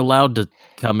 And you're allowed to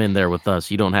come in there with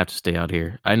us. You don't have to stay out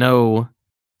here. I know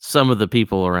some of the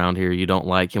people around here you don't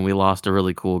like, and we lost a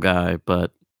really cool guy,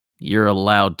 but you're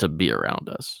allowed to be around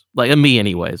us. Like, me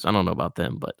anyways. I don't know about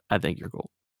them, but I think you're cool.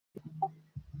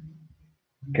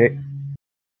 Okay.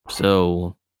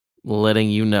 So, letting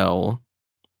you know,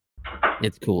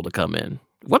 it's cool to come in.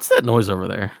 What's that noise over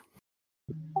there?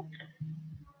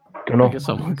 Don't know. I guess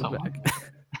someone come back.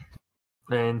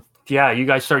 And yeah, you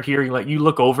guys start hearing, like, you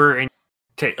look over and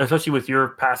Tay, especially with your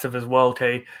passive as well,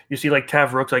 Tay, you see like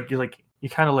Tavrook's like you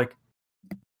kind of like,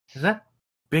 is that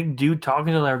big dude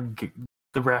talking to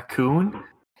the raccoon?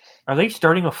 Are they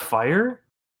starting a fire?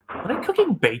 Are they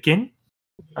cooking bacon?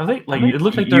 Are they like? It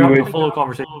looks like they're having a full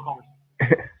conversation.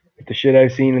 With the shit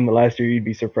I've seen in the last year, you'd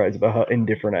be surprised about how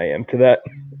indifferent I am to that.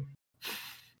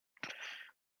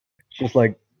 It's just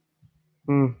like,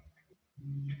 no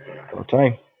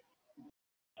time.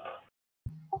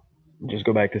 Just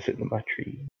go back to sitting in my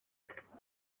tree.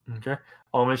 Okay.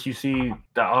 Almost you see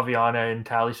that Aviana and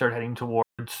Tally start heading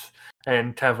towards,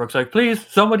 and Tavrook's like, please,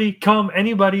 somebody come,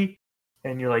 anybody.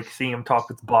 And you're like seeing him talk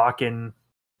with Bach, and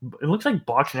it looks like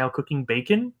Bach's now cooking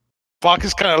bacon. Bach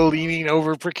is kind of leaning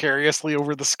over precariously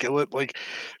over the skillet, like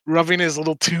rubbing his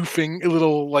little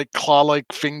little like claw-like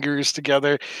fingers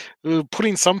together,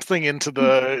 putting something into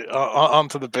the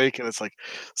onto the bacon. It's like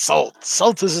salt.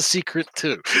 Salt is a secret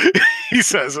too, he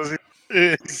says.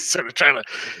 He's sort of trying to.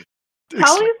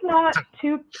 Tally's not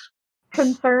too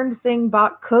concerned seeing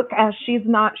Bach cook, as she's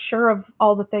not sure of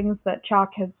all the things that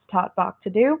Chalk has taught Bach to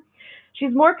do.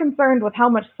 She's more concerned with how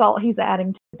much salt he's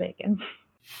adding to the bacon.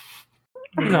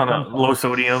 He's on a low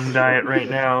sodium diet right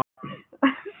now.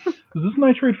 Is this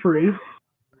nitrate free?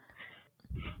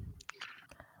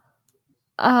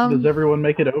 Does everyone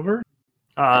make it over?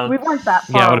 We weren't that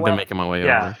far Yeah, I would have away. been making my way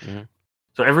Yeah. over. Yeah.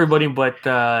 So everybody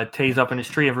but Tay's up in his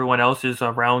tree. Everyone else is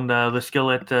around the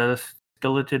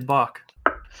skeleted Bach.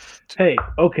 Hey,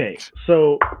 okay,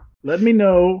 so let me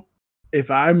know if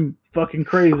I'm fucking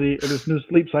crazy or this new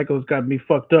sleep cycle has got me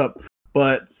fucked up.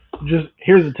 But just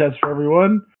here's a test for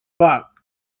everyone. Bach,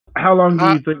 how long do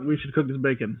you think we should cook this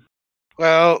bacon?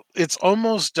 Well, it's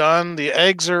almost done. The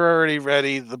eggs are already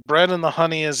ready. The bread and the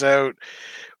honey is out.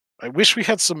 I wish we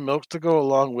had some milk to go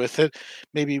along with it,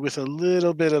 maybe with a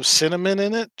little bit of cinnamon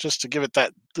in it, just to give it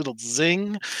that little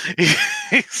zing. Do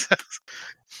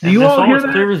And you this all hear is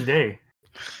that? clear as day.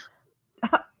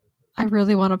 I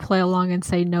really want to play along and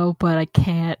say no, but I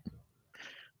can't.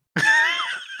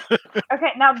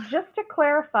 Okay, now just to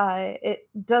clarify, it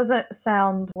doesn't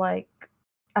sound like,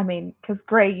 I mean, because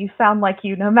Gray, you sound like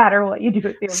you no matter what you do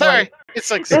with your Sorry, voice.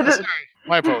 it's like It sorry. is-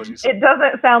 My apologies. It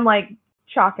doesn't sound like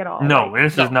Chalk at all. No, Like,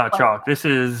 this is not like- Chalk. This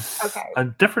is Okay. a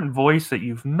different voice that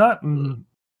you've not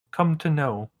come to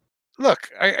know. Look,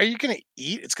 are you gonna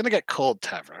eat? It's gonna get cold,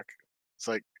 Tavrock. It's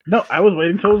like No, I was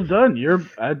waiting till it was done.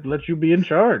 I'd let you be in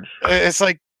charge. it's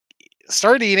like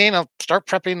start eating. I'll start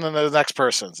prepping the next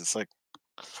person's. It's like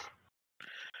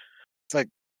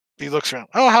he looks around.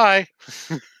 Oh hi.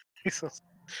 He says,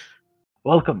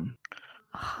 Welcome.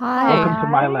 Hi. Welcome to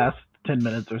my last 10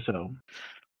 minutes or so.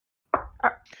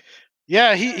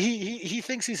 yeah, he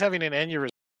thinks he's having an aneurysm.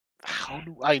 How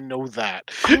do I know that?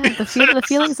 The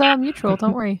feelings are mutual.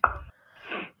 Don't worry.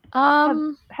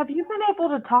 Have you been able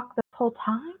to talk this whole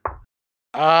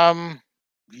time?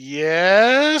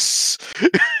 Yes.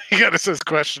 He got us this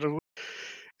question.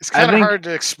 It's kind of think- hard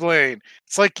to explain.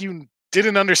 It's like you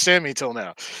didn't understand me till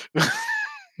now.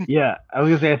 Yeah, I was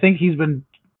gonna say I think he's been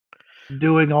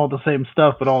doing all the same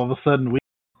stuff, but all of a sudden we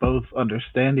both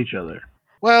understand each other.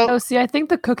 Well, Oh, see, I think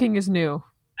the cooking is new.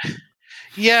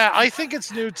 yeah, I think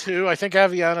it's new too. I think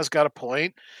Aviana's got a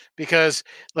point because,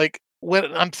 like,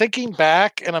 when I'm thinking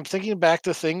back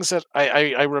to things that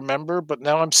I remember, but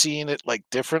now I'm seeing it like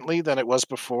differently than it was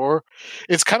before.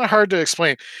 It's kind of hard to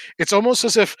explain. It's almost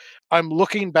as if I'm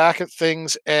looking back at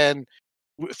things and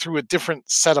through a different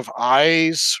set of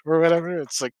eyes or whatever.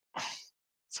 It's like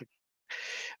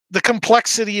the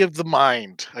complexity of the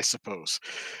mind, I suppose.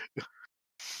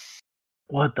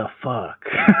 What the fuck?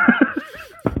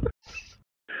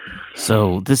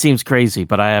 So this seems crazy,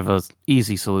 but I have a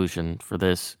easy solution for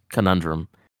this conundrum.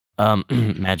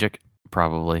 Magic,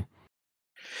 probably.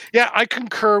 Yeah, I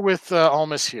concur with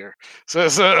Almas here.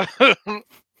 Says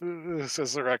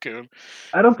says the raccoon.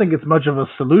 I don't think it's much of a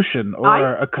solution or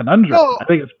I- a conundrum. No, I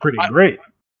think it's pretty I- great.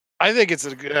 I think it's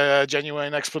a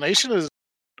genuine explanation. Is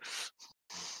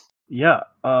Yeah.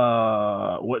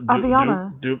 What?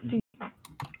 Aviana, do-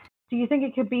 Do you think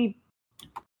it could be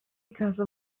because of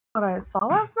what I saw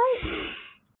last night?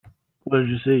 what did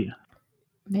you see?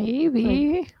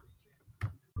 Maybe.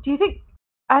 Do you think?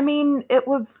 I mean, it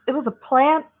was a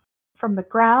plant from the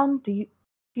ground. Do you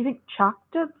think Chalk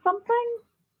did something?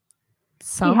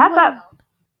 Someone had that-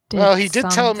 well, he did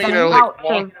tell me to something. like.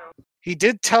 Ouch of- He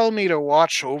did tell me to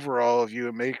watch over all of you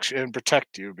and and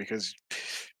protect you because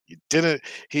you didn't.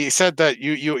 He said that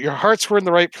your hearts were in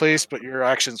the right place, but your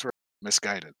actions were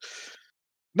misguided.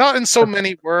 Not in so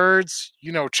many words,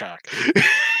 Chuck.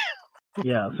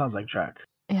 Yeah, it sounds like track.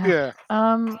 Yeah. Yeah.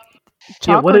 Yeah,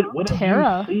 Chalk what or did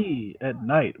Tara? you see at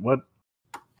night? What?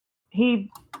 he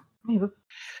was.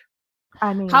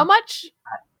 I mean, How much?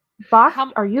 Box,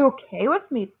 how- are you okay with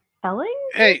me telling?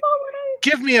 Hey, people what I-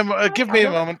 give me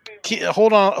a moment.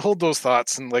 Hold those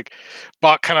thoughts. And like,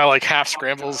 Bach kind of like half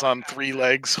scrambles on 3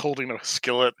 legs, holding a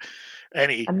skillet, and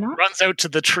he I'm not. runs out to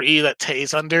the tree that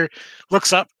Tay's under.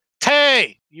 Looks up.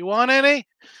 Tay, you want any?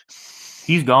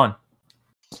 He's gone.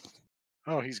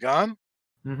 Oh, he's gone.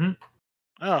 Mm-hmm.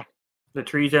 Oh, The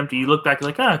tree's empty. You look back,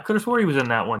 you're like, could have swore he was in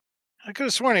that one. I could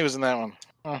have sworn he was in that one.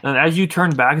 And as you turn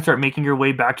back and start making your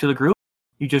way back to the group,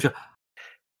 you just go,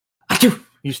 achoo!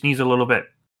 You sneeze a little bit.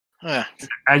 Yeah.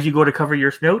 As you go to cover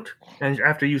your snout, and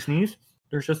after you sneeze,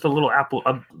 there's just a little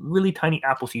a really tiny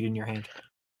apple seed in your hand.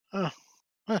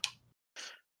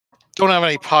 Don't have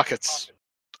any pockets.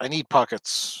 I need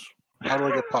pockets. How do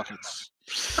I get pockets?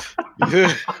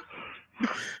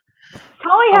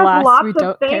 Holly has Alas, lots we of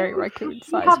don't things. carry raccoon You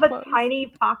size have a clothes.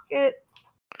 tiny pocket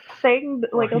thing,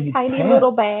 like he a needs tiny pants.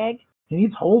 little bag. He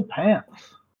needs whole pants.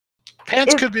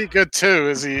 Pants could be good too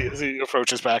as he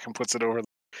approaches back and puts it over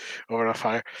the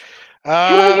fire. Can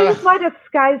I use my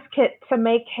disguise kit to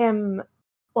make him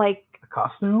like A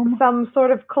costume? some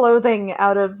sort of clothing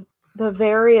out of the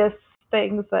various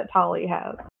things that Tali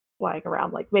has lying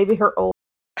around, like maybe her old.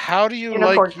 How do you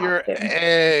unicorn like your costume.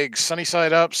 eggs? Sunny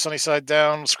side up, sunny side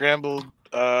down, scrambled,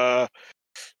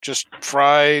 just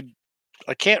fried.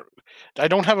 I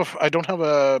don't have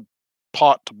a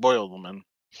pot to boil them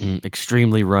in.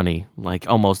 Extremely runny, like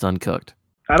almost uncooked.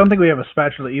 I don't think we have a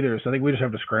spatula either, so I think we just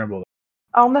have to scramble them.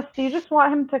 Almost, do you just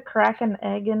want him to crack an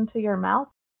egg into your mouth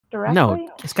directly? No,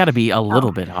 it's got to be a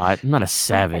little bit hot. I'm not a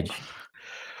savage.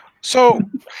 So,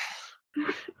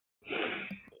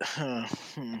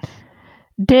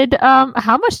 Did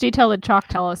how much detail did Chalk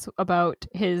tell us about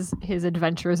his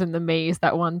adventures in the maze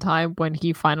that one time when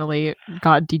he finally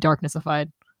got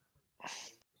de-darknessified?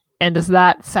 And does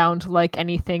that sound like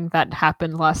anything that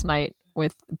happened last night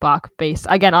with Bach based?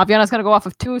 Again, Aviana's gonna go off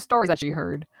of 2 stories that she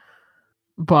heard.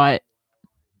 But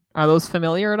are those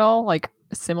familiar at all? Like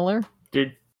similar?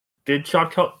 Did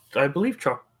Chalk tell? I believe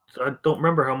Chalk. I don't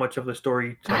remember how much of the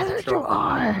story. Neither do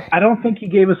I. I don't think he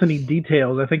gave us any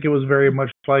details. I think it was very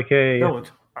much like a No,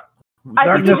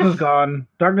 darkness is gone.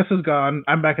 Darkness is gone.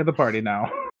 I'm back at the party now.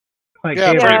 Like,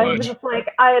 Yeah, hey, pretty Yeah, much. he was just like,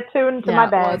 I attuned to my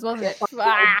bag.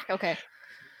 Okay.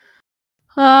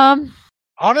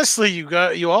 honestly,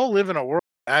 you all live in a world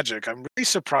of magic. I'm really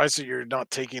surprised that you're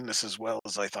not taking this as well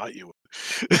as I thought you would.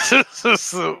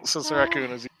 so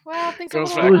Raccoon, as he Well, things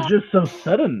goes are it back. was just so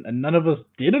sudden, and none of us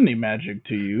did any magic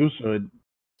to you. So,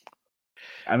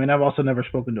 I mean, I've also never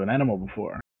spoken to an animal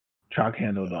before. Chalk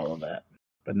handled all of that,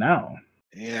 but now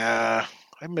Yeah,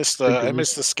 I miss the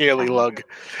scaly lug.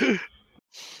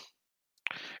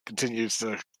 Continues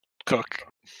to cook.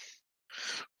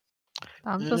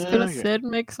 I'm just gonna Yeah. sit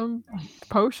and make some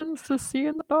potions to see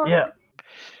in the dark. yeah.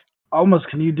 Almost,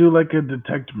 can you do like a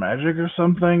detect magic or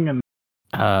something? And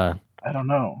I I don't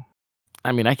know.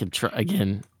 mean, I could try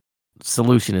again.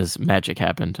 Solution is magic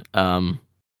happened.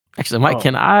 Actually, Mike, Oh.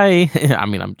 can I? I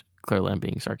mean, I'm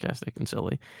being sarcastic and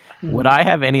silly. Would I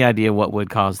have any idea what would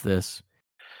cause this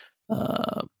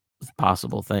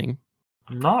possible thing?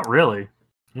 not really.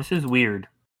 This is weird.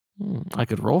 I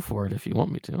could roll for it if you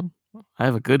want me to. I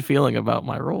have a good feeling about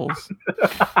my rolls.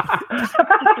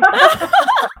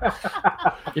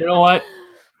 You know what?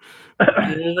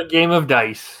 It is a game of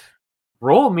dice.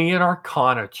 Roll me an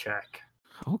Arcana check.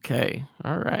 Okay.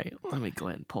 All right. Let me go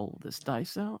ahead and pull this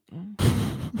dice out.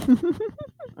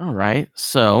 All right.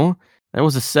 So that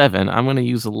was a 7. I'm going to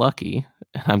use a lucky,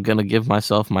 and I'm going to give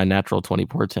myself my natural 20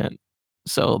 portent.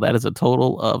 So that is a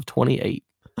total of 28.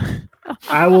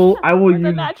 I will The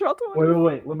use. natural 20.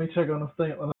 Wait. Let me check on the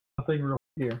thing real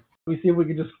here. Let me see if we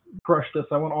can just crush this.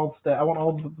 I want all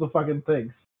the fucking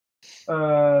things.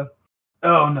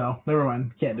 Oh no, never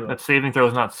mind. Can't do it. That's saving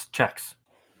throws, not checks.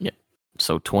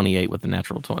 So 28 with the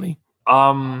natural 20.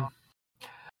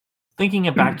 Thinking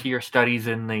it back to your studies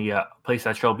in the place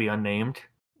that shall be unnamed.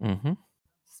 Mm-hmm.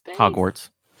 Space. Hogwarts.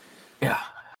 Yeah.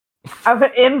 I've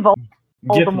in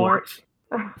Voldemort.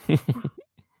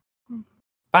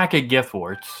 Back at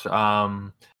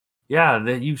Giftworts. Yeah,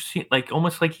 that you've seen, like,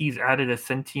 almost like he's added a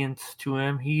sentience to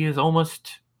him. He is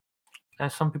almost,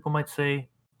 as some people might say,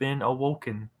 been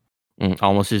awoken.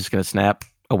 Almost just going to snap.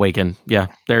 Awaken. Yeah,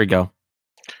 there you go.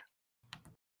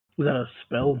 Is that a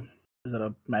spell? Is that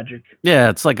a magic? Yeah,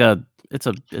 it's like it's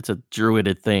a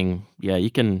druided thing. Yeah,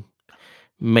 you can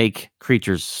make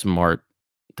creatures smart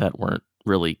that weren't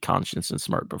really conscious and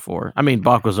smart before. I mean,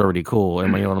 Bach was already cool. I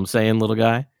mean, you know what I'm saying, little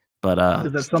guy? But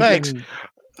Is that something? Thanks.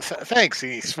 Thanks.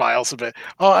 He smiles a bit.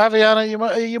 Oh, Aviana,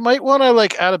 you might want to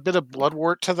like add a bit of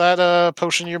bloodwort to that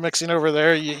potion you're mixing over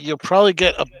there. You'll probably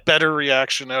get a better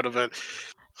reaction out of it.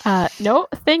 No,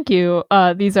 thank you.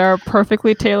 These are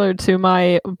perfectly tailored to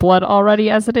my blood already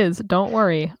as it is. Don't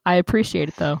worry. I appreciate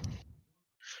it though.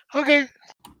 Okay.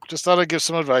 Just thought I'd give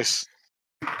some advice.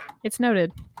 It's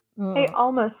noted. Hey,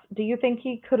 Almus, do you think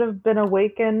he could have been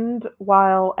awakened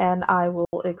and I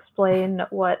will explain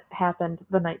what happened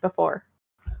the night before?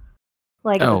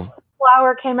 Like, Oh. the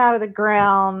flower came out of the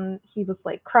ground, he was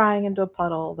like crying into a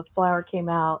puddle, the flower came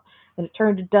out, and it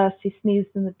turned to dust, he sneezed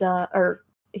in the dust, or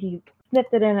he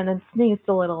sniffed it in and then sneezed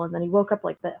a little, and then he woke up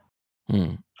like this.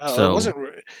 Oh, So-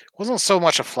 it wasn't so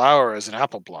much a flower as an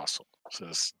apple blossom,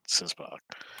 says Bach.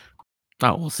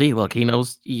 Oh, we'll see. Look, he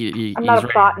knows. I'm not he's a ready to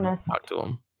botanist. talk to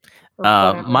him. or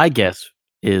whatever. My guess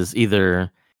is either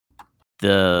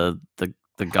the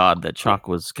god that Chalk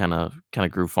was kind of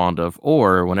grew fond of,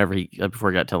 or whenever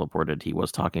before he got teleported, he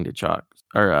was talking to Chalk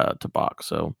or to Bach.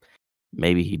 So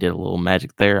maybe he did a little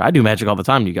magic there. I do magic all the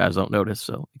time. You guys don't notice,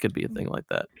 so it could be a thing like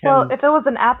that. Well, if it was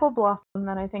an apple blossom,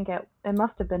 then I think it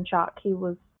must have been Chalk. He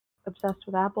was obsessed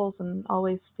with apples and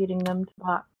always feeding them to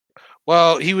Bach.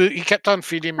 Well, he kept on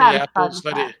feeding me Satisfied apples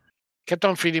with that he that. kept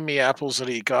on feeding me apples that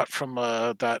he got from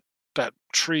that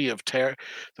tree of Terra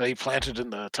that he planted in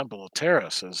the Temple of Terra,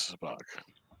 says Bach.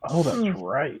 Oh, that's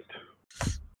right.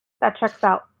 That checks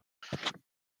out.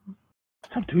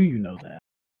 How do you know that?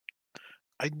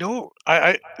 I know.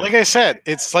 I like I said,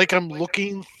 it's like I'm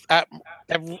looking at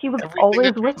He was everything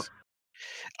always that with. goes-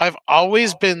 I've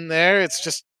always been there. It's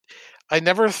just I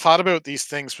never thought about these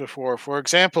things before. For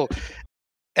example,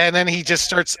 and then he just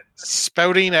starts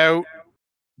spouting out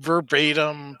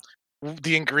verbatim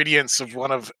the ingredients of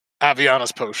one of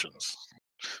Aviana's potions.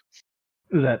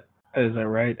 Is that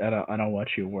right? I don't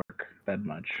watch you work that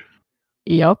much.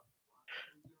 Yep.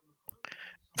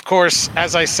 Of course,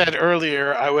 as I said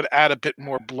earlier, I would add a bit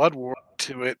more blood work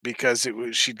to it because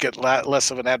she'd get less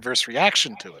of an adverse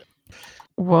reaction to it.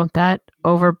 Won't that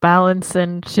overbalance?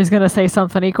 And she's gonna say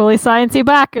something equally sciencey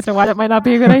back as to why that might not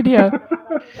be a good idea.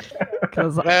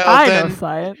 Because Well, I know then-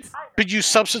 science. Could you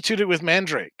substitute it with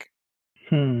Mandrake?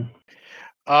 Hmm.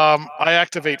 I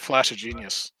activate Flash of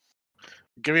Genius,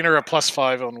 giving her a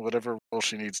 +5 on whatever roll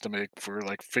she needs to make for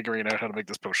like figuring out how to make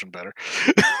this potion better.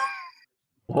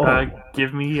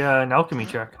 Give me an alchemy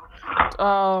check.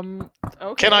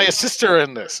 Okay. Can I assist her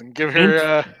in this and give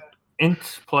her?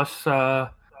 Int plus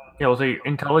we'll say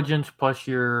intelligence plus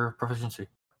your proficiency.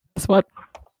 Guess what?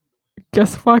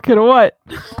 Guess fucking what?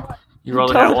 You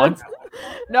rolled that one.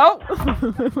 Nope.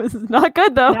 This is not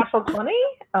good though. Natural 20?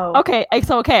 Oh. Okay,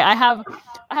 I have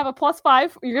a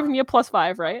 +5. You're giving me a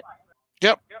 +5, right?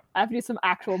 Yep. I have to do some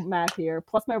actual math here.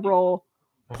 Plus my roll,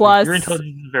 plus Your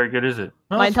intelligence is very good, is it?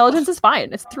 my intelligence is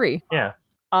fine. It's 3. Yeah.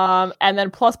 And then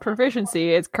plus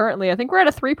proficiency. It's currently, I think we're at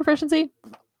a 3 proficiency.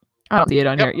 I don't see it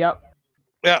on here. Yep.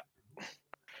 Yeah.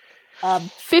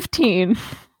 15.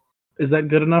 Is that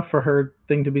good enough for her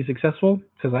thing to be successful?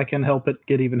 Because I can help it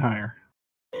get even higher.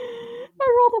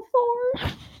 I rolled a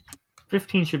 4.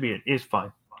 15 should be is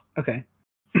fine. Okay.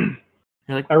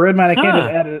 You're like, I read mine. I can't Huh. just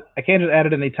add it. I can't just add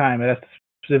it any time. It has to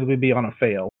specifically be on a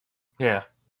fail. yeah.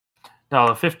 No,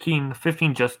 the 15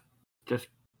 just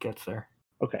gets there.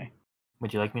 Okay.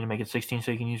 Would you like me to make it 16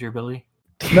 so you can use your ability?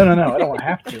 No. I don't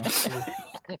have to.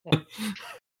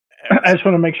 I just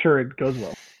want to make sure it goes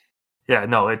well. Yeah,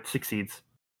 no, it succeeds.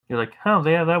 You're like, oh,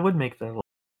 yeah, that would make that.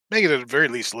 Make it at the very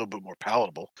least a little bit more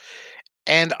palatable.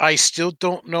 And I still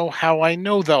don't know how I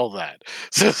know all that.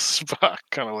 So Spock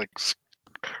kind of like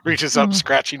reaches up,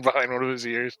 scratching behind one of his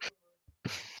ears.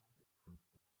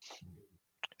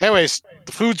 Anyways,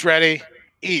 the food's ready.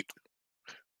 Eat.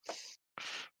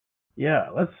 Yeah,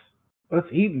 let's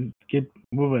eat and get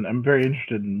moving. I'm very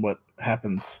interested in what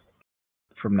happens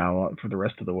from now on for the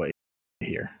rest of the way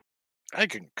here. I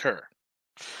concur.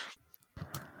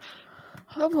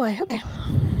 Oh boy. Okay.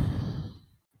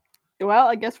 Well,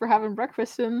 I guess we're having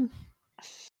breakfast and.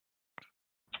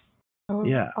 Oh,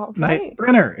 Yeah. all Night right.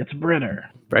 Brenner. It's Brenner.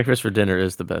 Breakfast for dinner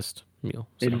is the best meal.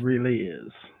 so. It really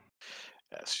is.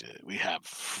 Yes, we have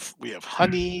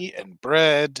honey and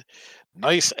bread,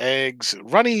 nice eggs,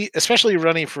 runny, especially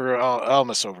runny for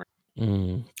Almas over. Good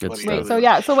What do you stuff. Wait, so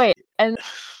yeah, so wait. And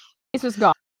Taze was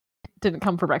gone. Didn't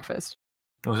come for breakfast.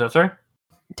 What was that, sorry?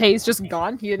 Taze just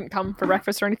gone. He didn't come for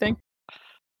breakfast or anything.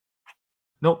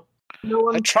 Nope. No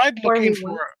one I tried where he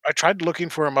looking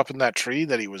for him up in that tree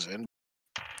that he was in.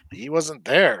 He wasn't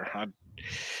there.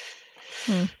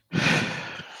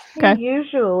 Okay. He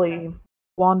usually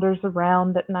wanders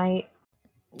around at night,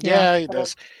 Yeah, he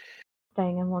does.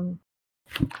 staying in one.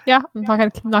 Yeah, I'm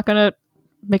not gonna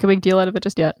make a big deal out of it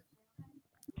just yet.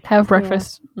 Have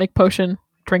breakfast, make potion,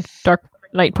 drink dark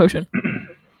night potion.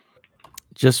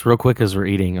 Just real quick as we're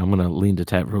eating, I'm gonna lean to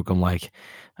Taprook. I'm like,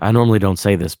 I normally don't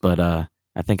say this, but I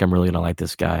think I'm really gonna like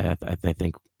this guy. I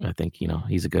think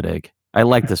he's a good egg. I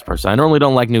like this person. I normally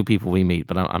don't like new people we meet,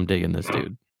 but I'm digging this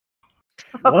dude.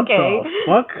 What Okay. the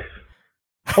fuck?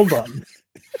 Hold on.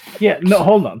 Yeah, no,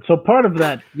 hold on. So part of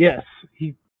that, yes,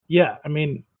 I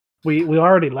mean, we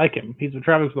already like him. He's been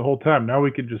traveling for the whole time. Now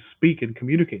we can just speak and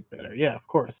communicate better. Yeah, of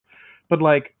course. But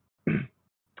like,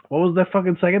 what was that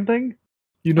fucking second thing?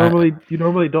 You normally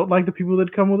don't like the people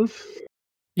that come with us?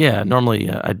 Yeah, normally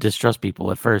I distrust people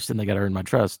at first, and they gotta earn my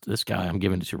trust. This guy, I'm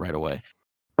giving it to right away.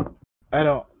 I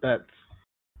don't. That's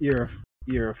you're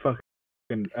a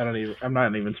fucking. I'm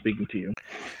not even speaking to you.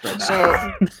 Right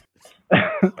now.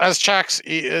 So as Chak's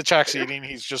eating,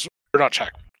 he's just or not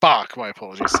Chak. Bach, my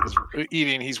apologies, is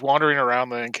eating. He's wandering around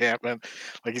the encampment,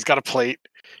 like he's got a plate.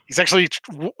 He's actually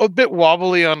a bit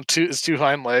wobbly on his two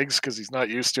hind legs because he's not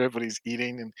used to it, but he's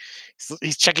eating and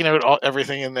he's checking out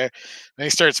everything in there. And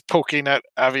he starts poking at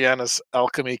Aviana's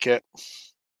alchemy kit.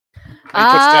 And he puts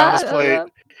down his plate.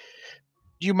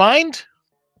 You mind?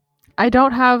 I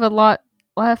don't have a lot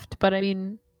left, but I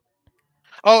mean...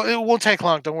 Oh, it won't take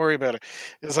long. Don't worry about it.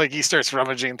 It's like he starts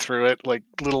rummaging through it, like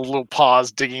little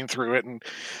paws digging through it, and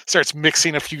starts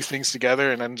mixing a few things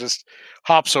together, and then just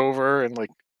hops over and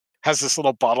like has this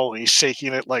little bottle. And he's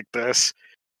shaking it like this,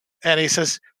 and he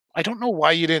says, "I don't know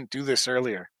why you didn't do this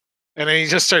earlier." And then he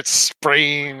just starts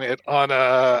spraying it on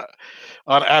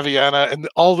Aviana, and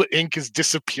all the ink is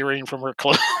disappearing from her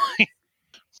clothing.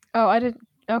 Oh, I didn't.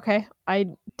 Okay, I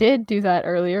did do that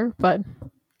earlier, but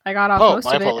I got off most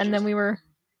of it, and then we were,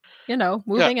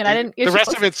 moving, and I didn't. The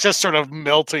rest of it's just sort of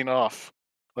melting off,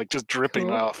 like just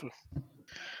dripping off.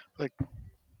 Like,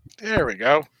 there we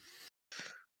go.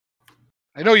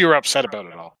 I know you were upset about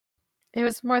it all. It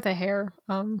was more the hair.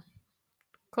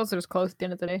 Closer was close at the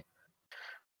end of the day.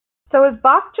 So is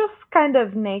Bach just kind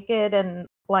of naked and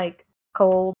like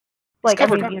cold? Like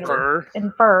covered in fur.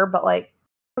 In fur, but like,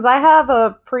 because I have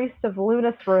a Priest of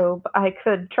Lunas robe, I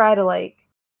could try to like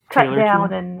cut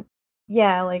down and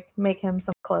like make him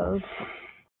some clothes,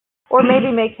 or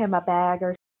maybe make him a bag,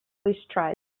 or we should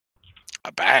try.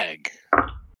 A bag?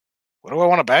 What do I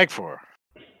want a bag for?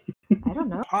 I don't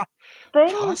know.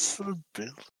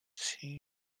 Possibility.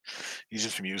 He's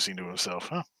just musing to himself,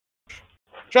 huh?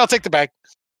 Sure, I'll take the bag.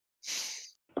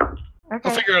 Okay,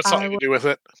 I'll figure out something to do with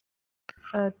it.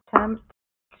 Attempt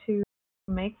to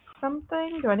make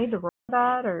something? Do I need to roll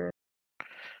that, or?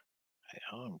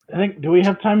 I think. Do we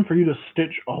have time for you to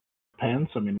stitch all the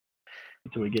pants? I mean,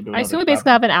 until we get to. I assume we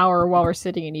basically have an hour while we're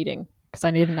sitting and eating, because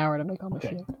I need an hour to make all my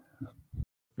food.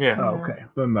 Yeah. Oh, okay,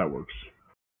 then that works.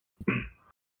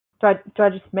 Do I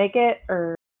just make it,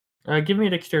 or? Give me a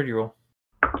dexterity roll.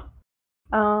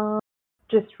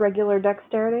 Just regular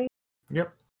dexterity.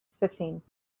 Yep. 15.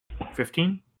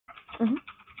 15? Mm-hmm.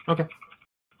 Okay.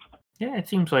 Yeah, it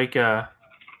seems like a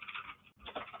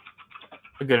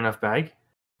good enough bag.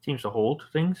 Seems to hold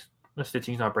things. The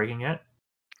stitching's not breaking yet.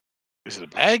 Is it a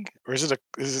bag, or is it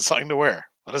something to wear?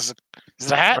 What is it? Is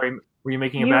it a hat? Were you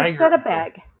making a You bag? You said a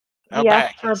bag.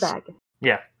 Yes, for a bag.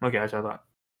 Yeah. Okay, that's what I thought.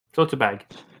 So it's a bag.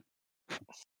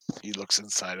 He looks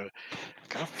inside of it.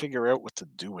 Gotta figure out what to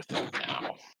do with it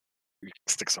now. He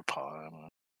sticks a paw in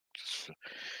it.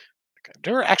 I've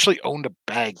never actually owned a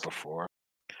bag before.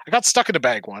 I got stuck in a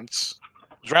bag once.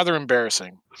 It was rather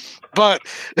embarrassing. But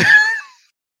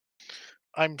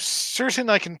I'm certain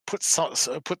I can put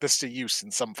this to use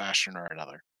in some fashion or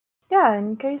another. Yeah,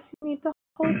 in case you need to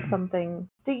hold something.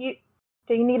 Do you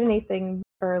need anything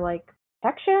for like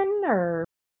protection, or?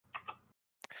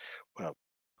 Well,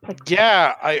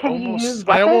 yeah, I almost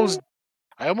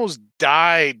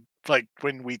died like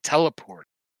when we teleport.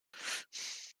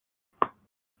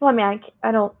 Well, I mean,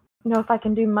 I don't know if I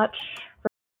can do much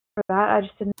for that. I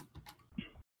just didn't,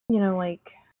 like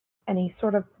any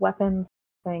sort of weapons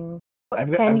thing.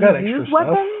 I've got extra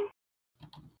stuff.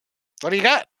 What do you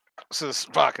got? Says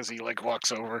Bach as he like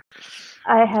walks over.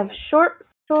 I have short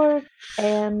sword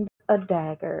and a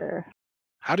dagger.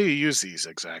 How do you use these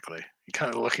exactly? You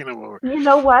kind of looking them over. You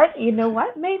know what?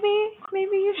 Maybe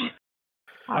you should.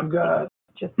 I've got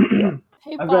just.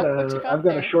 Hey, I've Bach,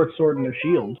 got a short sword and a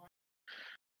shield.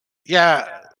 Yeah,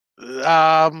 he's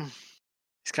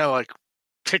kind of like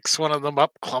picks one of them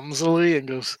up clumsily and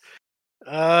goes,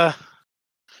 So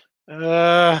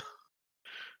I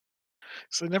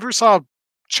never saw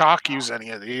Chalk use any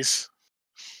of these.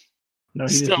 No, he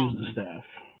just used the staff.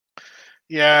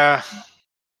 Yeah.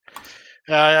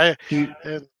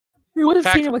 We would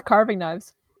have seen it with carving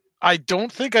knives. I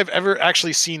don't think I've ever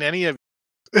actually seen any of.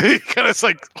 Kind of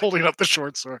like holding up the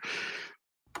short sword.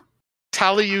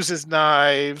 Tally uses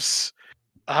knives.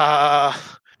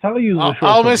 Tally uses.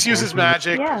 Almas uses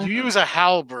magic. Yeah. You use a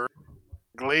halberd,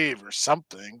 glaive, or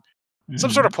something.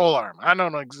 Some sort of polearm. I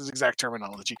don't know the exact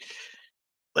terminology.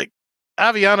 Like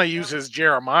Aviana uses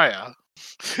Jeremiah.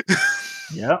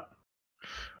 Yeah.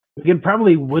 We could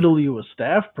probably whittle you a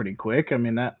staff pretty quick. I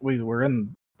mean, that we're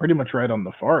in pretty much right on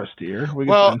the forest here. We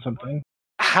can find something.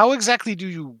 How exactly do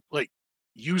you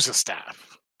use a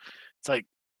staff? It's like,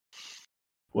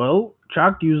 well,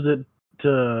 Chalk used it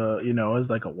to, as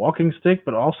like a walking stick,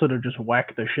 but also to just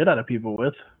whack the shit out of people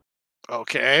with.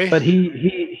 Okay. But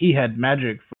he had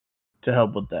magic to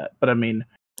help with that. But I mean,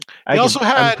 he also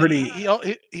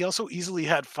easily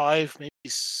had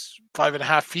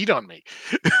 5.5 feet on me.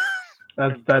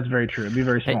 That's very true. It'd be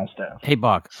very small staff. Hey,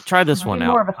 Bach, try this Maybe one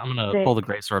more out. of a I'm gonna stick. pull the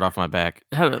greatsword off my back.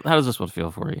 How does this one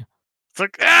feel for you? It's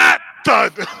like,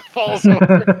 done. Falls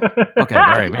over. Okay, all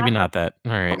right, maybe not that.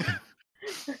 All right.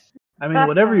 I mean, That's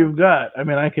whatever fine. you've got. I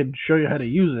mean, I could show you how to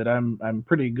use it. I'm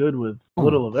pretty good with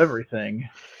little of everything.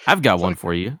 I've got one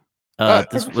for you. What?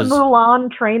 This Is was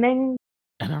Mulan training?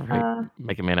 all right.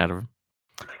 Make a man out of him.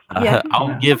 Yeah.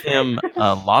 I'll give him a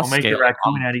I'll lost make scale. a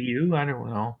raccoon out of you. I don't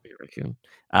know. Raccoon.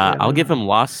 Yeah, I'll no, give no. him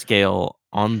lost scale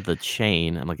on the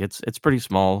chain. I'm like, it's pretty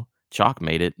small. Chalk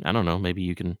made it. I don't know. Maybe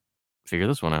you can figure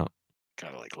this one out.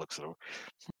 Kind of like looks it over.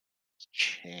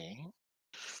 Chain.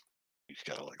 He's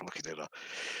kind of like looking at it.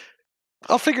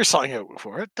 I'll figure something out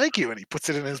for it. Thank you. And he puts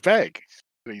it in his bag.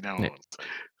 That he now Yeah.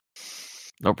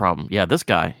 owns. No problem. Yeah, this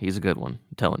guy, he's a good one.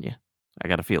 I'm telling you. I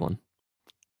got a feeling.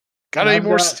 Got any I've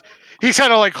more? got- He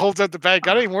kind of like holds out the bag.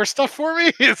 Got any more stuff for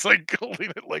me? It's like holding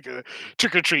it like a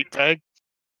trick or treat bag.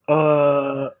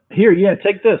 Here, yeah,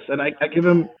 take this, and I give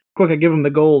him I give him the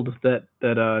gold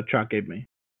that Chalk gave me.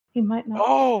 He might not.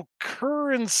 Oh,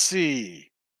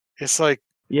 currency. It's like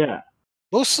Yeah,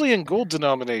 mostly in gold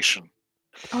denomination.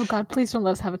 Oh God, please don't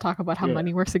let us have a talk about how Yeah.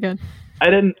 money works again. I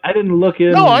didn't look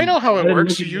in. No, I know how I it didn't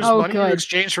works. look You in- use Oh, money good. in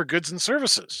exchange for goods and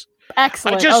services.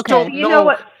 Excellent. just okay. don't You know No.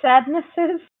 what sadness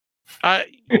is?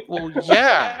 Well,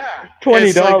 yeah.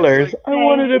 $20. I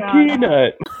wanted a God.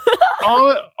 peanut.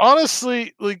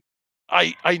 Honestly, like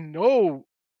I know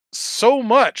so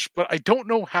much, but I don't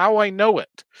know how I know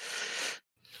it.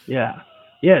 Yeah,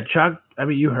 Chalk. I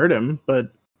mean, you heard him,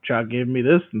 but Chalk gave me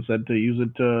this and said to use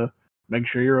it to make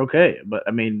sure you're okay. But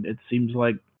I mean, it seems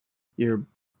like you're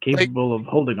capable of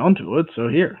holding on to it. So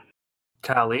here.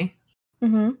 Tally,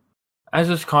 Mm-hmm. as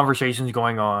this conversation's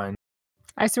going on,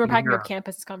 I assume we're packing up Yeah. camp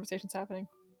as this conversation's happening.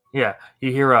 yeah,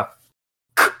 you hear a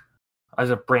as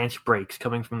a branch breaks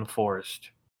coming from the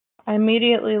forest. I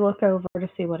immediately look over to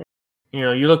see what it is. You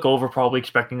know, you look over probably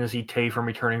expecting to see Tay from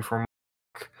returning from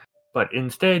work, but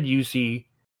instead you see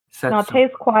sets Now, of- Tay's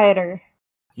quieter.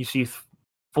 you see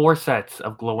 4 sets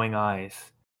of glowing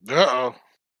eyes. Uh-oh.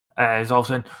 As all of a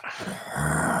sudden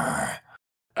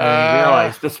and you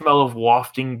realize the smell of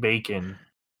wafting bacon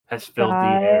has filled the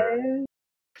air. Guys,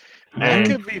 That And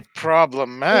could be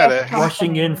problematic. Yeah.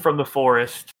 rushing in from the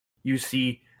forest, you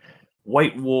see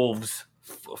white wolves,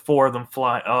 4 of them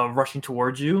rushing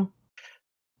towards you.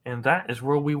 And that is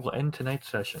where we will end tonight's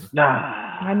session.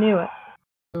 I knew it.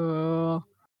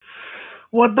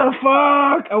 What the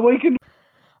fuck? Awaken.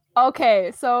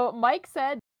 Okay, so Mike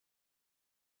said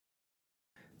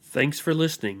Thanks for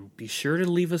listening. Be sure to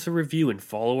leave us a review and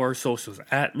follow our socials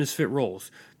at Misfit Rolls.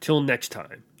 Till next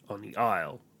time on the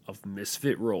Isle of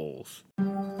Misfit Rolls.